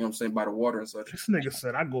little, you know what I'm saying, by the water and such. This nigga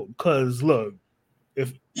said I go, cause look,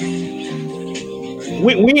 if we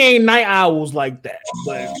ain't night owls like that,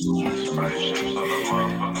 but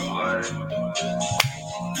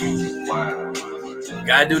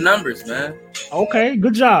gotta do numbers, man. Okay,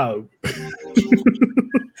 good job.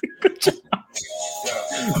 Good job.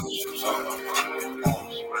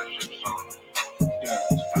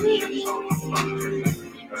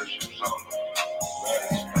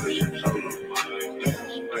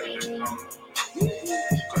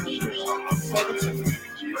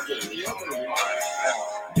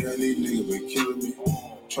 These niggas been killing me,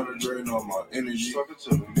 trying to drain all my energy. Bitch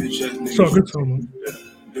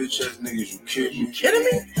ass niggas, you kidding me? Kidding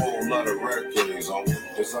me? Whole lot of rap killings on me.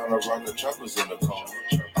 Designer rocket choppers in the car.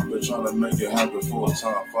 I've been trying to make it happen for a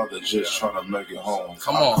time. Father just trying to make it home.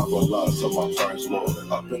 Come on. I have a lot of my first lord.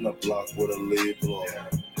 I've been a block with a lead blow.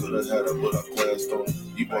 could've had it, but I passed on it.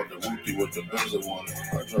 You bought the Ruthie with the Benz one.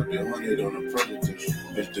 I dropped your 100 on the predators.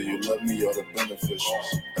 Bitch, do you love me or the beneficials?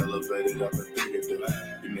 Elevated, I've been thinking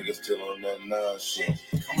that. You niggas still on that 9 shit.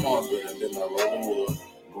 Come on, better than I roll wood.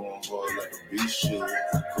 Going hard like a beast shit.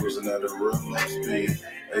 Cruising at a real low speed.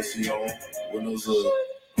 AC on, windows up.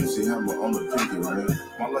 MC Hammer on the pinky ring.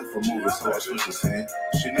 My life a movie, so I switch the scene.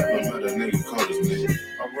 She never met a nigga cold as me.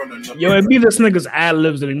 I'm running up. Yo, it be this nigga's ad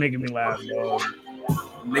libs that he making me laugh, yo.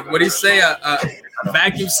 Nick, what he say?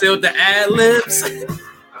 Vacuum sealed the ad libs.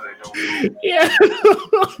 Yeah.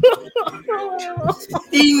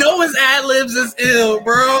 He know his ad libs is ill,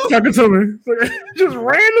 bro. Talking to me. Just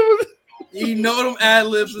random. He know them ad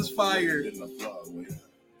libs is fired. In the flyway.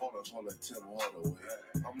 On that Tim Hardaway.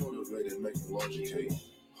 I'm motivated, making laundry cake.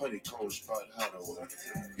 Honeycomb spot hideaway.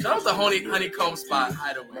 Shout out the honeycomb spot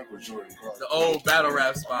hideaway. The old battle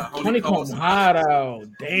rap spot. Honeycomb hideout.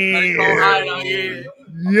 Damn. Honeycomb hideout, yeah.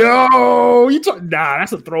 Yo, you talk? Nah,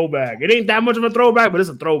 that's a throwback. It ain't that much of a throwback, but it's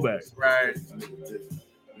a throwback. Right.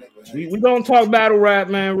 We gonna talk battle rap,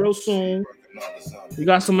 man, real soon. We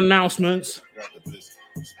got some announcements.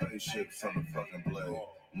 Spaceship from the fucking blade.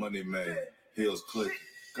 Money made. Heels click.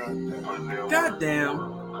 Goddamn.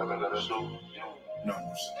 Goddamn.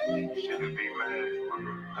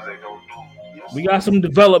 We got some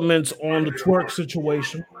developments on the twerk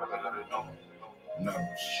situation.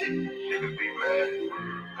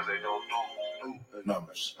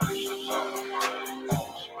 Numbers.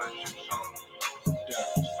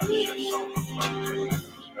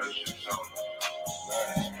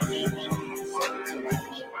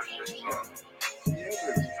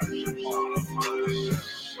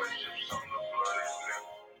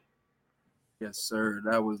 Yes, sir.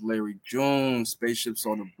 That was Larry June. Spaceships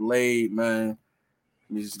on the Blade, man.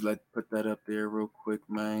 Let me just put that up there real quick,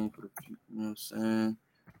 man. For the people, you know what I'm saying?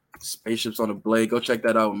 Spaceships on the Blade. Go check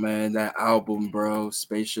that out, man. That album, bro.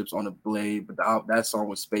 Spaceships on the Blade. But that song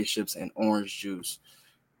was Spaceships and Orange Juice.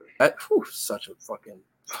 That such a fucking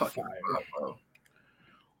pop, bro.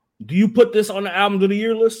 Do you put this on the album of the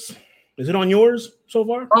year list? Is it on yours so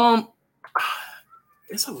far?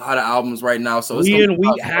 It's a lot of albums right now, so it's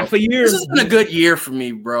half a year. This has been a good year for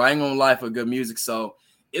me, bro. I ain't gonna lie, for good music, so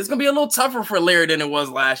it's gonna be a little tougher for Larry than it was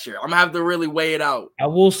last year. I'm gonna have to really weigh it out. I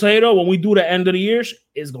will say though, when we do the end of the year,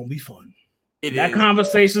 it's gonna be fun. That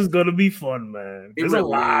conversation is gonna be fun, man. There's a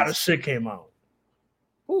lot of shit came out.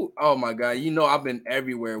 Ooh, oh my god, you know I've been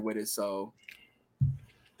everywhere with it, so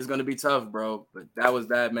it's gonna be tough, bro. But that was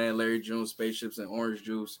that, man. Larry June, Spaceships and Orange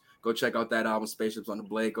Juice. Go check out that album, Spaceships on the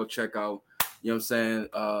Blade. Go check out, you know what I'm saying?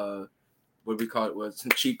 What we call it was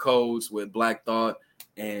some cheat codes with Black Thought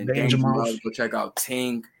and Danger Mouse. Go check out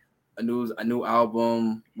Tink, a new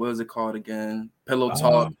album. What is it called again? Pillow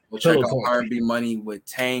Talk. Go check out R&B Money with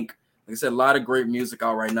Tank. Like I said, a lot of great music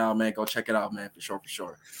out right now, man. Go check it out, man, for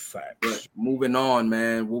sure. Facts. But moving on,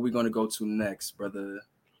 man. What we gonna go to next, brother?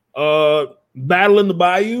 Battle in the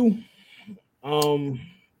Bayou. Some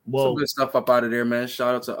good stuff up out of there, man.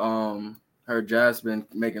 Shout out to her Jasmine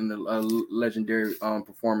making the legendary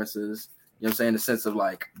performances. You know what I'm saying? In the sense of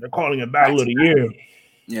like they're calling it Battle of the Year.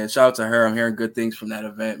 Yeah, shout out to her. I'm hearing good things from that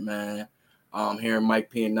event, man. Hearing Mike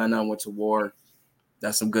P and Nana went to war.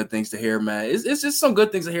 That's some good things to hear, man. It's just some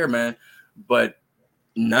good things to hear, man. But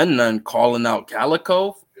none calling out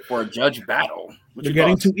Calico for a judge battle. You're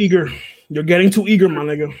getting too eager. You're getting too eager, my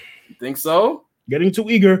nigga. You think so? Getting too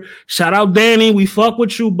eager. Shout out Danny. We fuck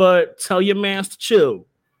with you, but tell your mans to chill.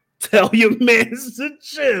 Tell your mans to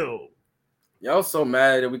chill. Y'all so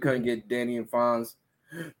mad that we couldn't get Danny and Fonz.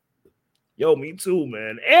 Yo, me too,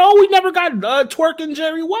 man. Hell, we never got Twerk and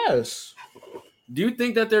Jerry West. Do you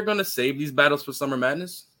think that they're going to save these battles for Summer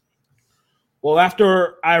Madness? Well,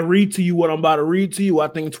 after I read to you what I'm about to read to you, I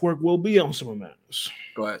think Twerk will be on Summer Madness.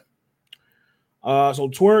 Go ahead. So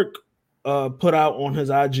Twerk put out on his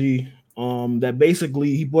IG that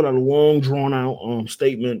basically he put out a long, drawn-out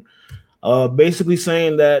statement basically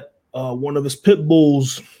saying that one of his pit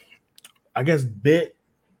bulls, I guess, bit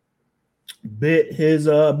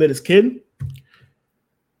his kid.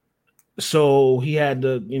 So he had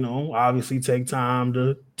to, obviously take time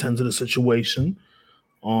to tend to the situation.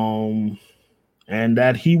 And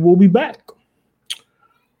that he will be back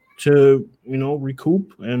to,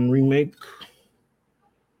 recoup and remake.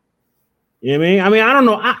 You know what I mean? I don't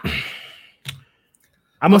know.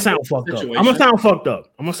 I'm gonna sound fucked up. I'm gonna sound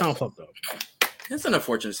fucked up. It's an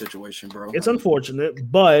unfortunate situation, bro. It's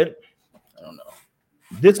unfortunate, but I don't know.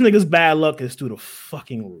 This nigga's bad luck is through the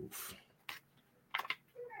fucking roof.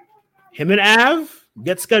 Him and Av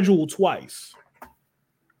get scheduled twice. A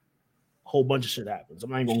whole bunch of shit happens. I'm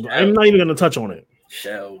not even gonna touch on it.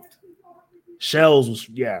 Shelved. Shells was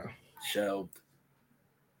Shelved.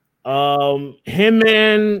 Him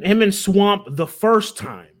and Swamp the first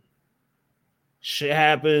time. Shit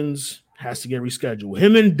happens, has to get rescheduled.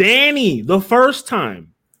 Him and Danny the first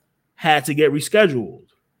time had to get rescheduled.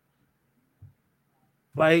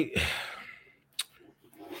 Like,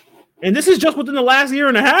 and this is just within the last year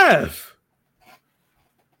and a half.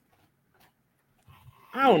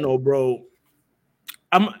 I don't know, bro.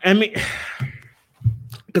 I mean,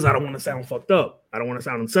 because I don't want to sound fucked up. I don't want to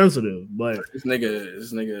sound insensitive, but this nigga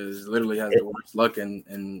is literally has the worst luck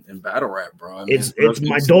in battle rap, bro. I mean, it's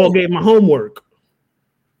my dog ate my homework.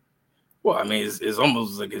 Well, I mean, it's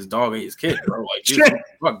almost like his dog ate his kid, bro. Like, Jesus,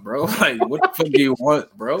 fuck, bro. Like, what the fuck do you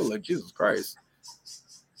want, bro? Like, Jesus Christ.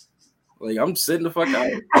 Like, I'm sitting the fuck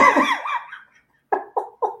out.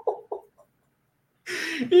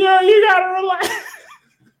 Yeah, you gotta relax.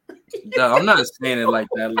 No, I'm not saying it like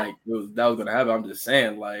that. Like that was gonna happen. I'm just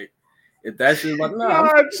saying, like, if that shit's like, nah,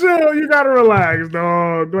 chill. You gotta relax,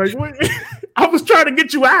 dog. Like, what? I was trying to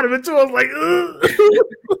get you out of it too. I was like,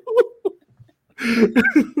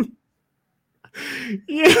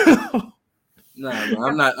 yeah. No,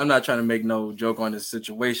 I'm not trying to make no joke on this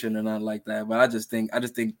situation or nothing like that. But I just think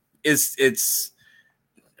it's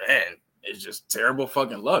man, it's just terrible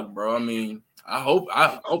fucking luck, bro. I mean, I hope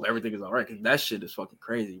everything is all right because that shit is fucking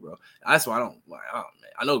crazy, bro. That's why I don't like. Oh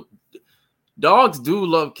man, I know dogs do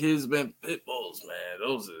love kids, man. Pit bulls, man.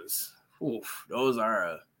 Those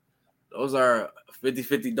are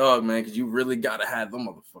 50-50 dog, man. Because you really gotta have them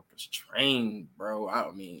motherfuckers trained, bro.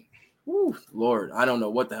 I mean, Lord, I don't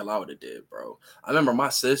know what the hell I would have did, bro. I remember my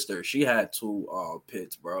sister, she had 2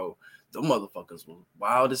 pits, bro. The motherfuckers were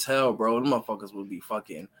wild as hell, bro. The motherfuckers would be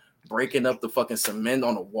fucking breaking up the fucking cement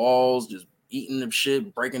on the walls, just eating them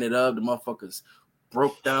shit, breaking it up. The motherfuckers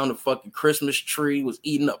broke down the fucking Christmas tree, was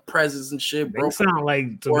eating up presents and shit, bro. They sound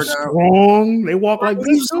like strong. They walk like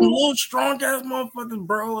this. Some little strong ass motherfuckers,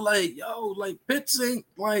 bro. Like, yo, like pits ain't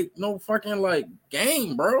like no fucking like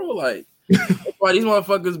game, bro. Like, that's why these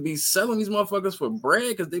motherfuckers be selling these motherfuckers for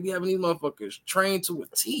bread because they be having these motherfuckers trained to a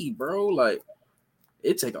T, bro. Like,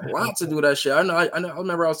 it take a lot to do that shit. I know. I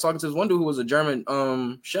remember I was talking to this one dude who was a German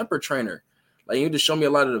shepherd trainer. Like, you just show me a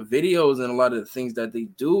lot of the videos and a lot of the things that they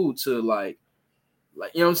do to like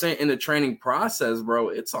you know what I'm saying in the training process, bro.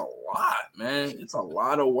 It's a lot, man. It's a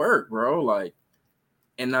lot of work, bro. Like,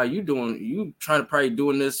 and now you trying to probably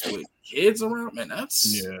doing this with kids around, man.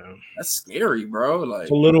 That's scary, bro. Like,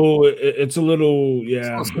 it's a little,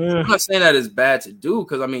 yeah. I'm not saying that it's bad to do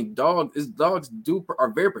because I mean, dogs are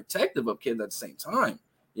very protective of kids at the same time.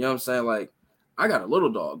 You know what I'm saying? Like, I got a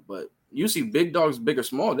little dog, but you see big dogs, big or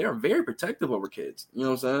small, they are very protective over kids. You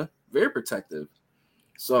know what I'm saying? Very protective.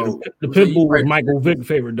 So the pit bull was Michael Vick's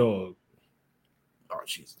favorite dog. Oh,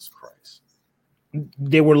 Jesus Christ.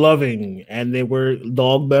 They were loving and they were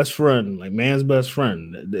dog best friend, like man's best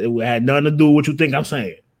friend. It had nothing to do with what you think I'm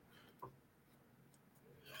saying.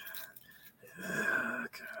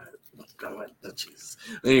 God, Jesus.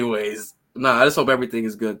 Anyways, I just hope everything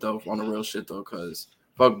is good though on the real shit though, because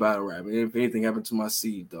fuck battle rap. If anything happened to my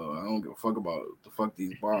seed though, I don't give a fuck about the fuck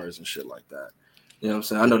these bars and shit like that. You know what I'm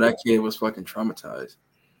saying? I know that kid was fucking traumatized.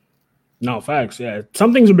 No, facts. Yeah,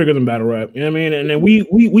 some things are bigger than battle rap. You know what I mean? And then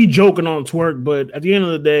we joking on twerk, but at the end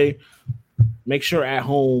of the day, make sure at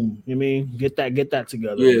home. You know what I mean? Get that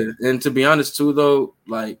together. Yeah, and to be honest too, though,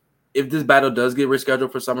 like if this battle does get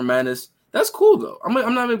rescheduled for Summer Madness, that's cool though. I'm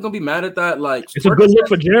not even gonna be mad at that. Like, it's a good look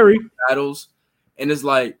for Jerry battles, and it's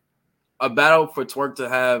like a battle for Twerk to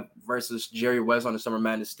have versus Jerry West on the Summer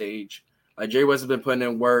Madness stage. Like, Jerry West has been putting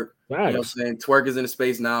in work. Nice. You know what I'm saying? Twerk is in a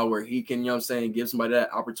space now where he can, you know what I'm saying, give somebody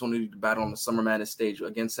that opportunity to battle on the Summer Madness stage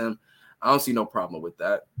against him. I don't see no problem with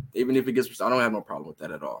that. Even if it gets, I don't have no problem with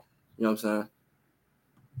that at all. You know what I'm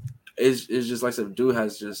saying? It's just like I said, dude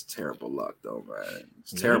has just terrible luck though, man.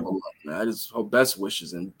 It's terrible luck, man. I just hope best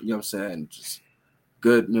wishes and, you know what I'm saying, just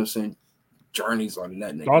good, you know what I'm saying, journeys on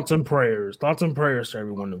that nigga. Thoughts and prayers to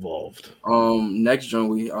everyone involved. Next joint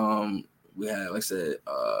we had, like I said,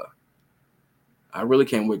 I really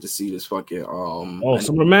can't wait to see this fucking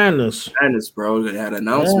Summer Madness, bro. They had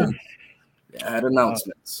announcements.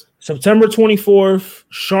 September 24th,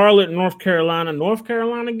 Charlotte, North Carolina. North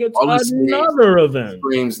Carolina gets another event.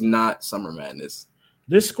 Screams not Summer Madness.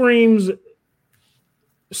 This screams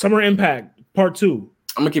Summer Impact Part 2.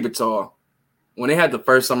 I'm gonna keep it tall. When they had the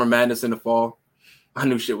first Summer Madness in the fall, I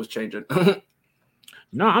knew shit was changing.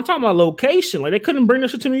 No, I'm talking about location. Like, they couldn't bring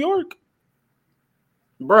this shit to New York.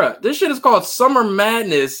 Bruh, this shit is called Summer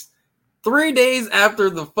Madness 3 days after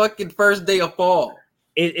the fucking first day of fall.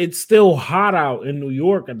 It's still hot out in New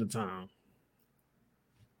York at the time.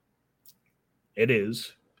 It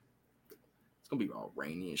is. gonna be all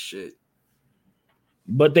rainy and shit.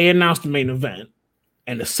 But they announced the main event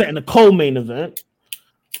and the co-main event.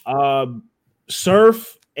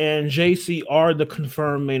 Surf and JC are the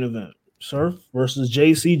confirmed main event. Surf versus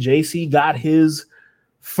JC. JC got his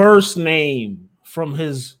first name from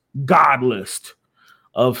his god list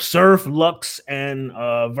of Surf, Lux, and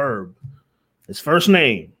Verb. His first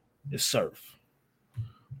name is Surf.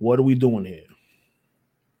 What are we doing here?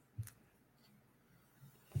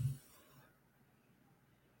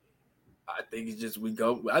 I think it's just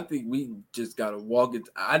I think we just gotta walk it.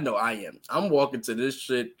 I know I am. I'm walking to this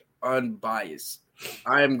shit unbiased.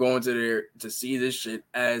 I am going to there to see this shit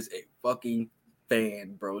as a fucking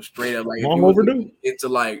fan, bro. Straight up, like long overdue. Into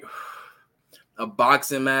like a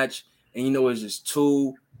boxing match, and you know it's just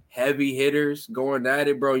two heavy hitters going at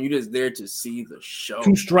it, bro. You just there to see the show.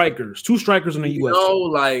 Two strikers in the US.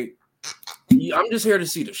 Like I'm just here to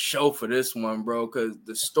see the show for this one, bro. Because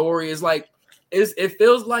the story is like. It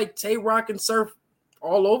feels like Tay Rock and Surf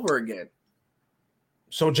all over again.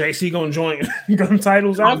 So JC gonna join gun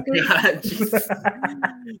titles after?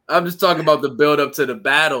 I'm just talking about the build up to the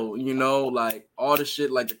battle, you know, like all the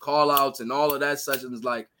shit, like the call outs and all of that such. And it's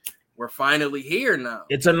like we're finally here now.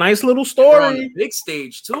 It's a nice little story. We're on the big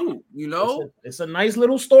stage too, you know. It's a nice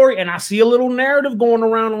little story, and I see a little narrative going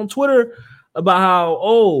around on Twitter about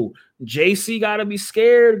how JC gotta be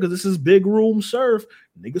scared because this is big room Surf.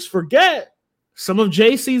 Niggas forget. Some of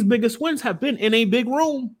JC's biggest wins have been in a big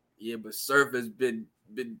room. Yeah, but Surf has been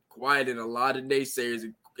quiet in a lot of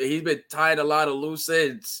naysayers. He's been tying a lot of loose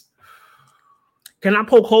ends. Can I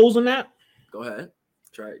poke holes in that? Go ahead.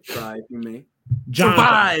 Try if you may.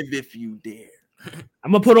 Survive if you dare.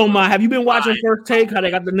 I'm gonna put on my. Have you been watching First Take? How they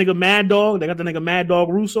got the nigga Mad Dog? They got the nigga Mad Dog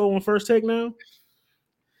Russo on First Take now.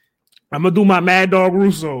 I'm gonna do my Mad Dog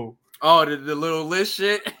Russo. Oh, the little list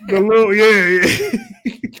shit. The little yeah.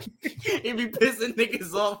 He be pissing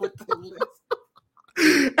niggas off with the list.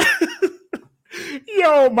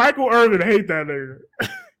 Yo, Michael Irvin hate that nigga.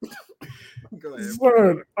 Go ahead.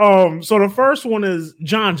 Son, so the first one is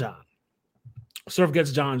John. Surf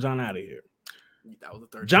gets John out of here. That was the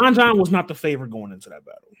third. John was not the favorite going into that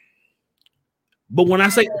battle. But when I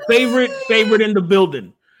say favorite in the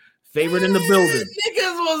building. Niggas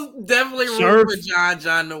was definitely Surf, rooting for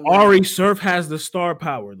John to win. Ari, Surf has the star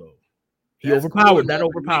power though. He overpowered. That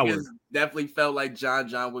overpowered. Niggas definitely felt like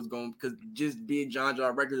John was going because just being John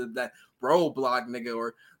records of that roadblock nigga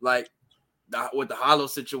or like with the hollow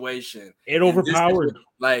situation. It overpowered.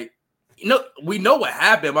 Like we know what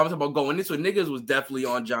happened. But I'm talking about going into it. Niggas was definitely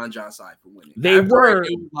on John side for winning. They were it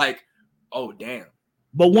was like, oh damn.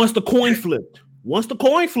 But once the coin flipped,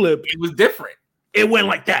 it was different. It went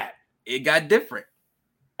like that. It got different.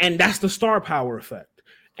 And that's the star power effect.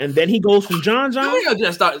 And then he goes from John.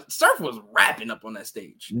 Surf was rapping up on that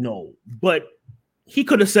stage. No, but he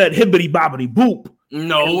could have said hibbity bobbity boop.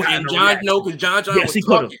 No, and John, because John yes, he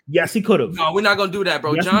could have. Yes, he could have. No, we're not gonna do that,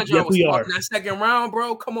 bro. Yes, John was talking that second round,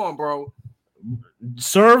 bro. Come on, bro.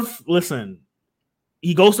 Surf, listen.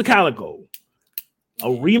 He goes to Calico. A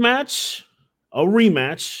rematch.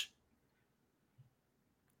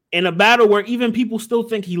 In a battle where even people still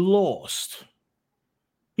think he lost.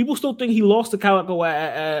 People still think he lost to Calico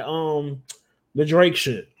at the Drake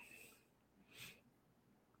shit.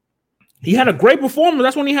 He had a great performance.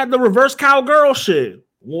 That's when he had the reverse cowgirl shit.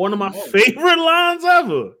 One of my favorite lines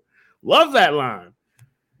ever. Love that line.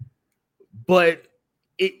 But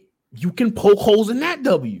you can poke holes in that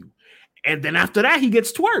W. And then after that, he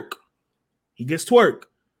gets twerk.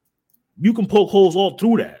 You can poke holes all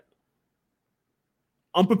through that.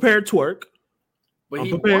 Unprepared twerk. But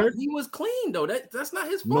he was clean though. That's not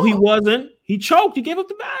his fault. No, he wasn't. He choked. He gave up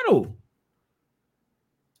the battle.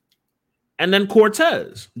 And then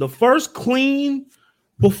Cortez, the first clean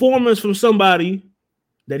performance from somebody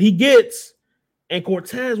that he gets, and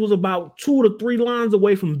Cortez was about 2 to 3 lines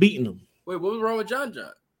away from beating him. Wait, what was wrong with John?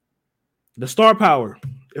 The star power.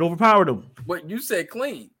 It overpowered him. What you said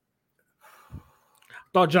clean?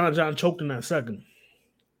 Thought John choked in that second.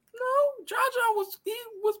 No, John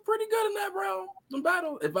was pretty good in that round, the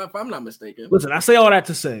battle, if I'm not mistaken. Listen, I say all that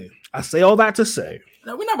to say.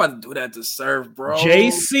 No, we're not about to do that to Surf, bro.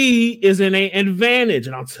 JC is in an advantage,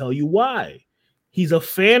 and I'll tell you why. He's a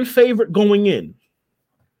fan favorite going in.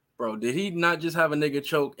 Bro, did he not just have a nigga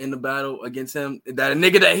choke in the battle against him? That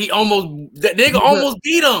nigga almost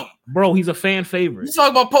beat him. Bro, he's a fan favorite. You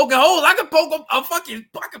talk about poking holes. I could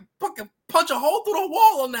fucking punch a hole through the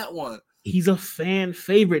wall on that one. He's a fan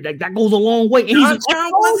favorite. That goes a long way. And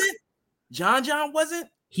John wasn't?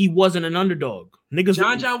 He wasn't an underdog. Niggas.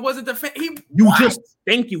 John wasn't the fan.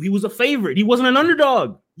 Thank you. He was a favorite. He wasn't an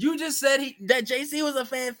underdog. You just said that JC was a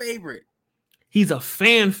fan favorite. He's a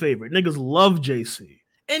fan favorite. Niggas love JC.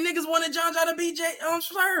 And niggas wanted John John to beat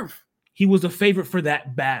Surf. He was the favorite for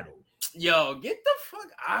that battle. Yo, get the fuck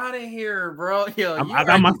out of here, bro. Yo, I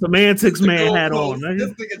got my semantics man hat on. Nigga. This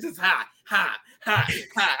nigga just hot.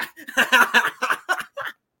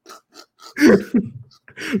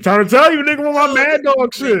 Trying to tell you, nigga, with my Mad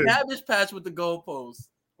Dog shit. Cabbage Patch with the goalpost.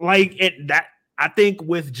 Like I think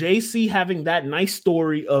with JC having that nice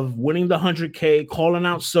story of winning the 100K, calling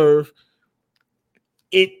out Surf,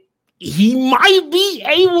 he might be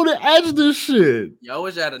able to edge this shit. Yo, I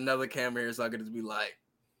wish I had another camera here so I could just be like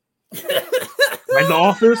The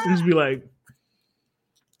Office, and just be like,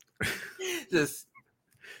 just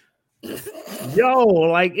yo,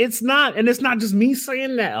 like it's not just me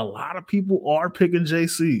saying that. A lot of people are picking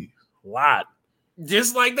JC. A lot.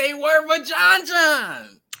 Just like they were for John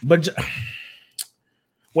John. But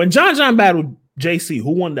when John John battled JC,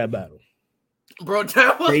 who won that battle? Bro,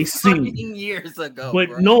 that was JC. Years ago. But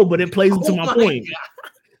bro. no, but it plays into my point.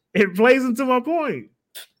 God. It plays into my point.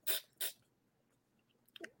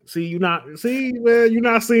 You're not seeing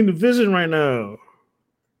the vision right now.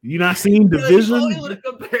 You're not seeing the vision. You would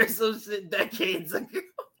compare some shit decades ago.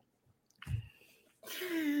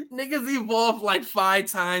 Niggas evolved like 5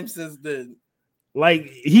 times since then. Like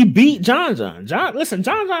he beat John John. Listen,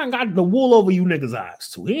 John John got the wool over you niggas' eyes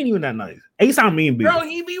too. He ain't even that nice. Ace Amin beat. Bro,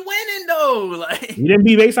 he be winning though. Like he didn't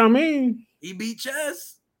beat Ace Amin. He beat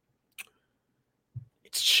Chess.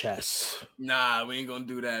 It's Chess. Nah, we ain't gonna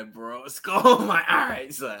do that, bro. Let's go. All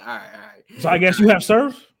right, son. All right. So I guess you have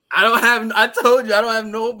Surf. I told you I don't have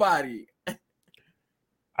nobody.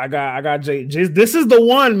 I got J. This is the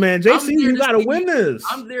one, man. JC, you gotta win this.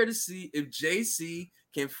 I'm there to see if JC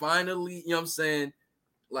can finally, you know what I'm saying,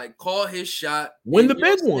 like call his shot. Win the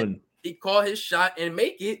big one. He call his shot and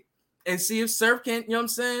make it and see if Surf can, you know what I'm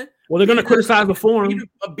saying? Well, they're gonna criticize the form.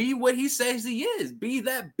 Be what he says he is. Be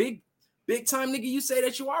that big time nigga you say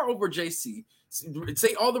that you are over JC.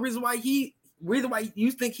 Say all the reason why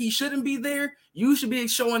you think he shouldn't be there. You should be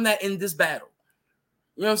showing that in this battle.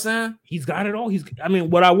 You know what I'm saying? He's got it all.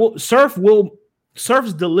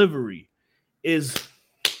 Surf's delivery is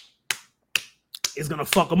gonna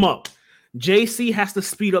fuck him up. JC has to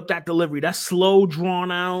speed up that delivery. That's slow,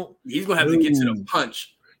 drawn out. He's gonna have to get to the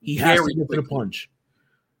punch. He has to get to the punch.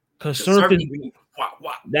 Because Surf is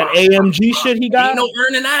that AMG shit he got. Ain't no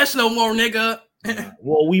earning ass no more, nigga.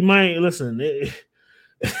 Well, we might listen.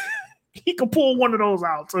 He could pull one of those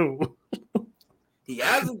out too. He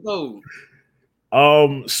hasn't though.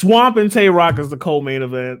 Swamp and Tay Rock is the co-main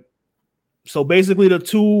event. So basically, the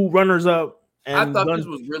two runners up. And I thought this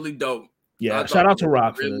was really dope. Yeah, shout out to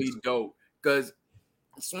Rock. Really dope because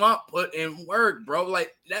Swamp put in work, bro.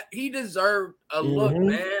 Like that, he deserved a look,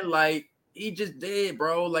 man. Like he just did,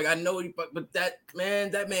 bro. Like I know but that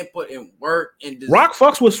man put in work and Rock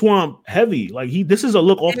fucks with Swamp heavy. Like this is a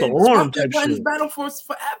look off the arm type shit. He's battle for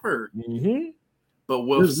forever. But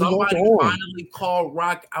will somebody finally call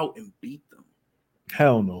Rock out and beat them?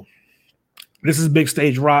 Hell no. This is big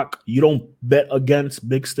stage Rock. You don't bet against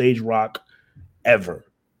big stage Rock ever.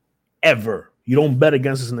 You don't bet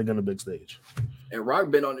against this nigga on the big stage. And Rock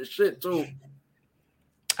been on this shit too.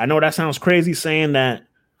 I know that sounds crazy saying that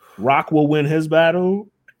Rock will win his battle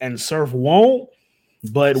and Surf won't,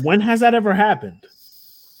 but when has that ever happened?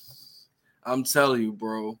 I'm telling you,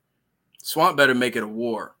 bro. Swamp better make it a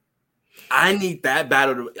war. I need that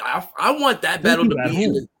battle I want that battle to be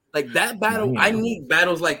in like that battle. I need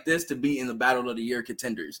battles like this to be in the Battle of the Year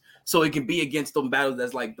contenders. So it can be against them battles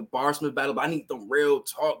that's like the Barsmith battle, but I need them real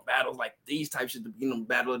talk battles like these types of to be in the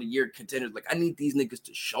Battle of the Year contenders. Like I need these niggas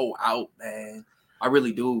to show out, man. I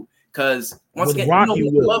really do. Cause once again, we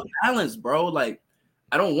love balance, bro. Like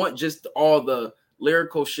I don't want just all the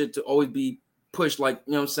lyrical shit to always be pushed, like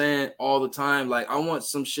you know what I'm saying, all the time. Like I want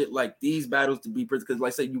some shit like these battles to be because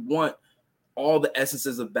like I said, you want all the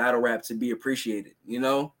essences of battle rap to be appreciated, you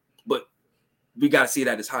know. But we got to see it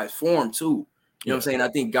at its highest form too. You know what I'm saying? I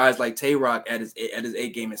think guys like Tay Rock at his A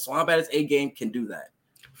game and Swamp at his A game can do that.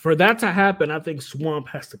 For that to happen, I think Swamp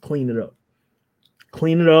has to clean it up.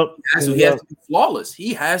 He has to be flawless.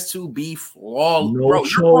 He has to be flawless. No bro,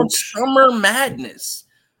 you're on Summer Madness.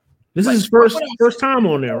 This is his first time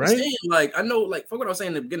on there, right? Like I know, like fuck what I was saying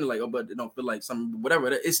in the beginning, like but it don't feel like some whatever.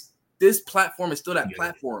 It's this platform is still that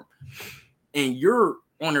platform, and you're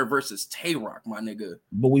on there versus Tay Rock, my nigga.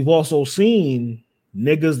 But we've also seen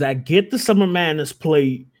niggas that get the Summer Madness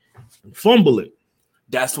plate and fumble it.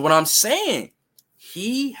 That's what I'm saying.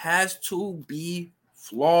 He has to be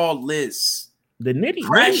flawless. The Nitty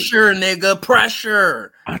pressure, nigga,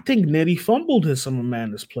 pressure. I think Nitty fumbled his Summer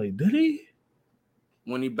Madness plate. Did he?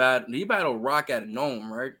 When he battled Rock at a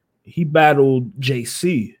Gnome, right? He battled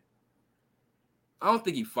JC. I don't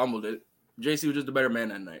think he fumbled it. JC was just a better man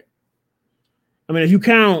that night. I mean, if you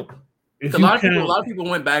count, A lot of people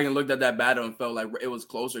went back and looked at that battle and felt like it was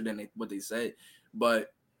closer than what they said.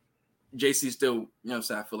 But JC still, you know what I'm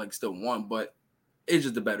saying, I feel like still won, but it's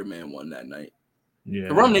just the better man won that night. Yeah.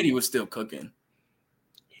 Rum Nitty was still cooking.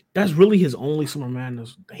 That's really his only Summer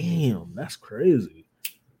Madness. Damn, that's crazy.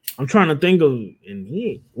 I'm trying to think of, and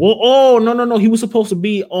no. He was supposed to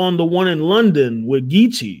be on the one in London with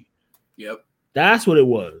Geechee. Yep. That's what it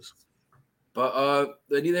was. But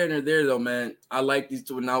neither nor there though, man. I like these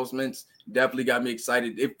two announcements. Definitely got me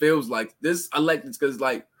excited. It feels like this. I like this because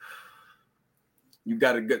like you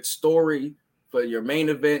got a good story for your main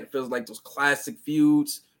event. It feels like those classic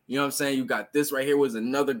feuds. You know what I'm saying? You got this right here was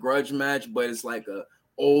another grudge match, but it's like a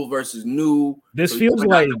old versus new. This so feels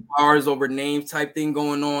like bars over names type thing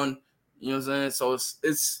going on. You know what I'm saying? So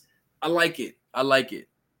it's I like it. I like it.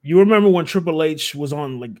 You remember when Triple H was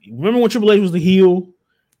on, like, remember when Triple H was the heel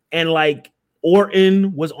and like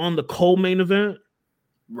Orton was on the co-main event?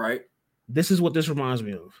 Right. This is what this reminds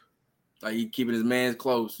me of. Like he keeping his man's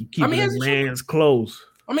close. His man's close.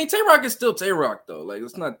 I mean, Tay-Rock is still Tay-Rock though. Like,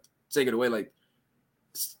 let's not take it away. Like,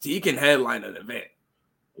 he can headline an event.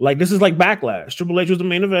 Like, this is like Backlash. Triple H was the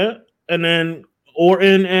main event, and then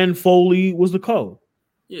Orton and Foley was the co.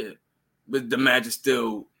 Yeah, but the match is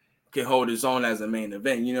still can hold its own as a main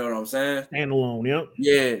event. You know what I'm saying? Standalone, yep.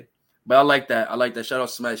 Yeah, but I like that. I like that. Shout out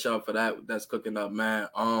Smash, shout out for that. That's cooking up, man.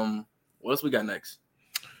 What else we got next?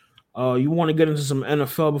 You want to get into some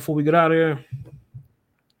NFL before we get out of here?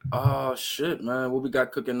 Oh shit, man. What we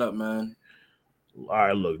got cooking up, man? All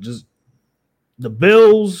right, look, just the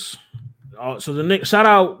Bills. So the next shout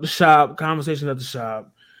out the shop, conversation at the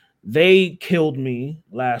shop. They killed me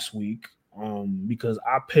last week because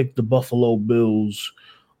I picked the Buffalo Bills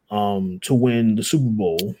to win the Super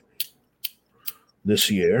Bowl this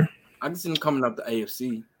year. I can see them coming up the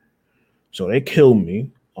AFC. So they killed me.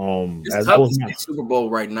 It's tough to see Super Bowl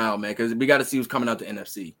right now, man, because we got to see who's coming out the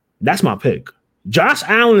NFC. That's my pick. Josh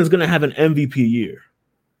Allen is going to have an MVP year.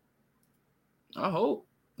 I hope.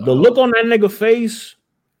 The look on that nigga face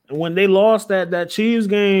when they lost that Chiefs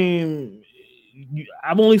game,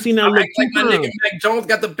 I've only seen that look. Like my nigga Mac Jones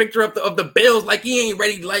got the picture of the Bills, like he ain't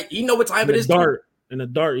ready. Like he know what time it is. In the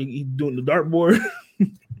dart, he doing the dartboard.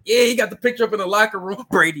 Yeah, he got the picture up in the locker room.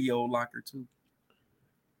 Brady old locker too.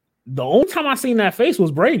 The only time I seen that face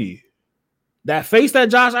was Brady. That face that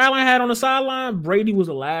Josh Allen had on the sideline, Brady was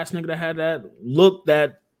the last nigga that had that look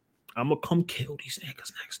that I'm gonna come kill these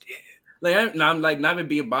niggas next year. Like I'm like not even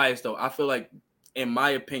being biased though. I feel like, in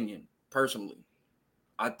my opinion, personally,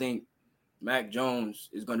 I think Mac Jones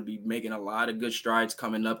is going to be making a lot of good strides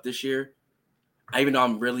coming up this year. Even though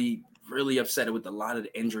I'm really, really upset with a lot of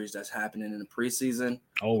the injuries that's happening in the preseason.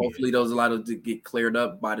 Hopefully those a lot of get cleared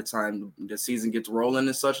up by the time the season gets rolling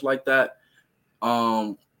and such like that.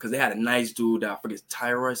 Because they had a nice dude, I forget,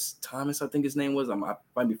 Tyrus Thomas, I think his name was. I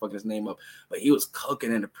might be fucking his name up, but he was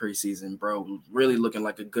cooking in the preseason, bro. Really looking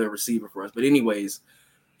like a good receiver for us. But anyways,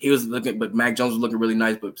 he was looking, but Mac Jones was looking really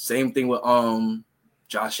nice. But same thing with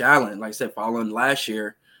Josh Allen. Like I said, following last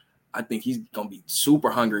year, I think he's gonna be super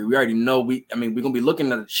hungry. We already know we're gonna be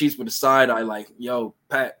looking at the Chiefs with a side eye, like, yo,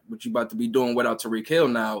 Pat, what you about to be doing without Tyreek Hill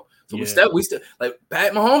now? So yeah. we still like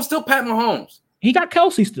Pat Mahomes, still Pat Mahomes. He got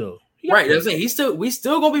Kelsey still. Right, that's it. We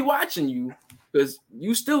still gonna be watching you because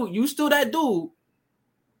you still that dude.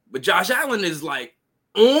 But Josh Allen is like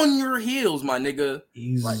on your heels, my nigga.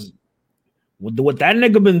 He's like, what that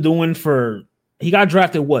nigga been doing for. He got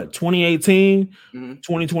drafted 2018,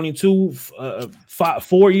 2022,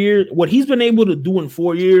 4 years. What he's been able to do in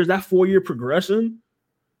 4 years, that 4-year progression,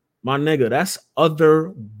 my nigga, that's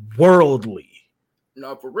otherworldly.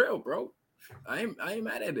 No, for real, bro. I ain't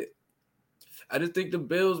mad at it. I just think the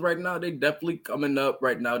Bills right now, they definitely coming up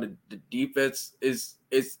right now. The defense it's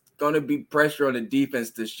going to be pressure on the defense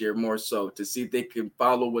this year more so to see if they can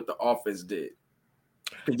follow what the offense did.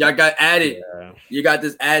 Because y'all got added. Yeah. You got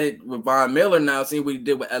this added with Von Miller now. See what he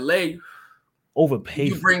did with LA. Overpaid.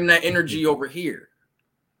 You bring that energy over here.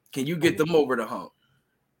 Can you get them over the hump?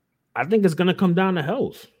 I think it's going to come down to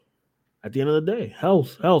health. At the end of the day,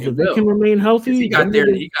 health. If they can remain healthy, he got to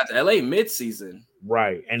LA midseason.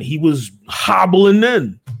 Right, and he was hobbling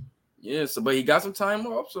then. Yeah, but he got some time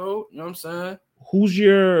off, so you know what I'm saying. Who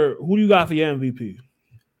do you got for your MVP?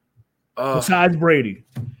 Besides Brady.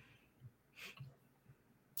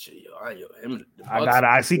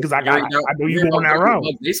 I see because I know you going that route.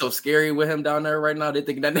 They so scary with him down there right now. They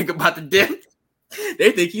think that nigga about to dip.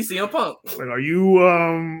 They think he's CM Punk. Like, are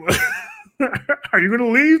you gonna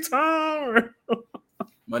leave, Tom?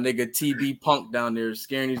 My nigga TB Punk down there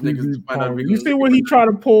scaring these niggas. To find out You see what he tried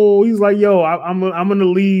to pull? He's like, "Yo, I'm gonna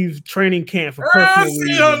leave training camp for personal I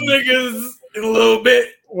see y'all reasons. niggas in a little bit.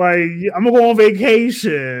 Like, I'm gonna go on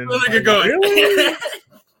vacation." Where nigga Like, going? really?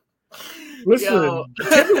 Listen, Yo.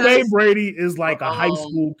 Tampa Bay Brady is like a high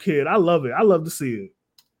school kid. I love it. I love to see it.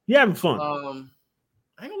 You having fun? I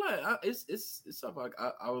ain't gonna lie, it's stuff like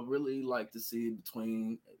I would really like to see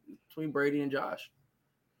between Brady and Josh.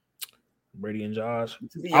 Brady and Josh.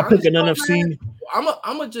 To be I'll honest, pick an though, NFC. man,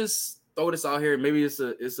 I'm gonna just throw this out here. Maybe it's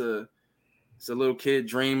a little kid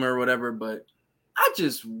dream or whatever, but I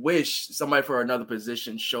just wish somebody for another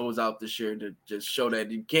position shows out this year to just show that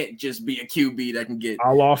you can't just be a QB that can get.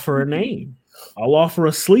 I'll offer a name. I'll offer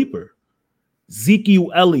a sleeper.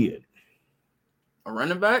 Ezekiel Elliott. A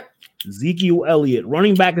running back? Ezekiel Elliott.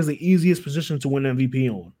 Running back is the easiest position to win MVP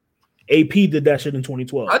on. AP did that shit in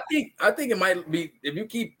 2012. I think it might be, if you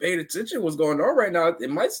keep paying attention to what's going on right now, it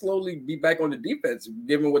might slowly be back on the defense,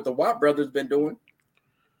 given what the Watt brothers been doing.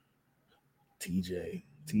 TJ,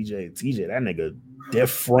 that nigga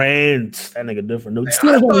different. That nigga different. No,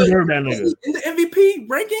 still don't deserve that nigga. In the MVP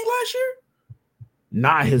ranking last year?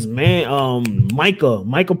 Not his man.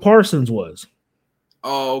 Micah Parsons was.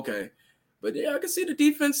 Oh, okay. But yeah, I can see the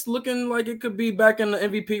defense looking like it could be back in the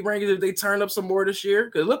MVP rankings if they turn up some more this year.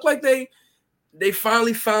 Because it looked like they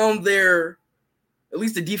finally found their, at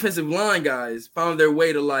least the defensive line guys found their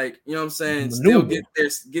way to, like, you know what I'm saying, still get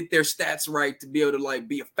their stats right to be able to, like,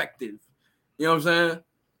 be effective. You know what I'm saying?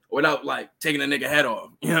 Without, like, taking a nigga head off.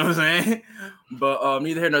 You know what I'm saying? But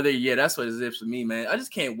neither here nor there. Yeah, that's what it is for me, man. I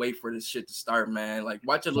just can't wait for this shit to start, man. Like,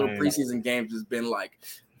 watching little preseason games has been like,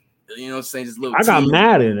 you know what I'm saying? Just little. I got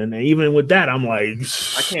Madden, and even with that, I'm like,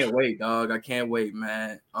 I can't wait, dog. I can't wait,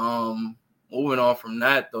 man. Moving on from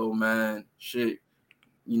that though, man. Shit,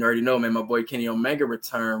 you already know, man. My boy Kenny Omega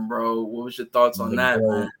returned, bro. What was your thoughts on that,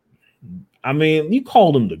 man? I mean, you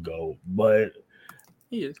called him the GOAT, but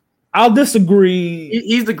he is. I'll disagree.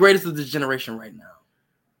 He's the greatest of this generation right now.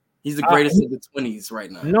 He's the greatest of the 20s right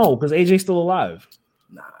now. No, because AJ's still alive.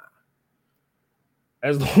 Nah.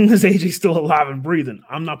 As long as AJ's still alive and breathing,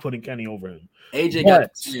 I'm not putting Kenny over him. AJ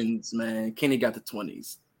got the 10s, man. Kenny got the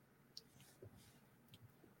 20s.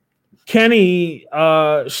 Kenny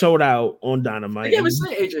showed out on Dynamite. I can't even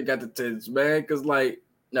say AJ got the 10s, man, because, like,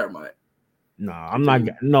 never mind. I'm not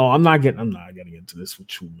getting into this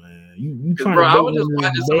with you, man. You trying bro, to I was just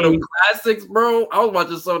watching some of them classics, bro. I was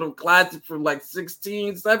watching some of them classics from like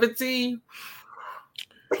 16, 17.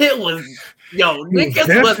 It was niggas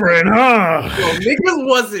different, niggas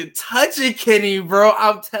wasn't touching Kenny, bro.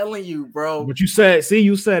 I'm telling you, bro. But you said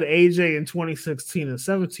AJ in 2016 and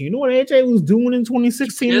 17. You know what AJ was doing in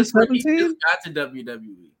 2016 and 17? He just got to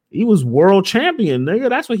WWE. He was world champion, nigga.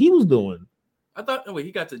 That's what he was doing. I thought. Wait,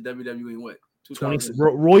 he got to WWE in what?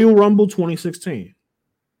 Royal Rumble 2016.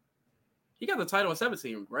 He got the title in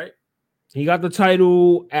 17, right? He got the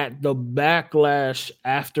title at the Backlash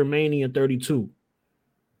after Mania 32.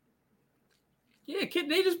 Yeah, kid,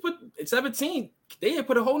 they just put 17. They had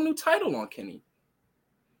put a whole new title on Kenny.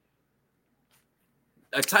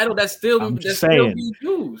 A title that's still being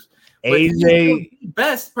used. But AJ, the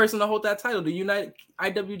best person to hold that title, the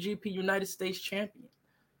IWGP United States Champion.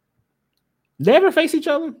 They ever face each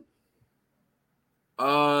other?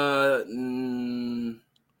 I'm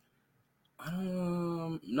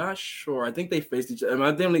not sure. I think they faced each other.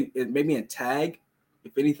 Maybe in tag,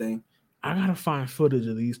 if anything. I gotta find footage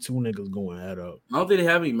of these two niggas going head up. I don't think they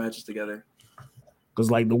have any matches together.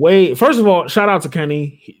 Because, like, the way, first of all, shout out to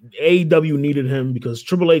Kenny. AEW needed him because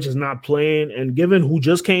Triple H is not playing, and given who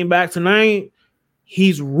just came back tonight,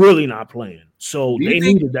 he's really not playing. So they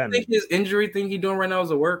needed that. Do you think his injury thing he doing right now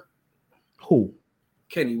is a work? Who?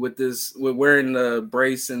 Kenny with wearing the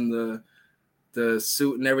brace and the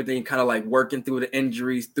suit and everything, kind of like working through the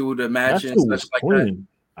injuries through the match and stuff like that.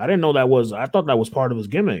 I didn't know that was. I thought that was part of his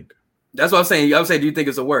gimmick. That's what I'm saying. I'm saying, do you think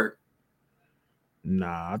it's a work?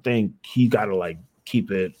 Nah, I think he gotta like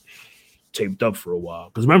keep it taped up for a while.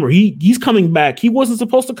 Because remember, he's coming back. He wasn't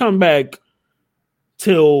supposed to come back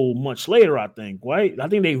till much later. I think. Right? I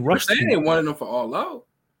think they rushed. They wanted him for All Out.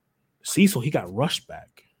 See, so he got rushed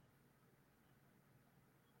back.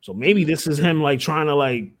 So maybe this is him like trying to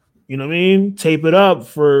like, you know what I mean, tape it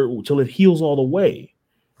up till it heals all the way.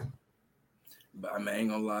 But I mean, I ain't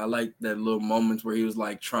gonna lie, I like that little moments where he was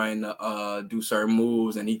like trying to do certain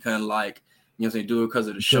moves and he kind of like, you know what I'm saying, do it because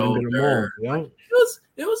of the shoulder. Yeah.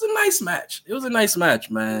 It was a nice match. It was a nice match,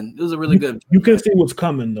 man. It was a really good. You can see what's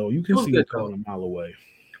coming though. You can see what's coming a mile away.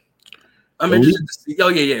 I'm interested to see. Oh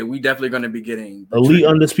yeah, we definitely gonna be getting Elite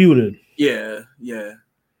Undisputed. Yeah.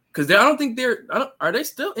 Because I don't think are they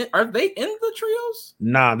still are they in the trios?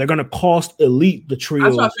 Nah, they're gonna cost Elite the trios.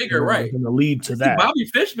 That's what I figured, right? Gonna lead to that. Bobby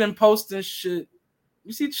Fish been posting shit.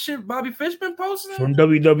 You see the shit Bobby Fish been posting from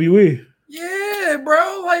WWE. Yeah,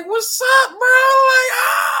 bro. Like, what's up, bro?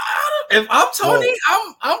 Like, if I'm Tony,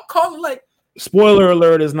 I'm calling like. Spoiler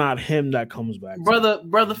alert is not him that comes back.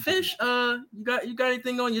 Brother Fish, you got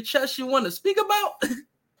anything on your chest you want to speak about?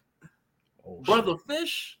 Brother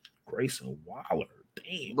Fish, Grayson Waller,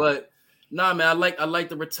 damn. But nah, man, I like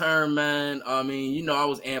the return, man. I mean, you know, I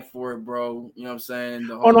was amped for it, bro. You know what I'm saying?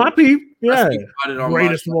 No, I peep. Yeah, I speak about it on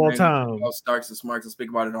greatest of all time. Starks and Smarks and speak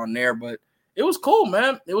about it on there, but it was cool,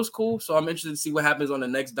 man. It was cool. So I'm interested to see what happens on the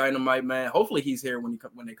next Dynamite, man. Hopefully he's here when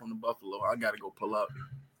they come to Buffalo. I gotta go pull up.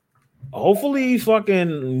 Hopefully,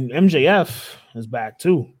 fucking MJF is back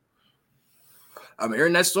too. I'm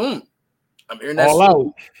hearing that soon. All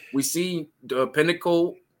out. We see the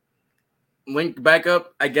Pinnacle link back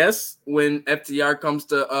up, I guess, when FTR comes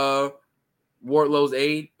to Wardlow's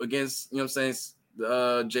aid against, you know what I'm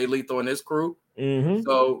saying, Jay Lethal and his crew. Mm-hmm.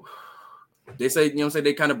 So they say, you know what I'm saying,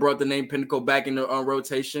 they kind of brought the name Pinnacle back in the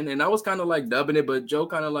rotation, and I was kind of like dubbing it, but Joe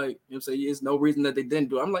kind of like, you know what I'm saying, there's no reason that they didn't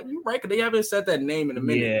do it. I'm like, you're right, because they haven't said that name in a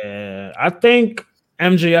minute. Yeah, I think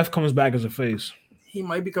MJF comes back as a face. He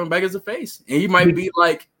might be coming back as a face, and he might be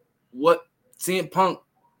like what CM Punk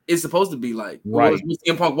is supposed to be like. Right. What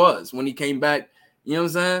CM Punk was when he came back. You know what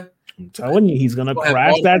I'm saying? I'm telling you, he's gonna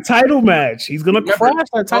crash that title match. He's gonna crash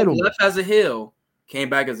that title. Left as a heel, came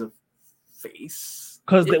back as a face.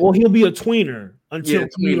 Because he'll be a tweener until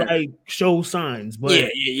he like shows signs. But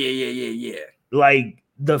yeah. Like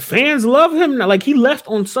the fans love him. Like he left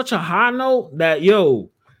on such a high note that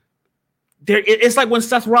it's like when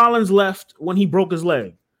Seth Rollins left when he broke his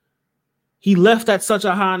leg. He left at such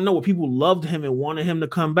a high note where people loved him and wanted him to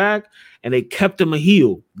come back, and they kept him a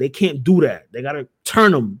heel. They can't do that. They gotta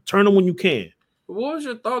turn him when you can. What was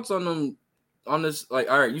your thoughts on them on this? Like,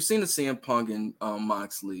 all right, you seen the CM Punk and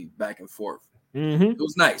Moxley back and forth. Mm-hmm. It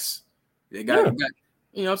was nice. They got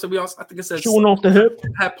you know. So we also, I think it said shooting off the hip.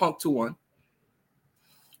 Had Punk 2-1.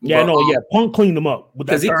 Yeah, Punk cleaned him up with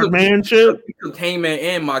that third man shit. He took Heyman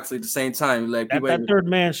and Moxley at the same time. Like that third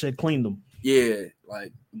man shit cleaned them. Yeah,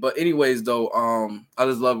 like. But anyways, though, I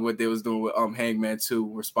just love what they was doing with Hangman too.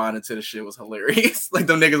 Responding to the shit was hilarious. Like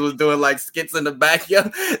them niggas was doing like skits in the back, yo.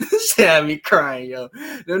 Shit had me crying, yo.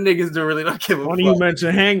 Them niggas really don't give a fuck. Funny you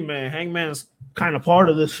mention Hangman. Hangman's kind of part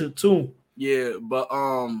of this shit too. Yeah, but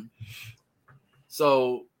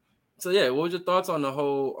so yeah, what was your thoughts on the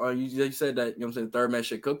whole? You said that, you know what I'm saying, the third man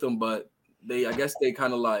shit cooked them, but I guess they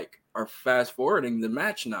kind of like are fast forwarding the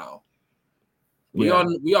match now. We all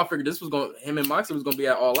figured this was him and Moxley was gonna be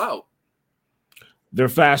at All Out. They're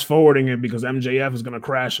fast forwarding it because MJF is gonna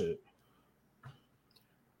crash it.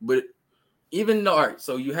 But even though, all right,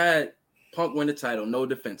 so you had Punk win the title, no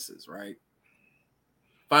defenses, right?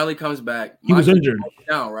 Finally comes back. He was injured.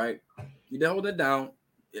 Down, right? He did hold it down.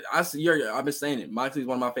 I've been saying it. Moxley's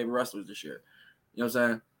one of my favorite wrestlers this year. You know what I'm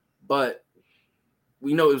saying? But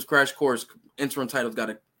we know it was Crash Course. Interim titles got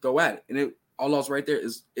to go at it, and it. All Out's right there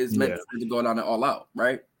is meant to go down and All Out,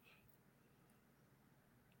 right?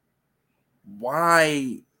 Why,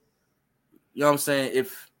 you know what I'm saying,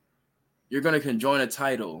 if you're going to conjoin a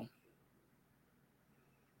title,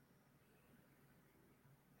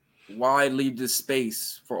 why leave this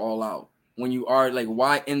space for All Out? When you are, like,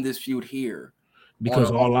 why end this feud here?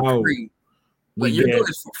 Because All Out. Like, you're doing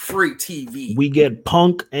this for free TV. We get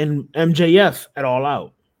Punk and MJF at All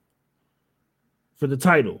Out for the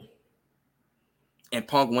title. And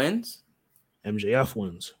Punk wins? MJF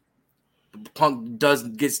wins. Punk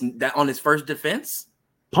gets that on his first defense?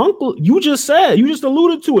 Punk, you just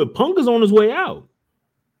alluded to it. Punk is on his way out.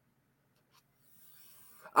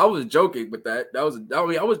 I was joking with that. I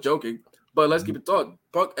was joking, but let's keep it talking.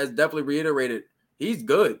 Punk has definitely reiterated he's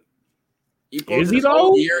good. He posted his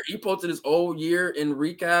whole year in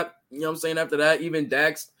recap. You know what I'm saying? After that, even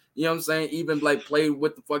Dax, you know what I'm saying, even like played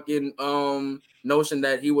with the fucking notion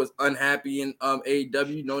that he was unhappy in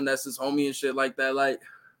AEW, knowing that's his homie and shit like that. Like,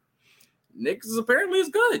 Nick apparently is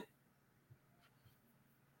good.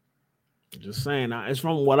 Just saying, it's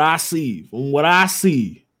from what I see.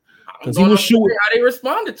 Because he was shooting how they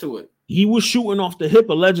responded to it. He was shooting off the hip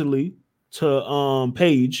allegedly to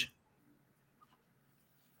Paige.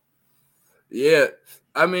 Yeah,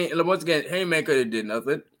 I mean, once again, Heyman could have did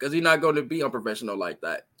nothing because he's not going to be unprofessional like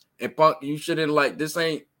that. And Punk, you shouldn't like this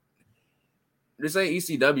ain't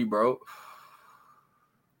ECW, bro.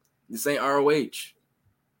 This ain't ROH.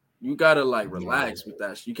 You gotta like relax with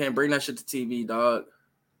that. You can't bring that shit to TV, dog.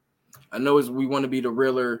 I know we want to be the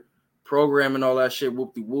realer program and all that shit,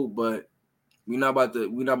 whoop de whoop, but We not about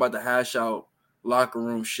to hash out locker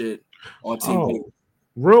room shit on TV. Oh,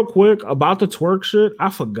 real quick about the twerk shit, I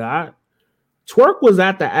forgot. Twerk was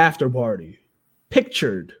at the after party.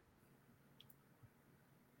 Pictured.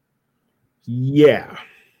 Yeah.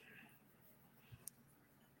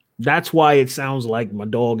 That's why it sounds like my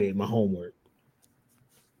dog ate my homework.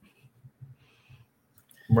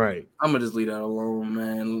 Right. I'm gonna just leave that alone,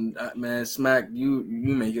 man. Man, Smack, you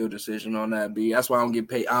make your decision on that, B. That's why I don't get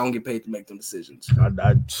paid. I don't get paid to make them decisions.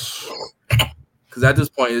 Because at this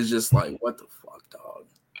point, it's just like, what the fuck, dog.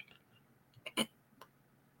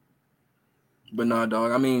 But nah,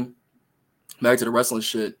 dog. I mean, back to the wrestling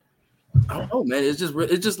shit. I don't know, man. It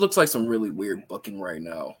just looks like some really weird booking right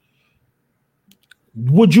now.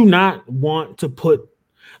 Would you not want to put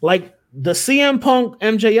like the CM Punk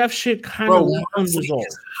MJF shit kind of unresolved?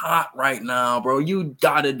 It's hot right now, bro. You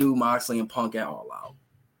gotta do Moxley and Punk at All Out.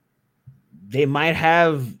 They might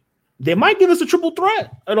give us a triple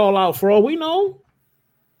threat at All Out for all we know.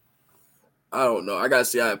 I don't know. I gotta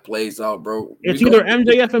see how it plays out, bro. It's either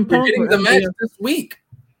MJF and Punk or the match MJF. this week.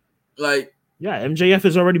 Like, yeah, MJF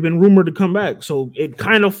has already been rumored to come back, so it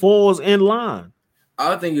kind of falls in line.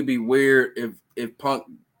 I think it'd be weird if Punk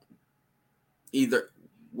either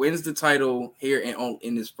wins the title here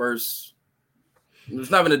in his first. It's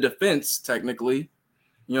not even a defense technically.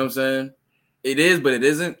 You know what I'm saying? It is, but it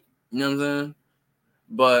isn't. You know what I'm saying?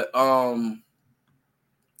 But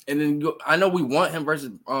and then I know we want him versus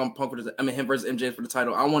Punk him versus MJF for the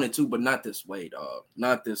title. I want it too, but not this way, dog.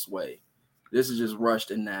 Not this way. This is just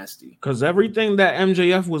rushed and nasty. Because everything that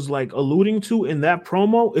MJF was like alluding to in that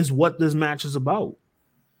promo is what this match is about.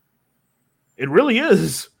 It really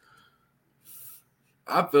is.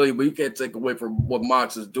 I feel you, but you can't take away from what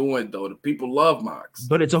Mox is doing, though. The people love Mox.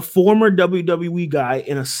 But it's a former WWE guy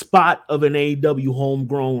in a spot of an AEW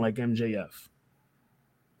homegrown like MJF.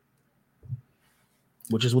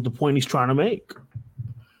 Which is what the point he's trying to make.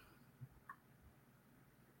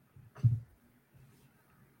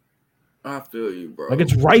 I feel you, bro. Like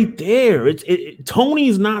it's right there.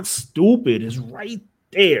 Tony's not stupid. It's right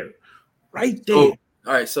there. Right there.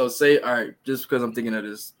 So, all right, just because I'm thinking of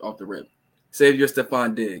this off the rip. Say if you're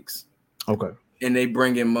Stephon Diggs. Okay. And they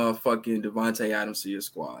bring in motherfucking Devontae Adams to your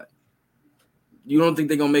squad. You don't think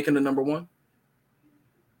they're gonna make him the number one?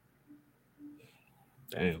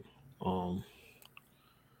 Damn.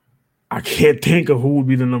 I can't think of who would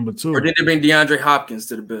be the number two. Or did they bring DeAndre Hopkins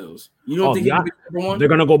to the Bills? You don't think he'll be number one? They're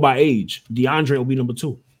gonna go by age. DeAndre will be number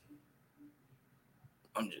two.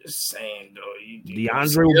 I'm just saying, though.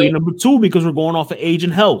 DeAndre will be number two because we're going off of age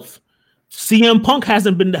and health. CM Punk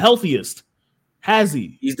hasn't been the healthiest, has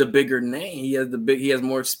he? He's the bigger name. He has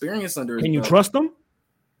more experience under his belt. Can you trust him?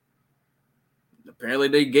 Apparently,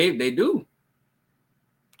 they do.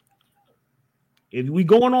 If we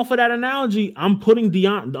going off of that analogy, I'm putting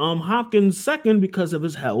Hopkins second because of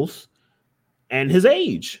his health and his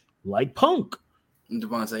age, like Punk. And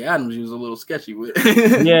Devontae Adams, he was a little sketchy with.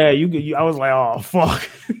 Yeah, I was like, oh fuck.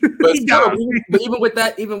 But even with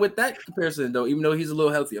that comparison, though, even though he's a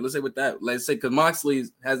little healthier, let's say because Moxley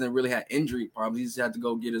hasn't really had injury problems, he's had to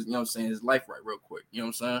go get his, his life right real quick. You know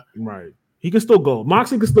what I'm saying? Right. He can still go.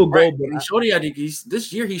 Moxley can still go. But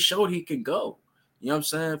this year he showed he could go. You know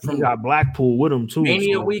what I'm saying? He got Blackpool with him too.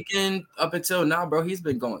 Mania weekend up until now, bro. He's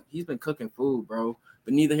been cooking food, bro.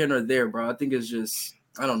 But neither here nor there, bro. I think it's just,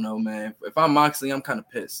 I don't know, man. If I'm Moxley, I'm kind of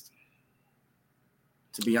pissed.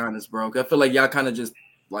 To be honest, bro. I feel like y'all kind of just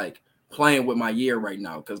like playing with my year right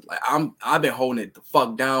now. Because like I've been holding it the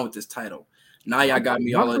fuck down with this title. Now y'all got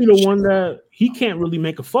me all in the one that he can't really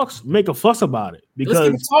make a fuss about it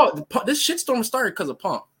because this shitstorm started because of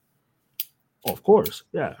Punk. Oh, of course,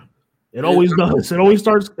 yeah. It always does. It always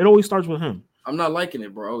starts with him. I'm not liking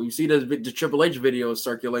it, bro. You see the Triple H video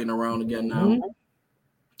circulating around again now.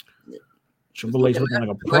 Mm-hmm. Triple H looking like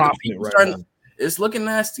a prophet right now. It's looking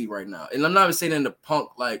nasty right now. And I'm not even saying in the Punk,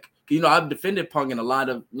 like, I've defended Punk in a lot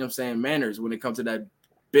of, manners when it comes to that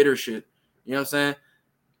bitter shit. You know what I'm saying?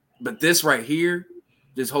 But this right here,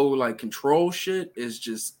 this whole, like, control shit is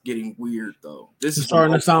just getting weird, though. This is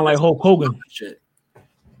starting to sound like Hulk Hogan. Shit.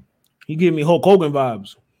 He gave me Hulk Hogan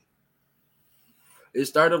vibes. It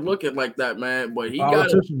started looking like that, man. But he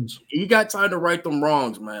got time to right them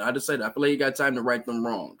wrongs, man. I just say that. I feel like he got time to right them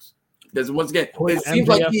wrongs. Because once again, it seems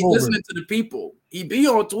like he's listening to the people. He be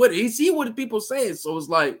on Twitter. He see what the people saying. So it's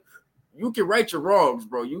like, you can right your wrongs,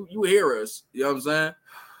 bro. You hear us. You know what I'm saying?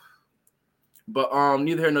 But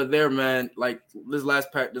neither here nor there, man. Like this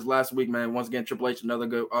last week, man. Once again, Triple H, another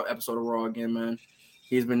good episode of Raw again, man.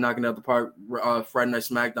 He's been knocking out the park. Friday Night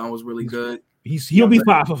SmackDown was really good. He'll be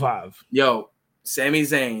 5 for 5. Yo, Sami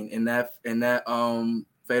Zayn in that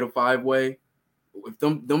Fatal 5-Way if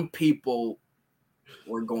them people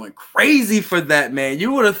were going crazy for that, man,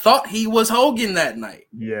 you would have thought he was Hogan that night.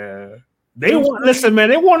 Yeah. They want listen, man.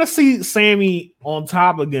 They want to see Sammy on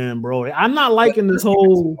top again, bro. I'm not liking this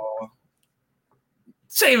whole.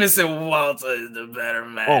 Sheamus and Walter is the better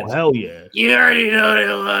match. Oh hell yeah! You already know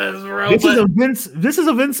it was, bro. This is a Vince. This is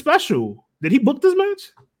a Vince special. Did he book this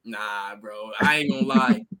match? Nah, bro. I ain't gonna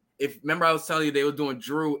lie. Remember I was telling you they were doing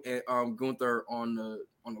Drew and Gunther on the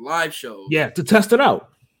live show. Yeah, to test it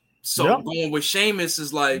out. So going with Sheamus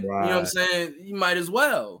is like, you know what I'm saying? You might as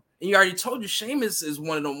well. And you already told you Sheamus is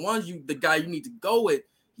one of them ones the guy you need to go with.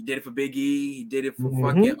 He did it for Big E. He did it for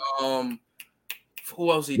fucking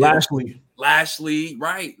who else he did? Lashley,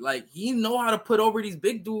 right? Like he know how to put over these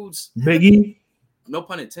big dudes. Big E. No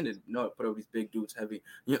pun intended. No, put over these big dudes heavy.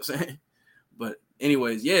 You know what I'm saying? But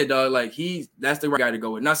anyways, yeah, dog. Like that's the right guy to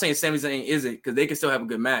go with. Not saying Sami Zayn isn't, because they can still have a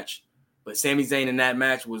good match. But Sami Zayn in that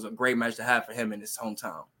match was a great match to have for him in his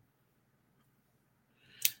hometown.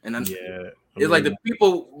 And it's like the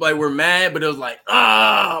people like were mad, but it was like,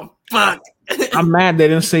 oh fuck. I'm mad they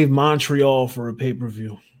didn't save Montreal for a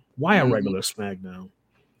pay-per-view. Why a regular SmackDown?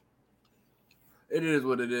 It is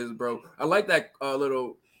what it is, bro. I like that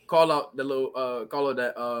little call out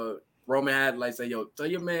that Roman had, like say, yo, tell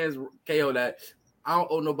your man's KO that I don't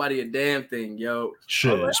owe nobody a damn thing, yo.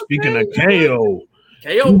 Shit. Like, speaking of KO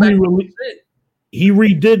back he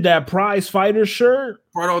redid that prize fighter shirt.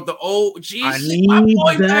 Brought out the old G I shit. need My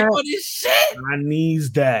boy that. back on his shit. I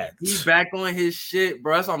needs that. He's back on his shit,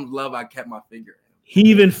 bro. That's why I'm love I kept my finger. He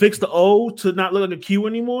even fixed the O to not look like a Q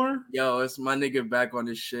anymore. Yo, it's my nigga back on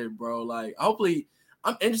this shit, bro. Like, hopefully,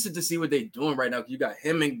 I'm interested to see what they doing right now. You got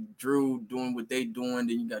him and Drew doing what they doing.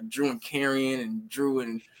 Then you got Drew and Karrion and Drew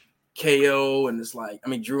and KO. And it's like, I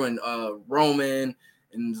mean, Drew and Roman.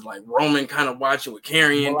 And it's like Roman kind of watching with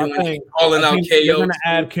Karrion calling out KO. They're gonna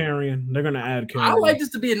add Karrion. I like this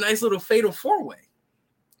to be a nice little fatal 4-way.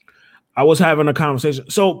 I was having a conversation.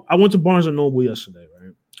 So I went to Barnes and Noble yesterday,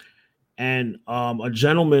 right? And a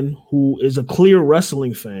gentleman who is a clear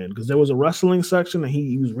wrestling fan, because there was a wrestling section and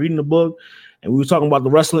he was reading the book, and we were talking about the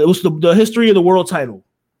wrestling. It was the history of the world title,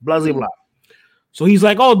 blah blah blah. So he's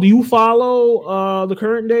like, "Oh, do you follow the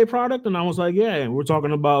current day product?" And I was like, "Yeah." And we're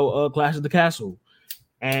talking about Clash of the Castle.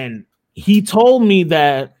 And he told me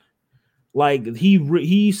that like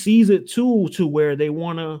he sees it too, to where they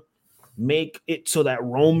want to make it so that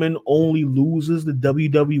Roman only loses the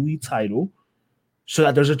WWE title so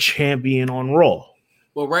that there's a champion on Raw.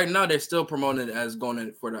 Well, right now they're still promoting it as going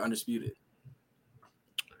in for the Undisputed.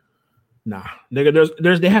 Nah,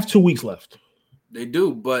 nigga, they have 2 weeks left. They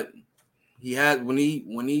do, but he had when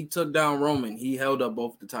he took down Roman, he held up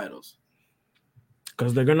both the titles.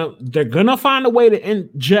 Because they're gonna find a way to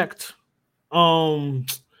inject Karrion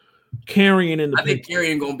in the I think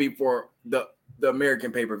Karrion gonna be for the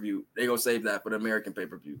American pay-per-view. They gonna save that for the American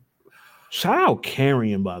pay-per-view. Shout out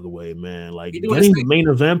Karrion, by the way, man. Like getting the main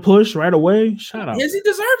event push right away. Shout out. Yes, he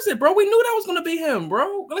deserves it, bro. We knew that was gonna be him,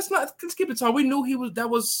 bro. Let's keep it talking. We knew that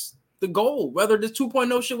was the goal. Whether this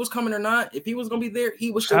 2.0 shit was coming or not, if he was gonna be there, he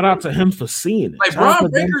was. Shout out to him for seeing it. Like Braun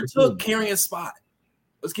Breaker took Karrion's spot.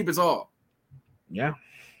 Let's keep it tall. Yeah.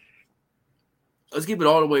 Let's keep it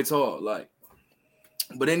all the way tall. Like,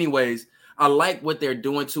 but anyways, I like what they're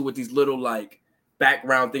doing too with these little like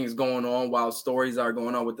background things going on while stories are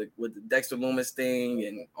going on with the Dexter Lumis thing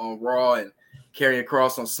and on Raw and Karrion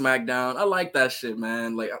Kross on SmackDown. I like that shit,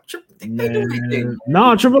 man. Like, they do anything.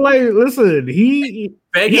 No, Triple H, listen, he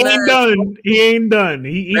ain't done. He ain't done.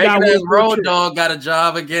 He got Road Dogg got a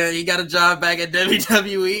job again. He got a job back at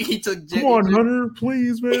WWE. He took. Come on, Hunter,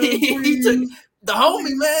 please, man. Please. He took the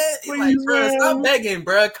homie, man. He's like, bro, stop begging,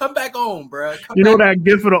 bro. Come back home, bro. You know that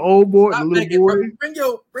gift of the old boy, the little boy.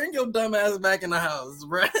 Bro. Bring your dumb ass back in the house,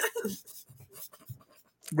 bro.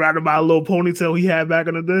 Grabbed him by a little ponytail he had back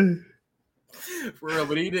in the day. For real,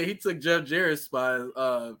 but he took Jeff Jarrett's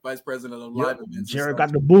spot, vice president of live events. Jarrett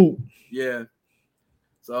got the boot. Yeah.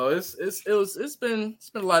 So it's been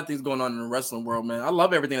a lot of things going on in the wrestling world, man. I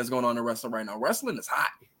love everything that's going on in wrestling right now. Wrestling is hot.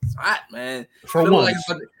 It's hot, man.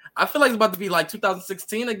 I feel like it's about to be like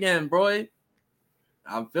 2016 again, bro.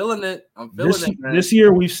 I'm feeling it. Man. This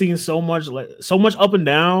year we've seen so much up and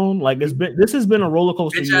down. Like this has been a roller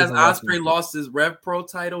coaster. Bitch ass Ospreay lost his Rev Pro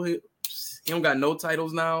title. He don't got no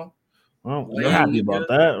titles now. Oh, you're happy about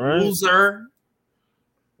that, right? Loser.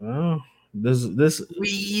 Oh, this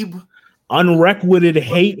weeb. Unrequited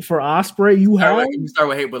hate for Ospreay. You have you start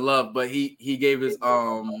with hate but love, but he gave his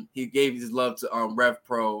love to Rev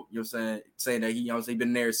Pro. You know what I'm saying that he obviously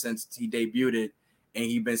been there since he debuted it, and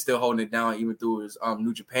he been still holding it down even through his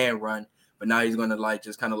New Japan run. But now he's gonna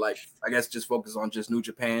just focus on just New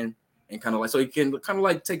Japan and kind of like so he can kind of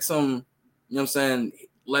like take some, you know what I'm saying,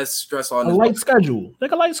 less stress on a light schedule.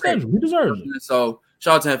 Take a light schedule. He deserves it. So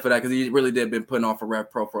shout out to him for that because he really did been putting on for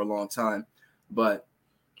Rev Pro for a long time. But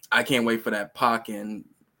I can't wait for that Pac and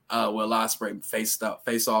Will Ospreay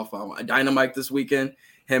face off Dynamite this weekend.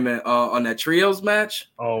 Him and on that trios match.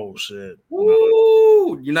 Oh shit!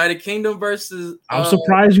 Woo! United Kingdom versus. I'm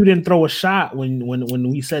surprised you didn't throw a shot when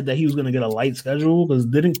we said that he was gonna get a light schedule, because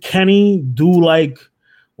didn't Kenny do like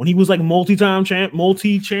when he was like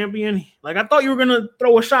multi-champion? Like I thought you were gonna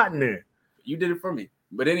throw a shot in there. You did it for me,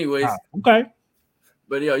 but anyways, okay.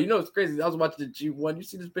 But yo, you know it's crazy. I was watching the G1. You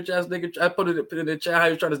see this bitch ass nigga? I put it in the chat how he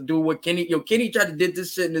was trying to do what Kenny. Yo, Kenny tried to did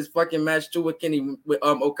this shit in this fucking match too with Kenny with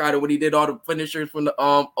Okada when he did all the finishers from the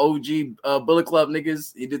OG Bullet Club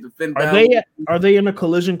niggas. He did the fin. Are they in a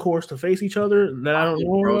collision course to face each other? That I don't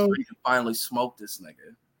know. Bro, so he can finally smoke this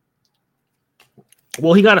nigga.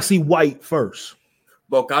 Well, he got to see White first.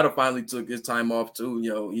 But Okada finally took his time off too.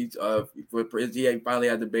 Yo, he finally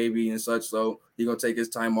had the baby and such, so he gonna take his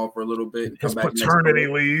time off for a little bit. And his come back paternity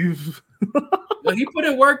leave. But he put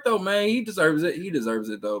in work though, man. He deserves it. He deserves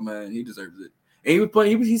it though, man. He deserves it. And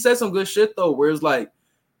he said some good shit though, where it's like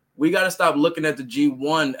we got to stop looking at the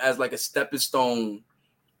G1 as like a stepping stone.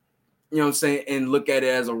 You know what I'm saying, and look at it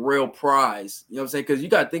as a real prize. You know what I'm saying, because you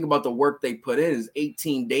got to think about the work they put in. Is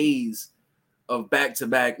 18 days of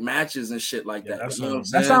back-to-back matches and shit like that. You know what I'm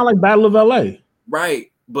saying? That sounds like Battle of LA. Right,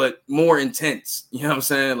 but more intense. You know what I'm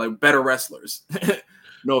saying? Like better wrestlers.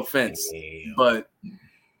 No offense. Damn. But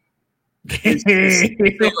it's like,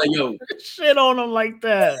 yo, shit on them like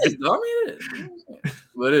that.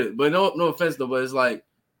 But no offense though, but it's like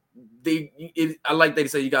I like they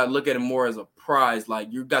say you gotta look at it more as a prize. Like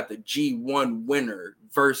you got the G1 winner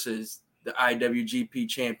versus the IWGP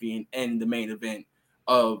champion and the main event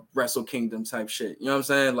of Wrestle Kingdom type shit. You know what I'm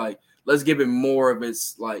saying? Like, let's give it more of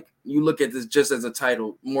its, like, you look at this just as a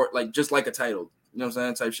title, more like just like a title. You know what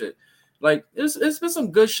I'm saying? Type shit. Like, it's been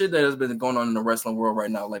some good shit that has been going on in the wrestling world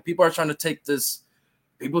right now. Like, people are trying to take this,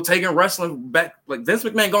 people taking wrestling back. Like, Vince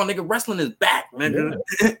McMahon going, nigga, wrestling is back, man.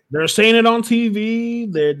 Yeah. They're saying it on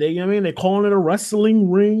TV. They you know what I mean? They're calling it a wrestling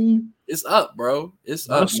ring. It's up, bro. It's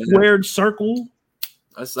up. A squared circle.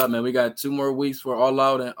 That's up, man. We got 2 more weeks for All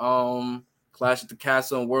Out and Clash at the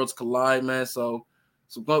Castle and Worlds Collide, man. So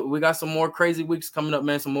we got some more crazy weeks coming up,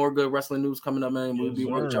 man. Some more good wrestling news coming up, man. We'll be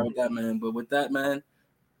watching out with that, man. But with that, man,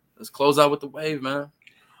 let's close out with the wave, man.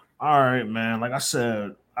 All right, man. Like I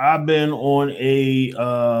said, I've been on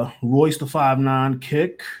a Royce the 5'9"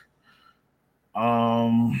 kick.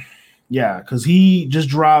 Yeah, because he just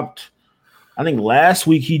dropped, I think last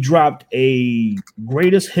week he dropped a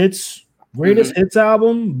greatest hits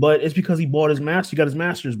album, but it's because he bought his master. He got his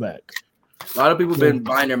masters back. A lot of people have been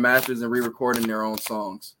buying their masters and re-recording their own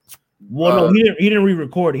songs. Well, no, he didn't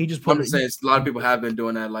re-record it. He just put I'm saying a lot of people have been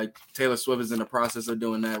doing that. Like Taylor Swift is in the process of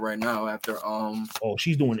doing that right now after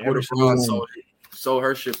she's doing every single one. Sold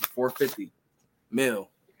her shit for $450 million.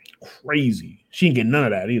 Crazy. She didn't get none of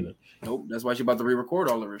that either. Nope. That's why she about to re-record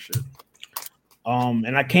all of her shit.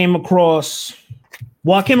 And I came across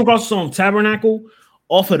the song Tabernacle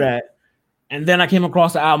off of that, and then I came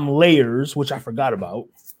across the album Layers, which I forgot about.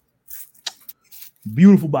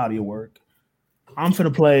 Beautiful body of work. I'm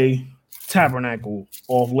finna play Tabernacle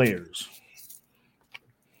off Layers.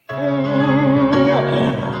 Yeah,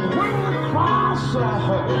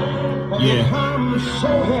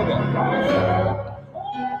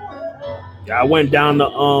 I went down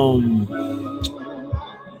the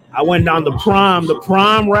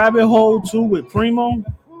prime rabbit hole too with Primo.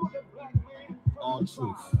 All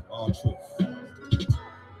truth.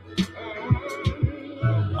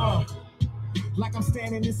 Like I'm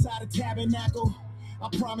standing inside a tabernacle. I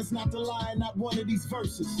promise not to lie in not one of these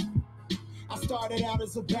verses. I started out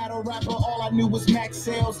as a battle rapper. All I knew was max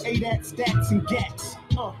sales, ADAT, stats, and gats.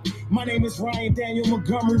 My name is Ryan Daniel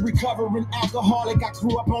Montgomery, recovering alcoholic. I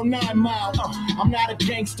grew up on 9 Mile. I'm not a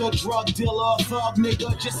gangster, drug dealer, thug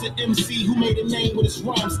nigga, just an MC who made a name with his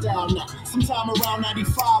rhyme style. Now, sometime around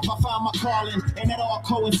 95, I found my calling, and that all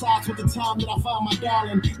coincides with the time that I found my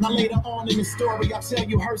darling. Now later on in the story, I'll tell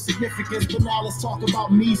you her significance, but now let's talk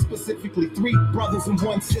about me specifically. 3 brothers and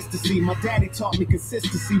 1 sister. See, my daddy taught me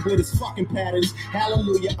consistency with his fucking patterns.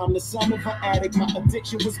 Hallelujah, I'm the son of an addict. My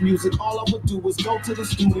addiction was music. All I would do was go to the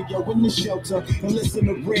studio in the shelter and listen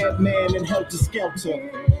to Redman and Helter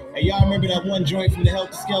Skelter. Hey, y'all remember that one joint from the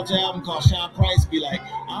Helter Skelter album called Sean Price? Be like,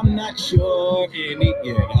 I'm not sure any.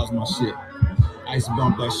 Yeah, that was my shit. I used to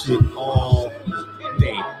bump that shit all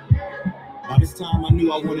day. By this time, I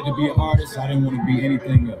knew I wanted to be an artist. I didn't want to be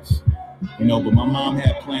anything else. But my mom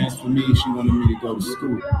had plans for me. She wanted me to go to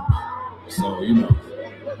school. So,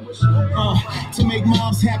 To make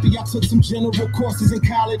moms happy, I took some general courses in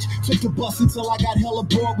college. Took the bus until I got hella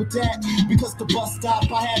bored with that. Because the bus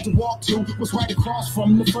stop I had to walk to was right across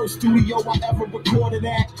from the first studio I ever recorded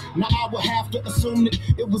at. Now I would have to assume that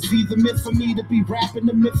it was either meant for me to be rapping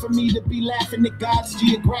or meant for me to be laughing at God's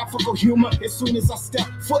geographical humor. As soon as I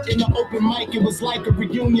stepped foot in the open mic, it was like a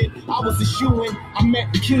reunion. I was a shoo-in. I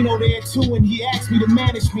met Kino there too, and he asked me to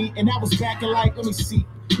manage me. And I was back in like, let me see,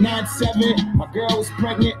 9-7, my girl was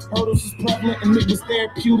pregnant, hurdles was prevalent, and it was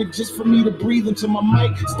therapeutic just for me to breathe into my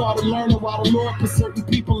mic. Started learning why the Lord put certain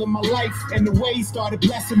people in my life, and the way he started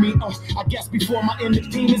blessing me. I guess before my inner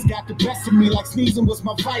demons got the best of me, like sneezing was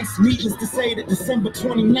my vice. Needless to say that December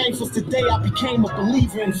 29th was the day I became a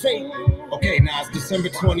believer in faith. Okay, now it's December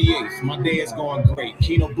 28th. My day is going great.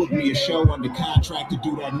 Kino booked me a show under contract to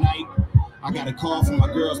do that night. I got a call from my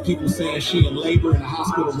girl's people saying she in labor in the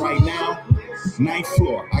hospital right now. 9th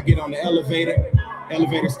floor. I get on the elevator.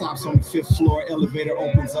 Elevator stops on the 5th floor. Elevator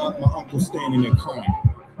opens up. My uncle's standing there crying.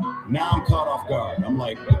 Now I'm caught off guard. I'm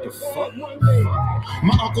like, what the fuck?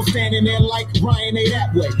 My uncle standing there like, Ryan ain't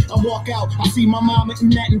that way. I walk out, I see my mama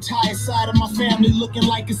and that entire side of my family looking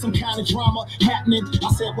like it's some kind of drama happening.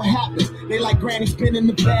 I said, what happened? They like, Granny's been in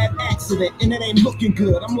a bad accident and it ain't looking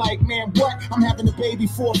good. I'm like, man, what? I'm having a baby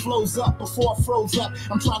before it flows up, before it froze up.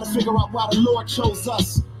 I'm trying to figure out why the Lord chose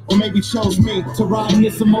us. Or maybe chose me to ride in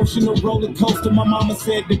this emotional roller coaster. My mama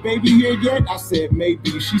said, the baby here yet? I said,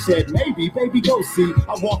 maybe. She said, maybe, baby, go see.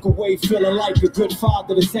 I walk away feeling like a good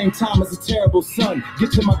father, the same time as a terrible son.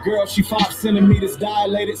 Get to my girl, she 5 centimeters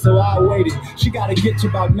dilated, so I waited. She gotta get to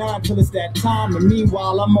about 9 till it's that time. And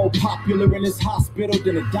meanwhile, I'm more popular in this hospital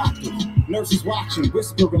than a doctor. Nurses watching,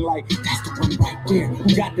 whispering like, that's the one right there who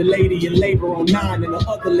got the lady in labor on 9 and the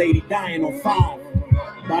other lady dying on 5.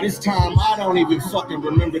 By this time, I don't even fucking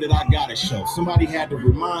remember that I got a show. Somebody had to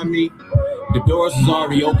remind me. The doors is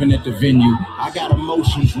already open at the venue. I got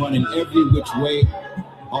emotions running every which way.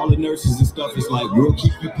 All the nurses and stuff is like, we'll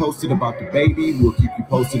keep you posted about the baby. We'll keep you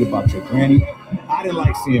posted about your granny. I didn't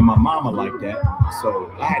like seeing my mama like that,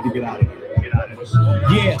 so I had to get out of here.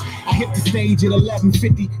 Yeah, I hit the stage at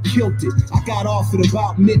 11:50, killed it. I got off at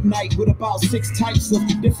about midnight with about 6 types of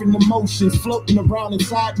different emotions floating around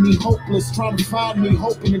inside me, hopeless, trying to find me,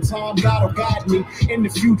 hoping in time God will guide me in the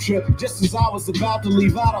future. Just as I was about to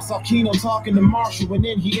leave out, I saw Kino talking to Marshall, and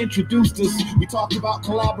then he introduced us. We talked about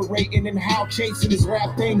collaborating and how chasing his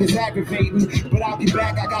rap thing is aggravating. But I'll be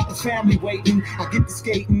back, I got the family waiting. I get to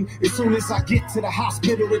skating. As soon as I get to the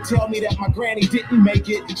hospital, they tell me that my granny didn't make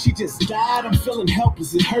it. She just died. I'm feeling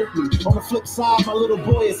helpless, it hurt me. On the flip side, my little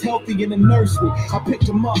boy is healthy in the nursery. I picked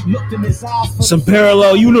him up, looked in his eyes. Some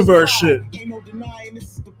parallel universe shit. Ain't no denying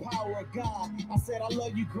this is the power of God. I said, I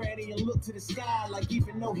love you, Granny, and look to the sky like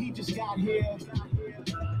even though he just got here.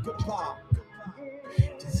 Goodbye.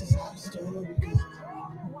 This is how the story goes.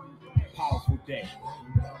 Powerful day.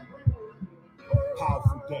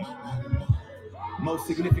 Powerful day. Most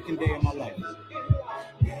significant day of my life.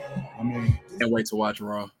 I mean, Can't wait to watch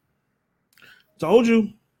Raw. Told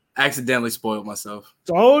you. Accidentally spoiled myself.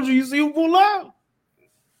 Told you. You see who pull out?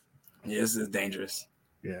 Yeah, this is dangerous.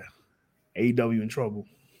 Yeah. AEW in trouble.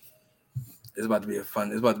 It's about to be a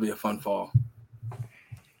fun fall.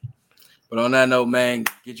 But on that note, man,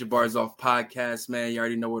 Get Your Bars Off podcast, man. You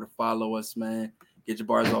already know where to follow us, man. Get Your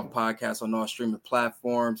Bars Off podcast on all streaming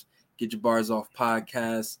platforms. Get Your Bars Off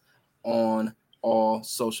podcast on all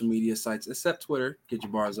social media sites except Twitter. Get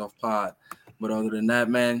Your Bars Off pod. But other than that,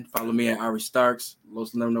 man, follow me at Ari Starks.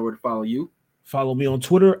 Let them know where to follow you. Follow me on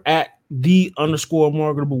Twitter at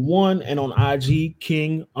 @the_marketable1 and on IG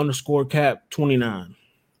King_cap29.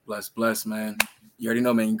 Bless, man. You already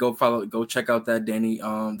know, man. Go check out that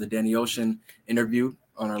the Danny Ocean interview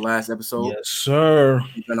on our last episode. Yes, sir.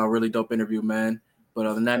 It's been a really dope interview, man. But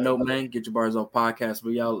other than that note, man, Get Your Bars Off podcast.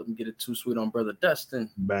 We out. Let me get it too sweet on Brother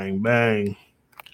Dustin. Bang, bang.